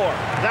floor.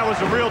 That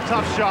was a real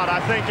tough shot.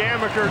 I think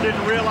Amaker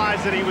didn't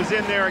realize that he was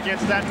in there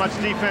against that much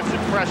defensive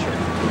pressure.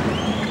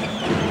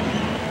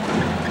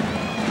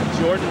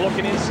 Jordan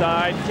looking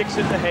inside, kicks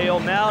it to Hale,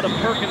 now to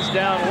Perkins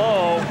down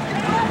low.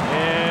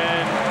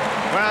 And,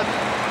 well,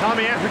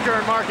 Tommy Amaker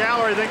and Mark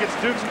Alarie think it's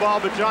Duke's ball,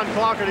 but John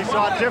Clockerty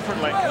saw it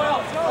differently.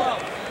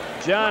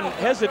 John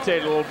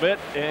hesitated a little bit,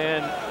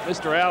 and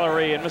Mr.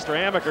 Alarie and Mr.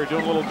 Amaker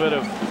doing a little bit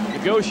of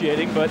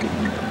negotiating, but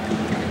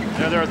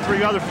there are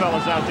 3 other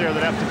fellas out there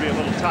that have to be a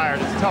little tired.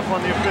 It's tough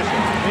on the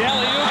officials. The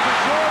alley-oop for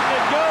Jordan,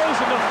 it goes,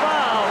 and the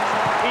foul.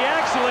 He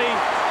actually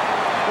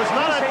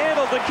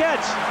Mishandled the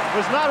catch.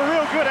 Was not a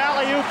real good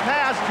alley-oop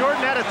pass. Jordan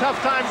had a tough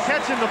time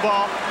catching the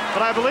ball,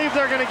 but I believe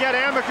they're going to get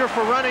Amaker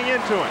for running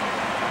into him.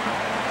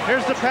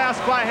 Here's the pass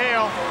by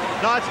Hale.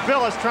 Now it's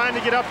Billis trying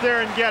to get up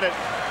there and get it.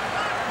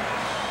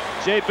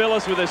 Jay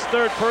Billis with his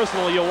third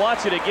personal. You'll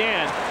watch it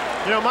again.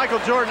 You know, Michael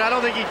Jordan, I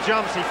don't think he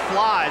jumps, he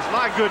flies.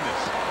 My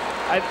goodness.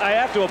 I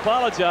have to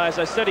apologize.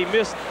 I said he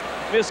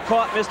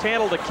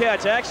mishandled the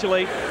catch.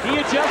 Actually, he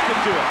adjusted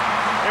to it.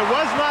 It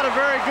was not a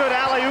very good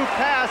alley-oop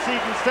pass.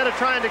 Instead of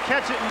trying to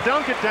catch it and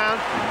dunk it down,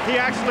 he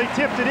actually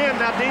tipped it in.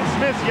 Now Dean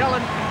Smith's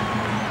yelling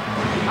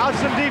out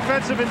some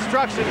defensive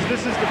instructions.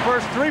 This is the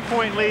first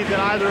three-point lead that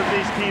either of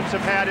these teams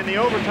have had in the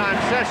overtime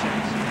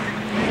sessions.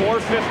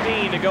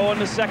 4:15 to go in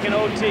the second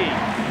OT.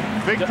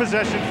 Big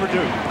possession for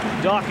Duke.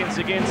 Dawkins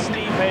against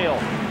Steve Hale.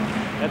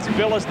 That's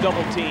Billis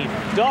double team.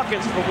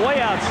 Dawkins from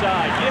way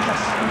outside, yes.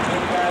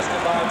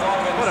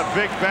 What a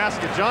big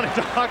basket. Johnny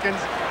Dawkins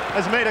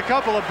has made a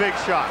couple of big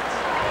shots.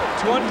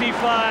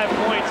 25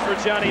 points for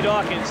Johnny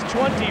Dawkins,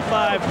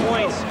 25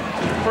 points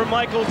for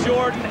Michael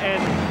Jordan,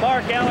 and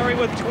Mark Alarie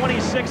with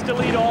 26 to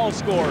lead all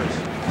scorers.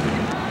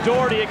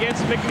 Doherty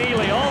against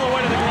McNeely, all the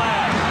way to the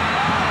glass.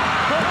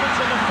 Perkins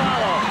in the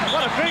follow.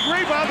 What a big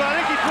rebound, but I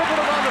think he dribbled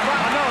him on the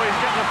foul. No, he's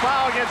getting a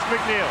foul against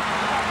McNeely.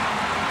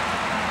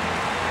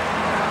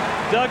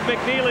 Doug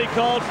McNeely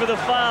called for the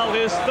foul,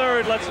 his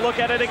third. Let's look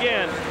at it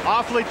again.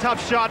 Awfully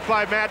tough shot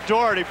by Matt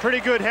Doherty.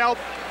 Pretty good help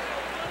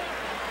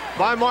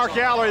by Mark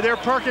Alarie. There,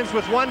 Perkins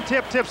with one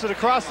tip, tips it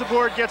across the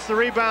board, gets the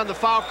rebound. The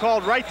foul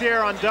called right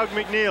there on Doug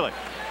McNeely.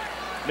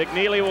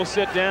 McNeely will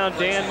sit down.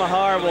 Dan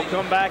Mahar will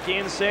come back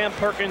in. Sam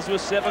Perkins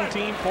with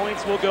 17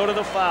 points will go to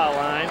the foul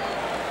line.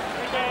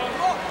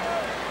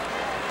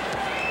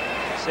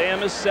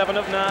 Sam is 7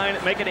 of 9,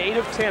 making 8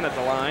 of 10 at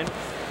the line.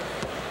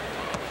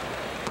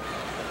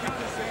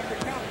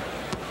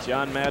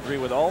 John Madry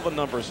with all the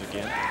numbers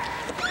again. 18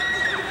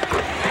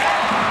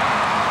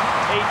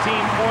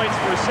 points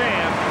for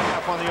Sam.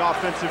 Up on the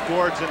offensive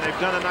boards, and they've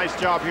done a nice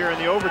job here in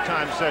the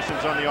overtime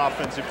sessions on the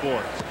offensive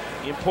boards.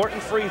 The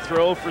important free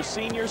throw for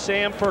senior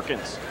Sam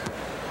Perkins.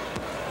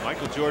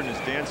 Michael Jordan is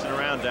dancing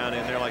around down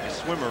in there like a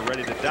swimmer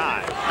ready to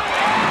dive.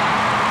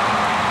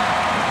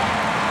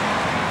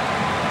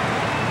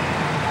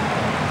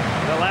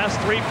 The last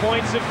 3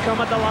 points have come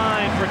at the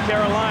line for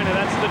Carolina.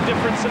 That's the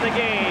difference in the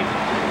game.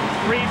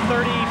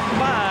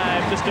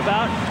 3:35 just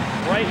about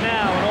right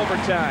now in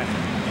overtime.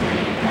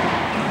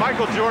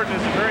 Michael Jordan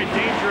is a very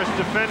dangerous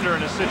defender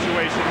in a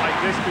situation like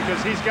this because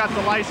he's got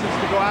the license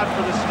to go out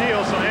for the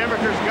steal, so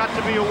Amaker's got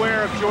to be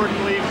aware if Jordan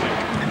leaves him.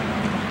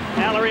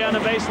 Alarie on the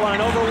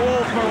baseline, over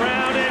Wolf,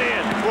 around and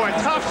in. Boy,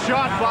 tough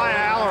shot by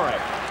Alarie.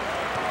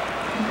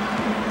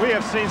 We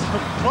have seen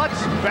some clutch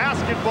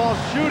basketball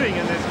shooting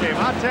in this game,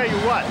 I'll tell you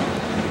what.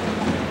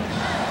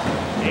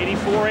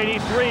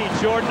 84-83,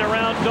 Jordan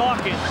around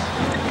Dawkins.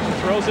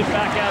 Throws it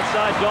back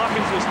outside.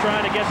 Dawkins was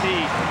trying to get the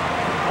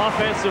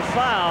offensive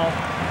foul.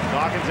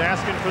 Dawkins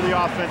asking for the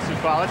offensive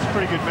foul. That's a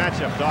pretty good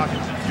matchup,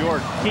 Dawkins and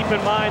Jordan. Keep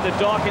in mind that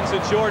Dawkins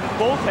and Jordan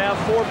both have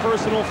 4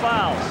 personal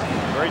fouls.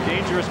 Very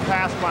dangerous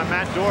pass by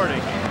Matt Doherty.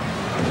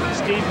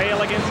 Steve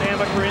Hale against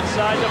Amaker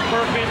inside to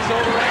Perkins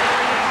over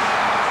Alarie.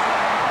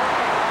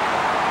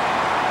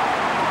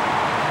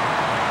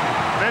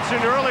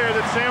 Mentioned earlier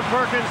that Sam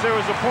Perkins, there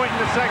was a point in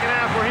the second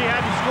half where he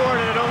hadn't scored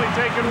and had only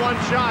taken 1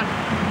 shot.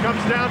 Comes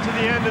down to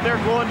the end and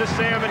they're going to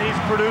Sam and he's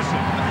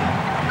producing.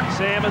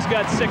 Sam has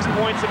got 6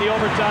 points in the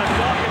overtime.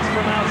 Dawkins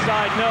from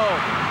outside, no.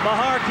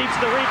 Mahar keeps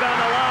the rebound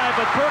alive,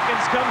 but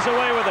Perkins comes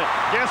away with it.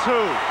 Guess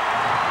who?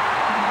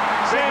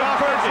 Big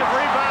offensive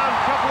rebound,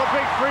 couple of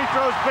big free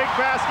throws, big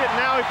basket.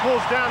 Now he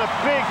pulls down a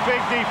big, big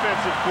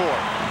defensive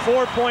board.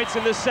 4 points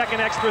in the second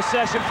extra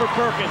session for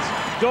Perkins.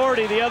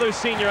 Doherty, the other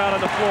senior, out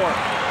on the floor.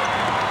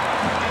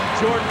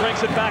 Jordan brings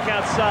it back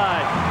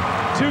outside.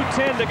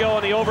 2:10 to go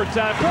in the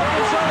overtime.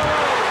 Perkins on the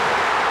road.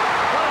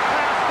 What a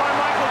pass by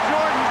Michael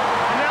Jordan.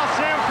 And now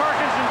Sam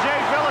Perkins and Jay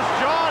Billis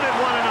jawing at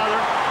one another.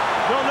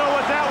 Don't know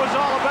what that was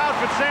all about,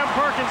 but Sam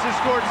Perkins has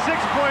scored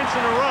 6 points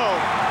in a row.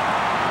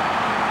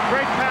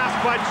 Great pass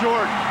by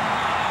Jordan.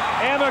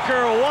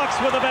 Amaker walks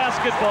with the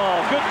basketball.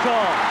 Good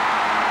call.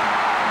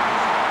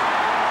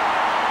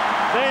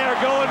 They are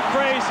going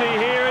crazy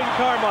here in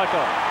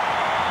Carmichael.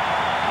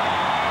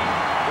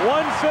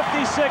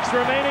 1:56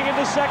 remaining in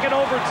the second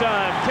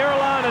overtime.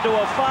 Carolina to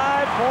a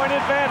 5-point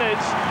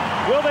advantage.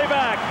 Will they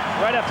back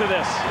right after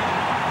this?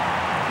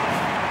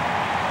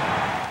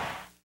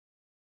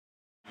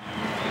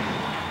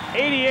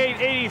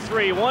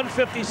 (88-83),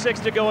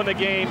 1:56 to go in the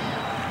game.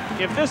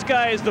 If this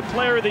guy is the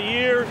player of the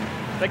year,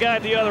 the guy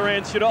at the other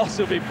end should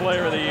also be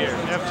player of the year.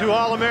 You have 2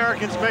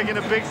 All-Americans making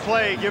a big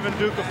play, giving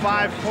Duke a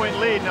 5-point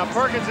lead. Now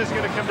Perkins is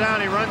going to come down.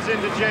 He runs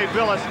into Jay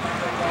Billis.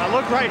 Now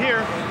look right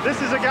here.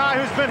 This is a guy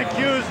who's been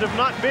accused of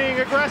not being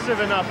aggressive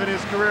enough in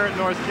his career at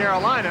North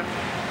Carolina.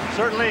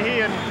 Certainly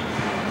he and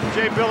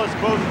Jay Billis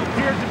both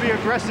appeared to be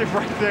aggressive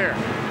right there.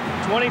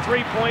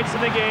 23 points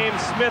in the game.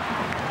 Smith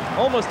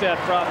almost had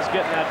problems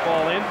getting that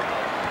ball in.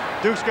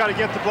 Duke's got to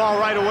get the ball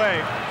right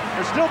away.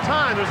 There's still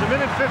time. There's 1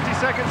 minute 50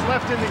 seconds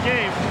left in the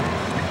game.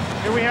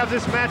 Here we have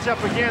this matchup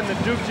again that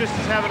Duke just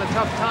is having a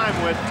tough time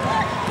with.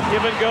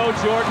 Give and go,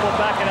 Jordan will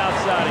back it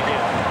outside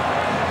again.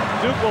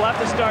 Duke will have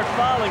to start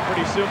fouling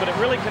pretty soon, but it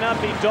really cannot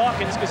be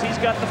Dawkins because he's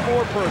got the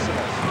 4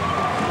 personals.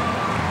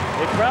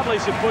 They probably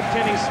should put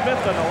Kenny Smith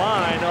on the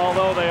line,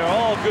 although they are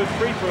all good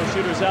free throw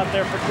shooters out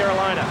there for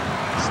Carolina.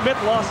 Smith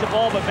lost the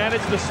ball, but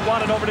managed to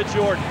swat it over to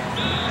Jordan.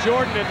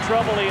 Jordan in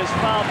trouble. He is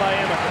fouled by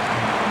Amaker.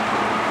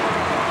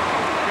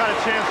 Got a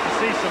chance to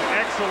see some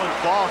excellent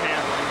ball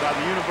handling by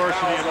the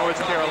University of North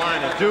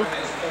Carolina. Duke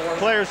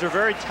players are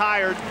very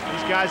tired.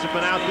 These guys have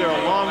been out there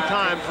a long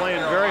time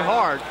playing very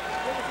hard.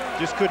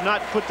 Just could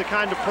not put the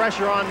kind of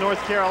pressure on North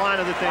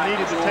Carolina that they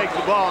needed to take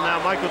the ball. Now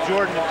Michael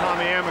Jordan and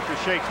Tommy Amaker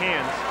shake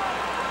hands.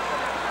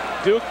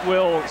 Duke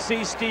will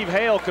see Steve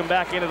Hale come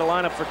back into the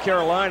lineup for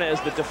Carolina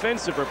as the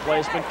defensive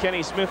replacement.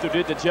 Kenny Smith, who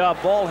did the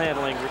job ball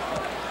handling,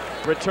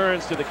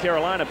 returns to the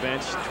Carolina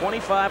bench.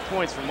 25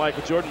 points from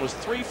Michael Jordan, was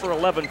 3 for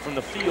 11 from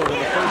the field in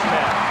the first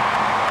half.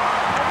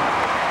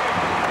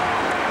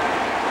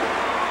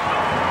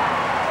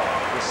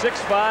 The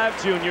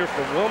 6'5" junior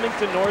from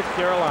Wilmington, North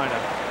Carolina.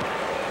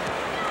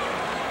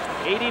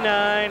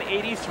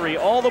 89-83.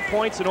 All the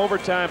points in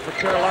overtime for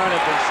Carolina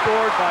have been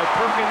scored by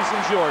Perkins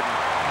and Jordan.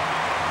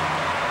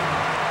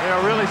 They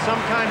are really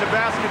some kind of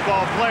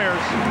basketball players,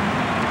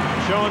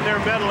 showing their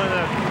mettle in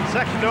a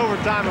second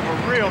overtime of a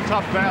real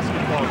tough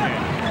basketball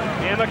game.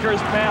 Amaker's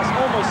pass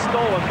almost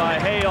stolen by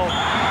Hale.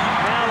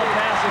 Now the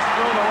pass is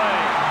thrown away.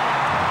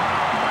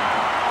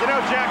 You know,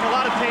 Jack, a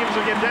lot of teams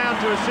will get down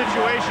to a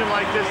situation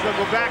like this.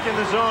 They'll go back in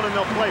the zone and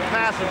they'll play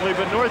passively,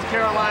 but North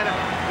Carolina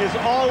is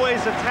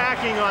always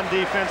attacking on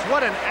defense.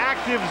 What an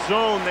active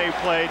zone they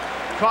played.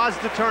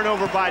 Caused the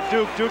turnover by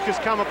Duke. Duke has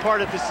come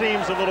apart at the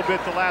seams a little bit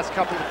the last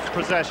couple of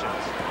possessions.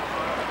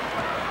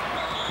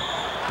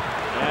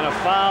 And a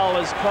foul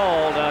is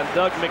called on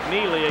Doug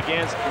McNeely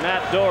against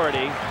Matt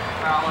Doherty.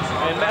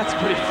 And Matt's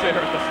pretty fair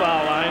at the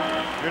foul line.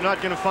 You're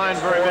not going to find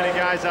very many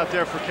guys out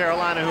there for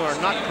Carolina who are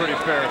not pretty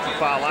fair at the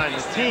foul line.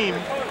 The team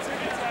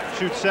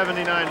shoots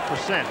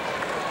 79%.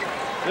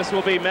 This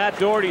will be Matt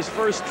Doherty's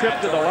first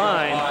trip to the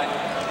line.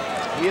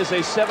 He is a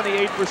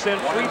 78%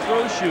 free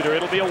throw shooter.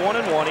 It'll be a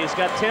 1-and-1. He's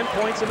got 10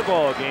 points in the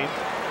ball game.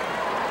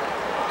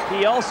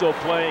 He also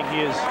playing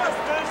his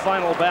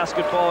final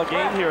basketball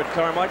game here at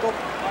Carmichael.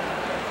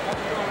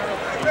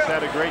 He's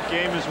had a great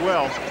game as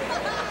well.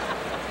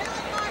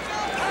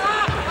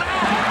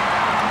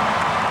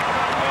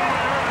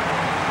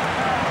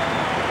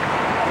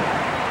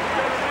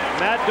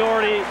 Matt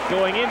Doherty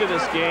going into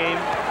this game,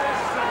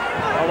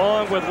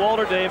 along with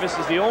Walter Davis,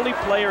 is the only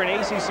player in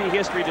ACC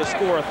history to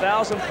score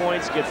 1,000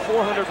 points, get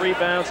 400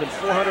 rebounds, and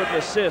 400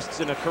 assists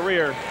in a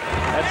career.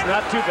 That's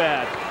not too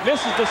bad.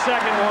 Misses the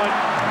second one,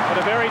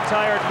 but a very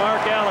tired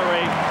Mark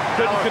Alarie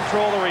couldn't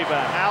control the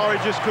rebound.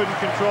 Alarie just couldn't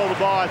control the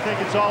ball. I think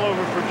it's all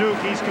over for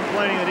Duke. He's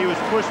complaining that he was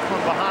pushed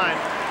from behind.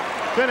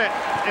 Bennett,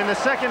 in the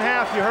second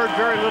half, you heard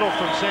very little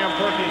from Sam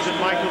Perkins and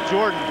Michael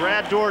Jordan.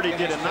 Brad Doherty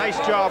did a nice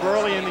job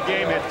early in the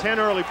game, had 10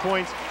 early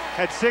points,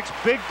 had 6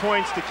 big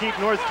points to keep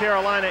North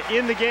Carolina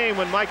in the game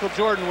when Michael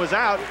Jordan was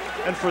out,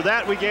 and for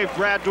that we gave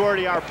Brad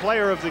Doherty our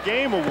Player of the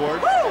Game award.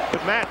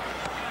 But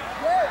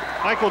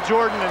Michael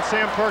Jordan and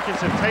Sam Perkins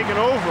have taken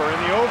over in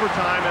the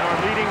overtime and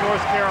are leading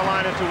North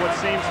Carolina to what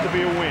seems to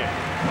be a win.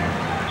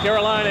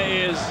 Carolina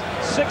is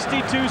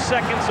 62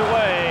 seconds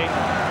away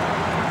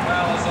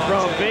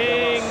from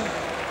being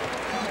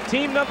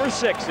team number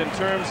 6 in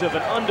terms of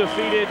an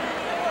undefeated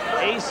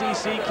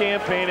ACC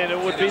campaign, and it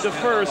would be the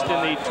first in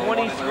the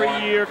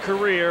 23-year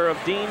career of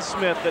Dean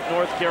Smith at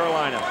North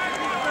Carolina.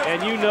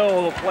 And you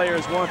know the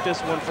players want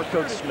this one for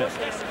Coach Smith.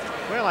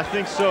 Well, I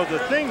think so. The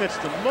thing that's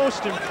the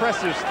most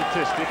impressive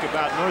statistic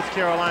about North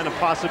Carolina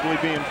possibly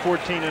being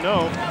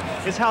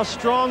 14-0 is how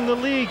strong the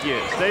league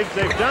is. They've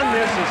done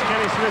this as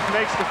Kenny Smith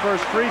makes the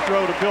first free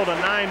throw to build a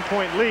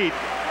 9-point lead.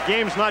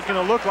 Game's not going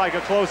to look like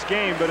a close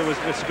game, but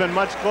it's been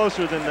much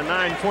closer than the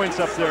 9 points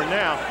up there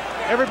now.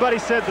 Everybody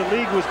said the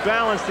league was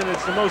balanced, and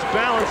it's the most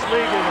balanced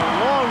league in a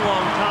long,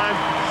 long time,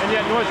 and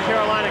yet North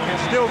Carolina can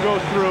still go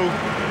through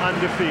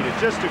undefeated.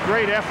 Just a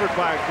great effort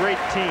by a great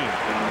team.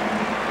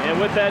 And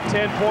with that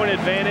 10-point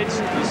advantage,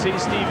 you see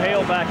Steve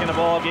Hale back in the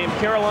ball game.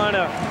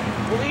 Carolina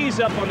will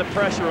ease up on the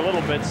pressure a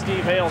little bit.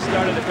 Steve Hale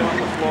started to come off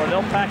the floor.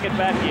 They'll pack it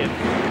back in.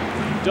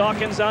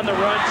 Dawkins on the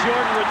run.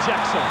 Jordan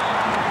rejects him.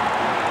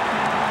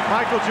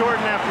 Michael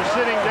Jordan, after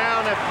sitting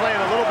down and playing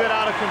a little bit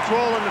out of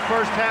control in the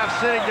first half,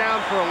 sitting down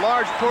for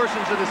large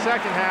portions of the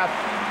second half,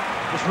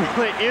 is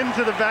really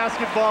into the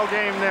basketball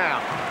game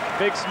now.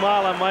 Big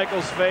smile on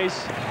Michael's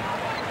face.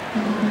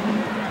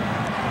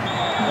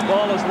 The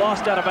ball is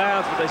lost out of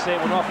bounds, but they say it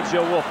went off of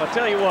Joe Wolf. I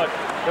tell you what,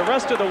 the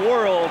rest of the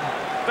world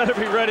better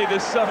be ready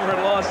this summer in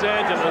Los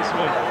Angeles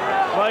when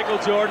Michael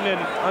Jordan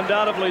and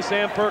undoubtedly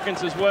Sam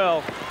Perkins as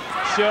well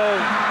show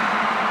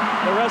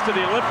the rest of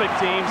the Olympic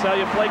teams how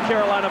you play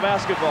Carolina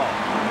basketball.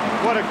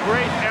 What a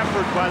great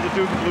effort by the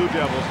Duke Blue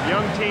Devils.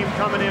 Young team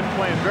coming in,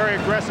 playing very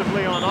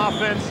aggressively on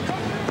offense,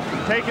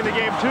 taking the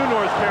game to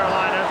North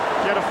Carolina.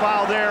 Get a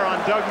foul there on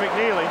Doug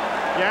McNeely.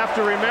 You have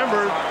to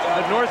remember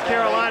that North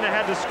Carolina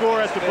had to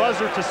score at the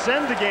buzzer to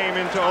send the game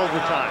into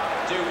overtime.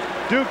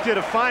 Duke did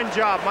a fine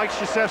job. Mike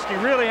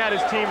Krzyzewski really had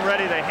his team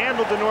ready. They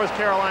handled the North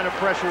Carolina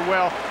pressure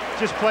well,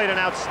 just played an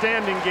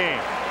outstanding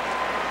game.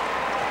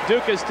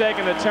 Duke has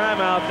taken a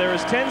timeout. There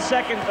is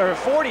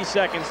 40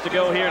 seconds to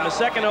go here in the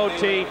second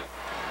OT.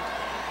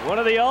 One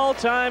of the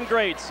all-time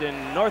greats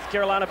in North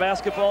Carolina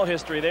basketball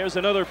history. There's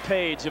another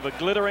page of a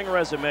glittering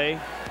resume.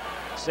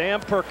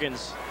 Sam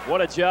Perkins, what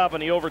a job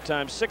in the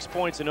overtime. 6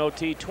 points in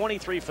OT,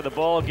 23 for the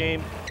ball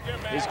game.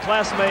 His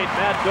classmate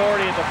Matt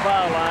Doherty at the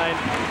foul line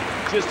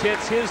just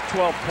hits his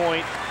 12th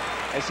point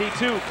as he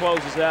too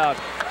closes out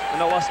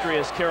an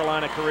illustrious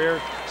Carolina career.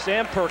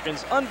 Sam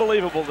Perkins,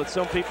 unbelievable that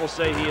some people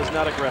say he is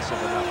not aggressive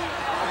enough.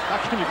 How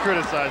can you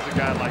criticize a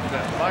guy like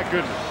that? My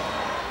goodness.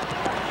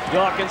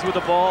 Dawkins with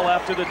the ball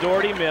after the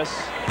Doherty miss.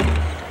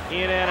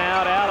 In and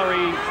out,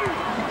 Alarie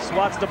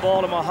swats the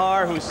ball to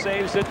Mahar, who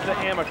saves it to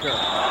Amaker.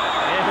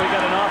 And we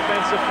got an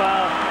offensive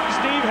foul.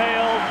 Steve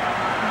Hale,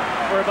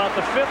 for about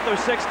the 5th or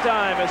 6th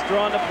time, has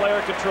drawn the player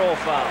control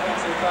foul.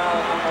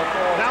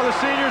 Now the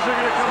seniors are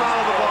going to come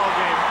out of the ball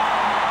game.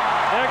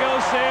 There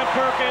goes Sam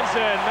Perkins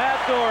and Matt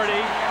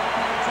Doherty.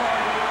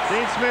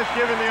 Dean Smith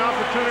giving the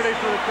opportunity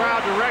for the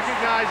crowd to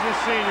recognize his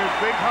seniors.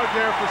 Big hug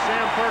there for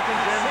Sam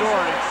Perkins and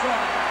Doherty.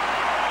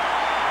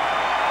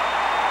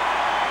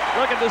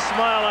 Look at the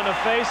smile on the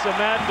face of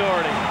Matt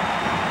Doherty.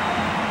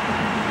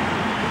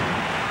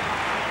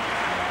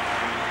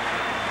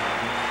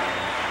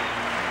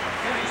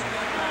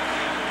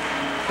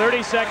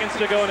 "30 seconds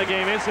to go in the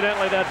game."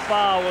 Incidentally, that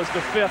foul was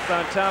the 5th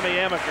on Tommy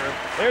Amaker.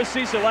 There's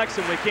Cecil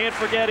Exum. We can't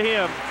forget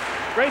him.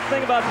 Great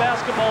thing about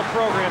basketball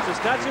programs,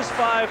 it's not just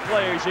 5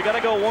 players. You got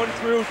to go 1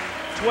 through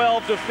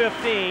 12 to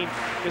 15,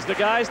 because the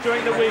guys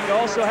during the week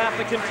also have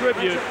to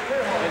contribute.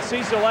 And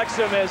Cecil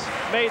Exum has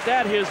made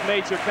that his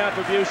major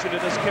contribution to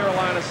this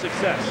Carolina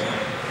success.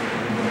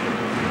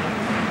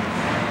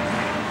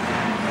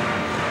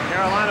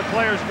 Carolina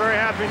players very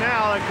happy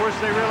now. Of course,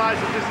 they realize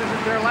that this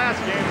isn't their last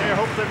game. They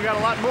hope they've got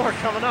a lot more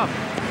coming up.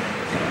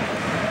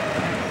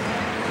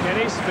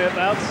 Kenny Smith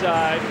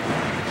outside.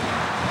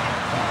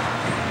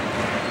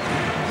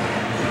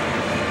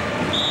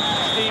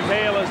 Steve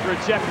Hale is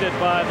rejected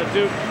by the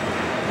Duke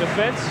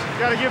defense.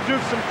 Got to give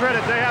Duke some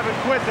credit. They haven't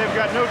quit. They've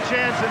got no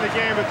chance in the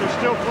game, but they're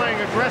still playing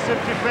aggressive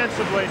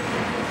defensively.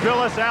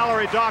 Billis,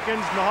 Alarie,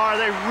 Dawkins, Mahar,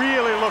 they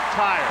really look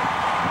tired.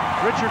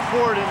 Richard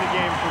Ford in the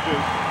game for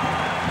Duke.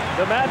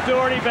 The Matt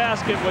Doherty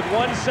basket with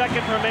 1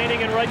 second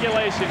remaining in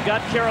regulation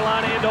got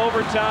Carolina into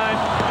overtime.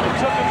 It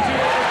took them 2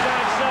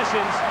 overtime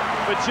sessions,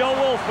 but Joe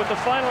Wolf with the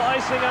final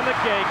icing on the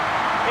cake.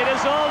 It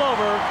is all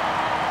over.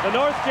 The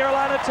North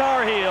Carolina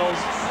Tar Heels,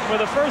 for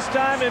the first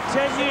time in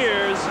 10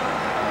 years,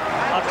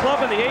 a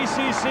club in the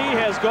ACC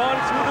has gone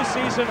through the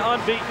season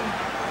unbeaten.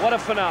 What a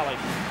finale.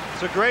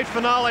 It's a great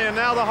finale, and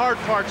now the hard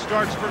part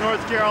starts for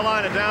North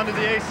Carolina, down to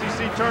the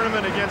ACC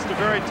tournament against a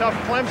very tough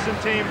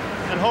Clemson team,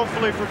 and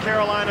hopefully for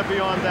Carolina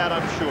beyond that,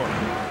 I'm sure.